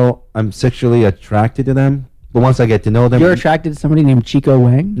 even though I'm sexually attracted to them. But once I get to know them, You're attracted to somebody named Chico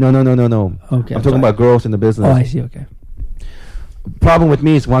Wang? No. Okay, I'm talking about girls in the business. Oh, I see. Okay. Problem with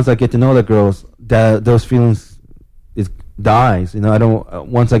me is once I get to know the girls, that those feelings dies. I don't.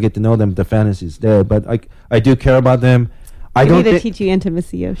 Once I get to know them, the fantasy's there. But I do care about them. I We don't need to teach you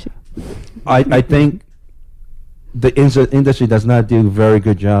intimacy, Yoshi. I think the industry does not do a very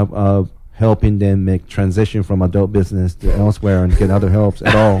good job of helping them make transition from adult business to elsewhere and get other helps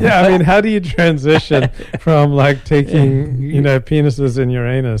at all. Yeah, I mean, how do you transition from like taking, penises in your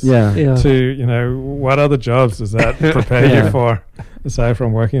anus to, what other jobs does that prepare you for, aside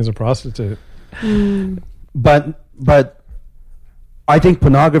from working as a prostitute? But I think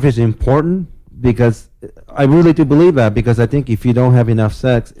pornography is important because I really do believe that, because I think if you don't have enough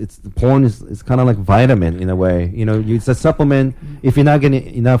sex, porn is kind of like vitamin in a way. It's a supplement if you're not getting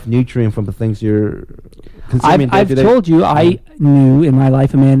enough nutrient from the things you're consuming. I've told you I knew in my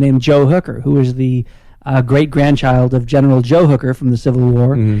life a man named Joe Hooker, who was the great-grandchild of General Joe Hooker from the Civil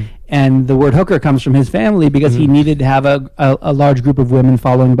War. Mm-hmm. And the word hooker comes from his family because he needed to have a large group of women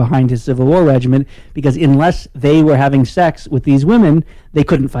following behind his Civil War regiment, because unless they were having sex with these women, they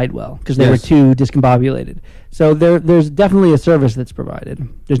couldn't fight well because they were too discombobulated. So there's definitely a service that's provided.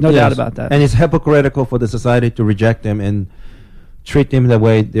 There's no doubt about that. And it's hypocritical for the society to reject them and treat them the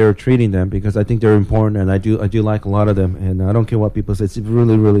way they're treating them, because I think they're important, and I do like a lot of them, and I don't care what people say. It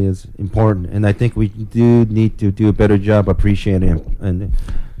really, really is important, and I think we do need to do a better job appreciating them and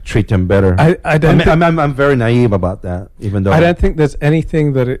treat them better. I'm very naive about that, even though I don't think there's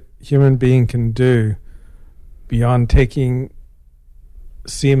anything that a human being can do beyond taking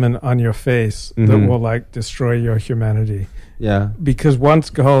semen on your face that will like destroy your humanity. Yeah, because once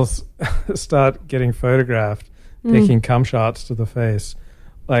girls start getting photographed taking cum shots to the face,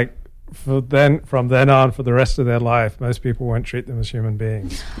 like from then on for the rest of their life, most people won't treat them as human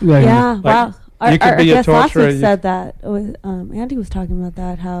beings. Yeah, wow. You could be a torturer. Said that. Andy was talking about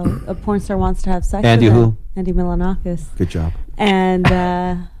that, how a porn star wants to have sex Andy with who? Andy Milanakis. Good job. And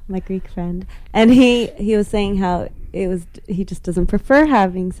my Greek friend. And he was saying how he just doesn't prefer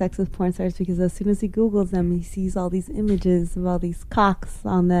having sex with porn stars because as soon as he Googles them, he sees all these images of all these cocks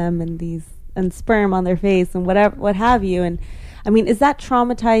on them and sperm on their face and what have you. And I mean, is that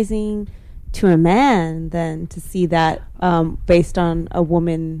traumatizing to a man then to see that based on a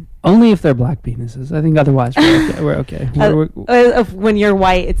woman? Only if they're black penises. I think otherwise we're okay. When you're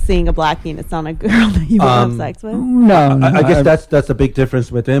white, it's seeing a black penis on a girl that you want to have sex with. No, I guess that's a big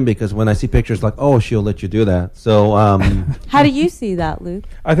difference with him, because when I see pictures like, oh, she'll let you do that. So how do you see that, Luke?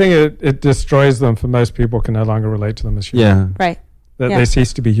 I think it destroys them. For most people, can no longer relate to them as human. Yeah, right. That they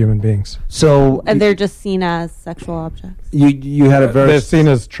cease to be human beings. So and they're just seen as sexual objects. You had a very they're seen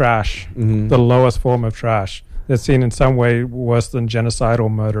as trash, the lowest form of trash. They're seen in some way worse than genocidal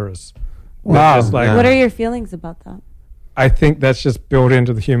murderers. Wow. What are your feelings about that? I think that's just built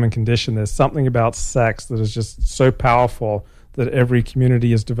into the human condition. There's something about sex that is just so powerful that every community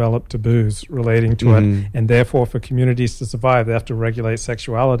has developed taboos relating to it, and therefore for communities to survive, they have to regulate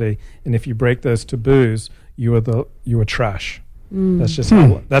sexuality. And if you break those taboos, you are trash. That's just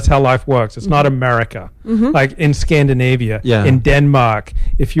that's how life works. It's not America. Like in Scandinavia, in Denmark,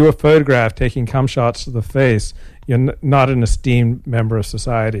 if you were photographed taking cum shots to the face, you're not an esteemed member of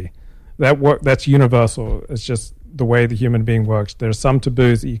society. That's universal. It's just the way the human being works. There's some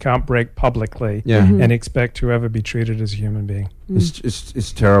taboos that you can't break publicly and expect to ever be treated as a human being.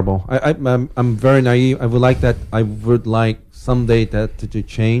 It's terrible. I'm very naive. I would like someday that to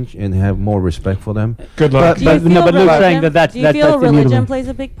change and have more respect for them. Good luck. Do you feel religion immutable. plays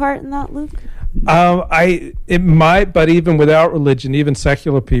a big part in that, Luke? It might, but even without religion, even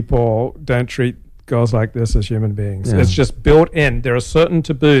secular people don't treat girls like this as human beings. It's just built in. There are certain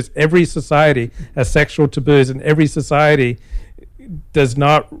taboos. Every society has sexual taboos, and every society does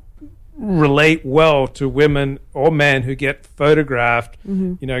not relate well to women or men who get photographed,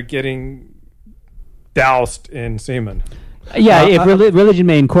 getting doused in semen. Yeah, religion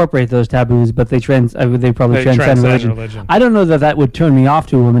may incorporate those taboos, but they probably transcend religion. I don't know that would turn me off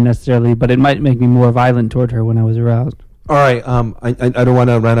to a woman necessarily, but it might make me more violent toward her when I was aroused. All right, I don't want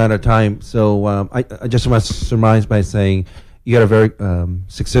to run out of time, so I just want to surmise by saying you had a very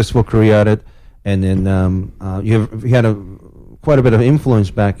successful career at it, and then you had quite a bit of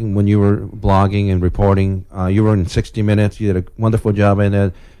influence back when you were blogging and reporting. You were in 60 Minutes. You did a wonderful job in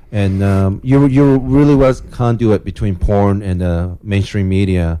it. And you really was conduit between porn and mainstream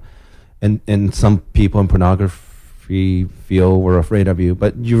media, and some people in pornography field were afraid of you.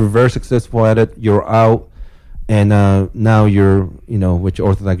 But you were very successful at it. You were out, and now you're, with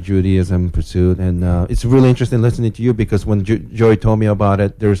Orthodox Judaism pursuit, and it's really interesting listening to you because when Joey told me about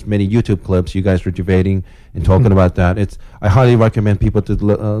it, there's many YouTube clips you guys were debating and talking about that. I highly recommend people to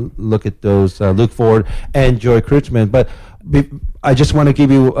look at those. Luke Ford and Joey Critchman, but I just want to give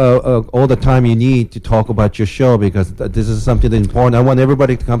you all the time you need to talk about your show because this is something that's important. I want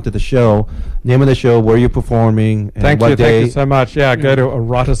everybody to come to the show. Name of the show, where you're performing, and Thank what you. day. Thank you so much. Yeah, go to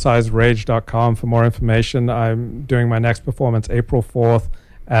eroticizedrage.com for more information. I'm doing my next performance April 4th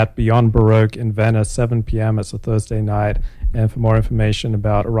at Beyond Baroque in Venice, 7 p.m. It's a Thursday night. And for more information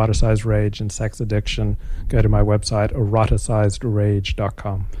about eroticized rage and sex addiction, go to my website,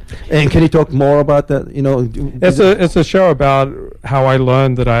 eroticizedrage.com. And can you talk more about that? It's a show about how I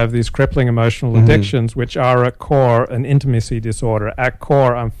learned that I have these crippling emotional addictions, which are at core an intimacy disorder. At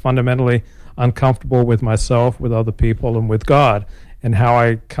core, I'm fundamentally uncomfortable with myself, with other people, and with God. And how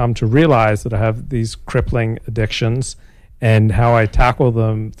I come to realize that I have these crippling addictions and how I tackle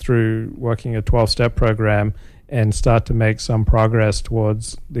them through working a 12-step program and start to make some progress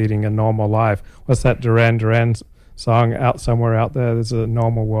towards leading a normal life. What's that Duran Duran song out somewhere out there? There's a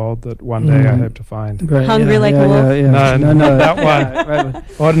normal world that one day I hope to find. Right, Hungry like a wolf? No, that one. Right.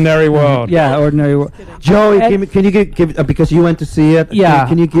 Ordinary World. Yeah, Ordinary World. Joey, can you give because you went to see it? Yeah.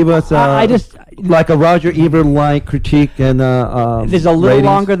 Can you give us I just like a Roger Ebert-like critique and there's a little ratings?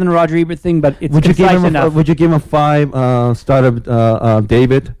 longer than the Roger Ebert thing, but it's Would you give concise him enough. would you give him 5 star of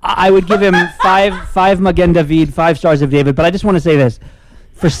David? I would give him five Magen David, 5 stars of David. But I just want to say this: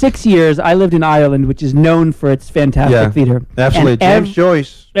 for 6 years, I lived in Ireland, which is known for its fantastic theater. Absolutely, And James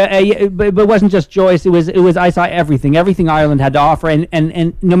Joyce. Yeah, but it wasn't just Joyce. It was I saw everything Ireland had to offer,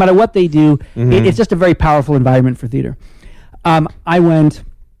 and no matter what they do, it's just a very powerful environment for theater. I went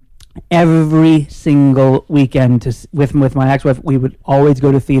every single weekend with my ex-wife. We would always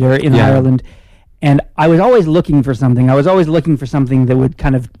go to theater in Ireland, and I was always looking for something. I was always looking for something that would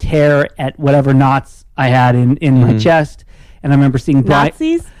kind of tear at whatever knots I had in my chest. And I remember seeing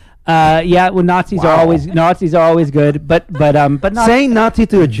Nazis. Well, Nazis are always good, but not Saying Nazi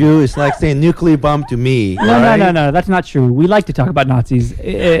to a Jew is like saying nuclear bomb to me. No, that's not true. We like to talk about Nazis. But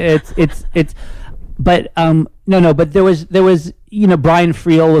there was Brian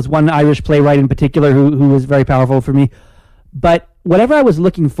Friel was one Irish playwright in particular who was very powerful for me. But whatever I was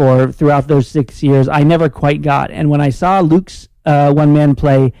looking for throughout those 6 years, I never quite got. And when I saw Luke's one-man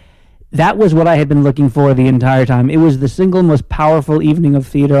play, that was what I had been looking for the entire time. It was the single most powerful evening of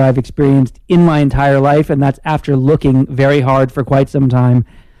theater I've experienced in my entire life, and that's after looking very hard for quite some time.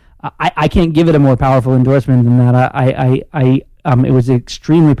 I can't give it a more powerful endorsement than that. It was an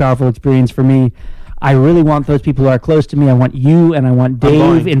extremely powerful experience for me. I really want those people who are close to me. I want you and I want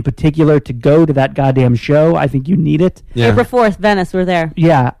Dave in particular to go to that goddamn show. I think you need it. Yeah. April 4th, Venice, we're there.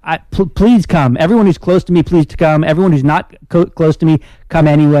 Yeah, please come. Everyone who's close to me, please to come. Everyone who's not close to me, come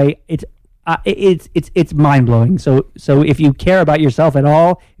anyway. It's mind blowing. So if you care about yourself at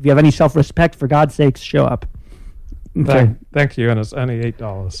all, if you have any self respect, for God's sakes, show up. Okay. Thank you, and it's only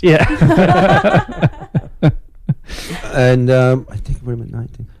 $8. Yeah. And I think we're at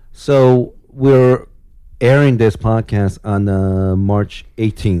 19. So we're airing this podcast on March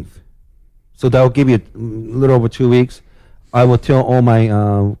 18th. So that will give you a little over 2 weeks. I will tell all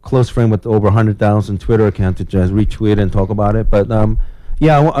my close friend with over 100,000 Twitter account to just retweet and talk about it. But I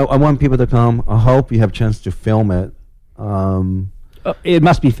want people to come. I hope you have a chance to film it. It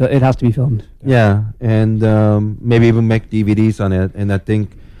must be. It has to be filmed. Yeah, and maybe even make DVDs on it. And I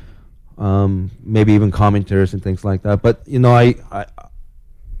think maybe even commentaries and things like that. But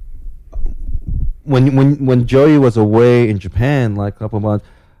when Joey was away in Japan, like a couple of months,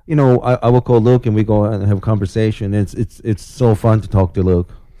 I will call Luke and we go and have a conversation. It's so fun to talk to Luke,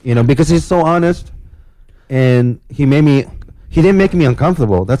 because he's so honest, and he didn't make me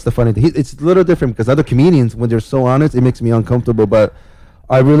uncomfortable. That's the funny thing. It's a little different because other comedians, when they're so honest, it makes me uncomfortable. But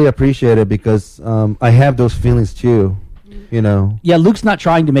I really appreciate it because I have those feelings too. Yeah, Luke's not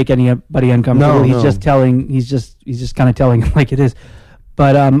trying to make anybody uncomfortable. No, he's no. just telling. He's just kind of telling it like it is.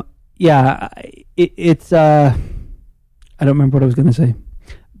 But yeah, it's. I don't remember what I was going to say,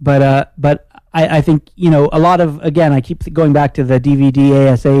 but I think a lot of, again, I keep going back to the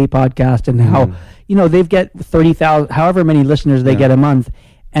DVD ASA podcast and how they've get 30,000, however many listeners they get a month,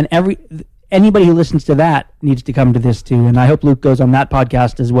 and anybody who listens to that needs to come to this too. And I hope Luke goes on that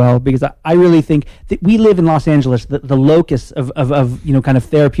podcast as well, because I really think that we live in Los Angeles, the locus of kind of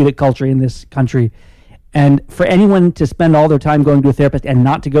therapeutic culture in this country. And for anyone to spend all their time going to a therapist and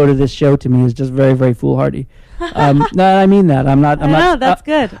not to go to this show, to me, is just very, very foolhardy. No, I mean that. I'm not. No, that's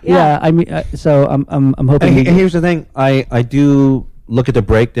good. Yeah, I mean, so I'm hoping. And here's the thing: I do look at the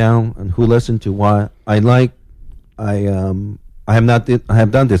breakdown and who listened to what. I like I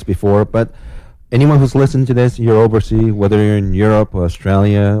have done this before, but anyone who's listened to this, you're overseas, whether you're in Europe or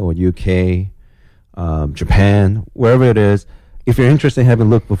Australia or UK, Japan, wherever it is, if you're interested in having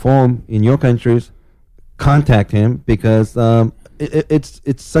Luke perform in your countries, contact him because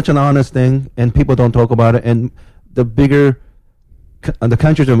it's such an honest thing, and people don't talk about it. And the bigger the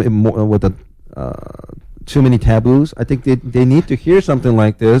countries are more, with the too many taboos, I think they need to hear something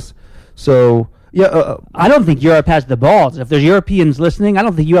like this. So yeah, I don't think Europe has the balls. If there's Europeans listening, I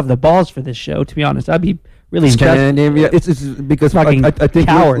don't think you have the balls for this show. To be honest, I'd be really impressed. Yeah, it's because I think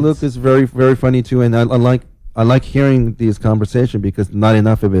Luke is very, very funny too, and I like hearing these conversations because not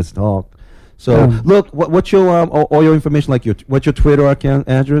enough of it's talked. So, look, what's your all your information, like what's your Twitter account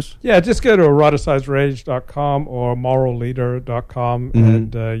address? Yeah, just go to eroticizedrage.com or moralleader.com,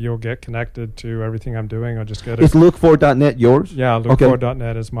 and you'll get connected to everything I'm doing. Or just go to... Is LukeFord.net yours? Yeah,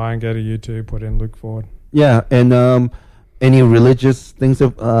 LukeFord.net is mine. Go to YouTube, put in Luke Ford. Yeah, and any religious things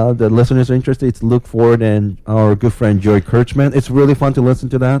of the listeners are interested, it's Luke Ford and our good friend Joy Kirchman. It's really fun to listen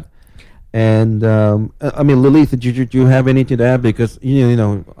to that. And, I mean, Lilith, do you have anything to add? Because, you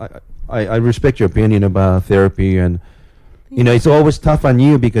know, I respect your opinion about therapy, and you know it's always tough on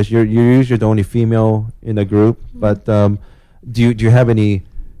you because you're usually the only female in the group. But do you have any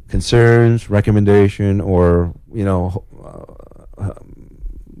concerns, recommendation, or you know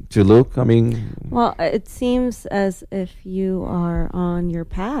to Luke? I mean, well, it seems as if you are on your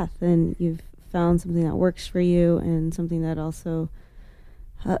path and you've found something that works for you and something that also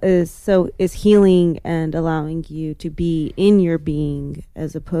is healing and allowing you to be in your being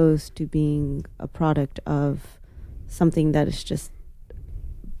as opposed to being a product of something that is just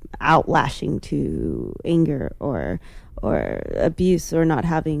outlashing to anger or abuse or not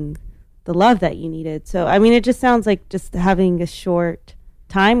having the love that you needed. So I mean, it just sounds like just having a short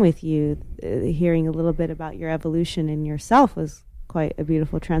time with you, hearing a little bit about your evolution in yourself was quite a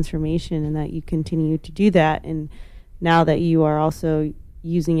beautiful transformation, and that you continue to do that. And now that you are also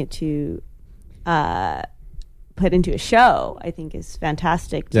using it to put into a show, I think is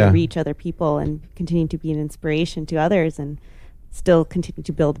fantastic to reach other people and continue to be an inspiration to others and still continue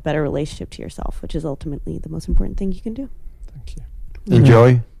to build a better relationship to yourself, which is ultimately the most important thing you can do. Thank you.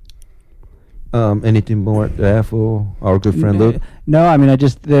 Enjoy. Anything more to add for our good friend Luke? No, I mean, I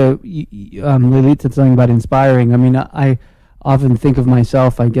just, Lilith said something about inspiring. I mean, I often think of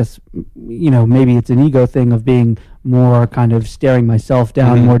myself, I guess, you know, maybe it's an ego thing of being more kind of staring myself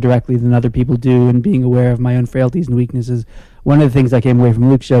down more directly than other people do and being aware of my own frailties and weaknesses. One of the things I came away from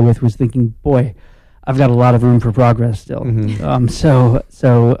Luke's show with was thinking, boy, I've got a lot of room for progress still.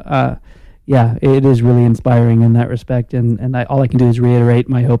 Yeah, it is really inspiring in that respect. And all I can do is reiterate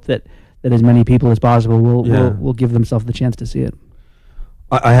my hope that as many people as possible will give themselves the chance to see it.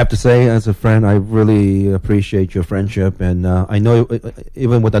 I have to say, as a friend, I really appreciate your friendship, and I know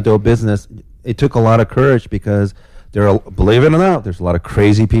even with adult business, it took a lot of courage because believe it or not, there's a lot of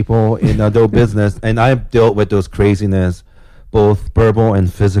crazy people in adult business, and I've dealt with those craziness, both verbal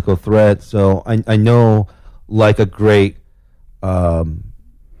and physical threats. So I know, like a great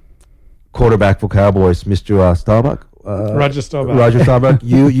quarterback for Cowboys, Mr. Staubach, Roger Staubach. Roger Staubach,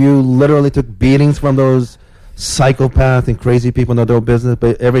 you literally took beatings from those psychopath and crazy people in the adult business,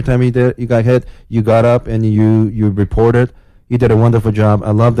 but every time you got hit, you got up and you reported. You did a wonderful job.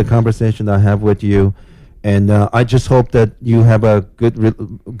 I love the conversation I have with you, and I just hope that you have a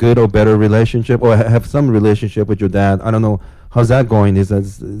good or better relationship, or have some relationship with your dad. I don't know, how's that going? Is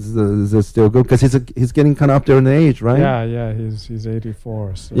it still good? Because he's getting kind of up there in age, right? Yeah, he's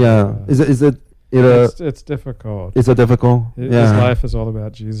 84. So, yeah, it's difficult. Is it difficult? His life is all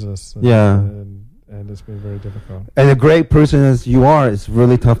about Jesus. And it's been very difficult. And a great person as you are, it's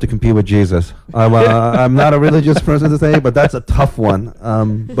really tough to compete with Jesus. I'm not a religious person to say, but that's a tough one.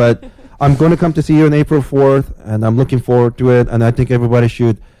 But I'm going to come to see you on April 4th, and I'm looking forward to it. And I think everybody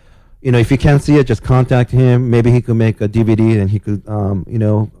should, you know, if you can't see it, just contact him. Maybe he could make a DVD, and he could, you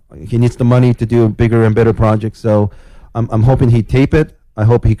know, he needs the money to do bigger and better projects. So I'm hoping he'd tape it. I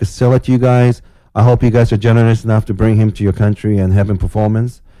hope he could sell it to you guys. I hope you guys are generous enough to bring him to your country and have him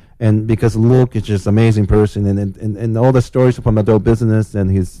performance. And because Luke is just an amazing person, and all the stories from adult business and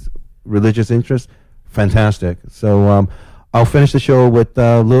his religious interests, fantastic. So I'll finish the show with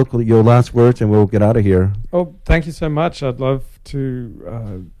Luke, your last words, and we'll get out of here. Oh, thank you so much. I'd love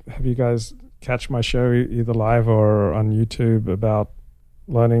to have you guys catch my show either live or on YouTube about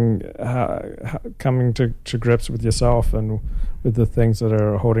learning how coming to grips with yourself and with the things that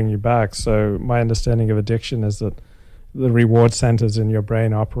are holding you back. So my understanding of addiction is that the reward centers in your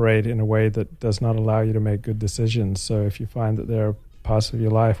brain operate in a way that does not allow you to make good decisions. So if you find that there are parts of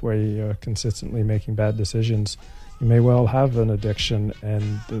your life where you're consistently making bad decisions, you may well have an addiction,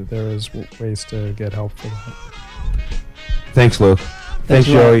 and there is ways to get help for that. Thanks, Luke. Thanks,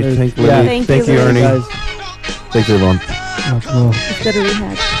 Joey. Thanks, Lily. Yeah. Thank you, Ernie. Guys. Thanks, everyone. Oh, cool. It's better we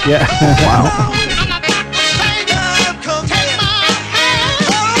had. Yeah. Wow.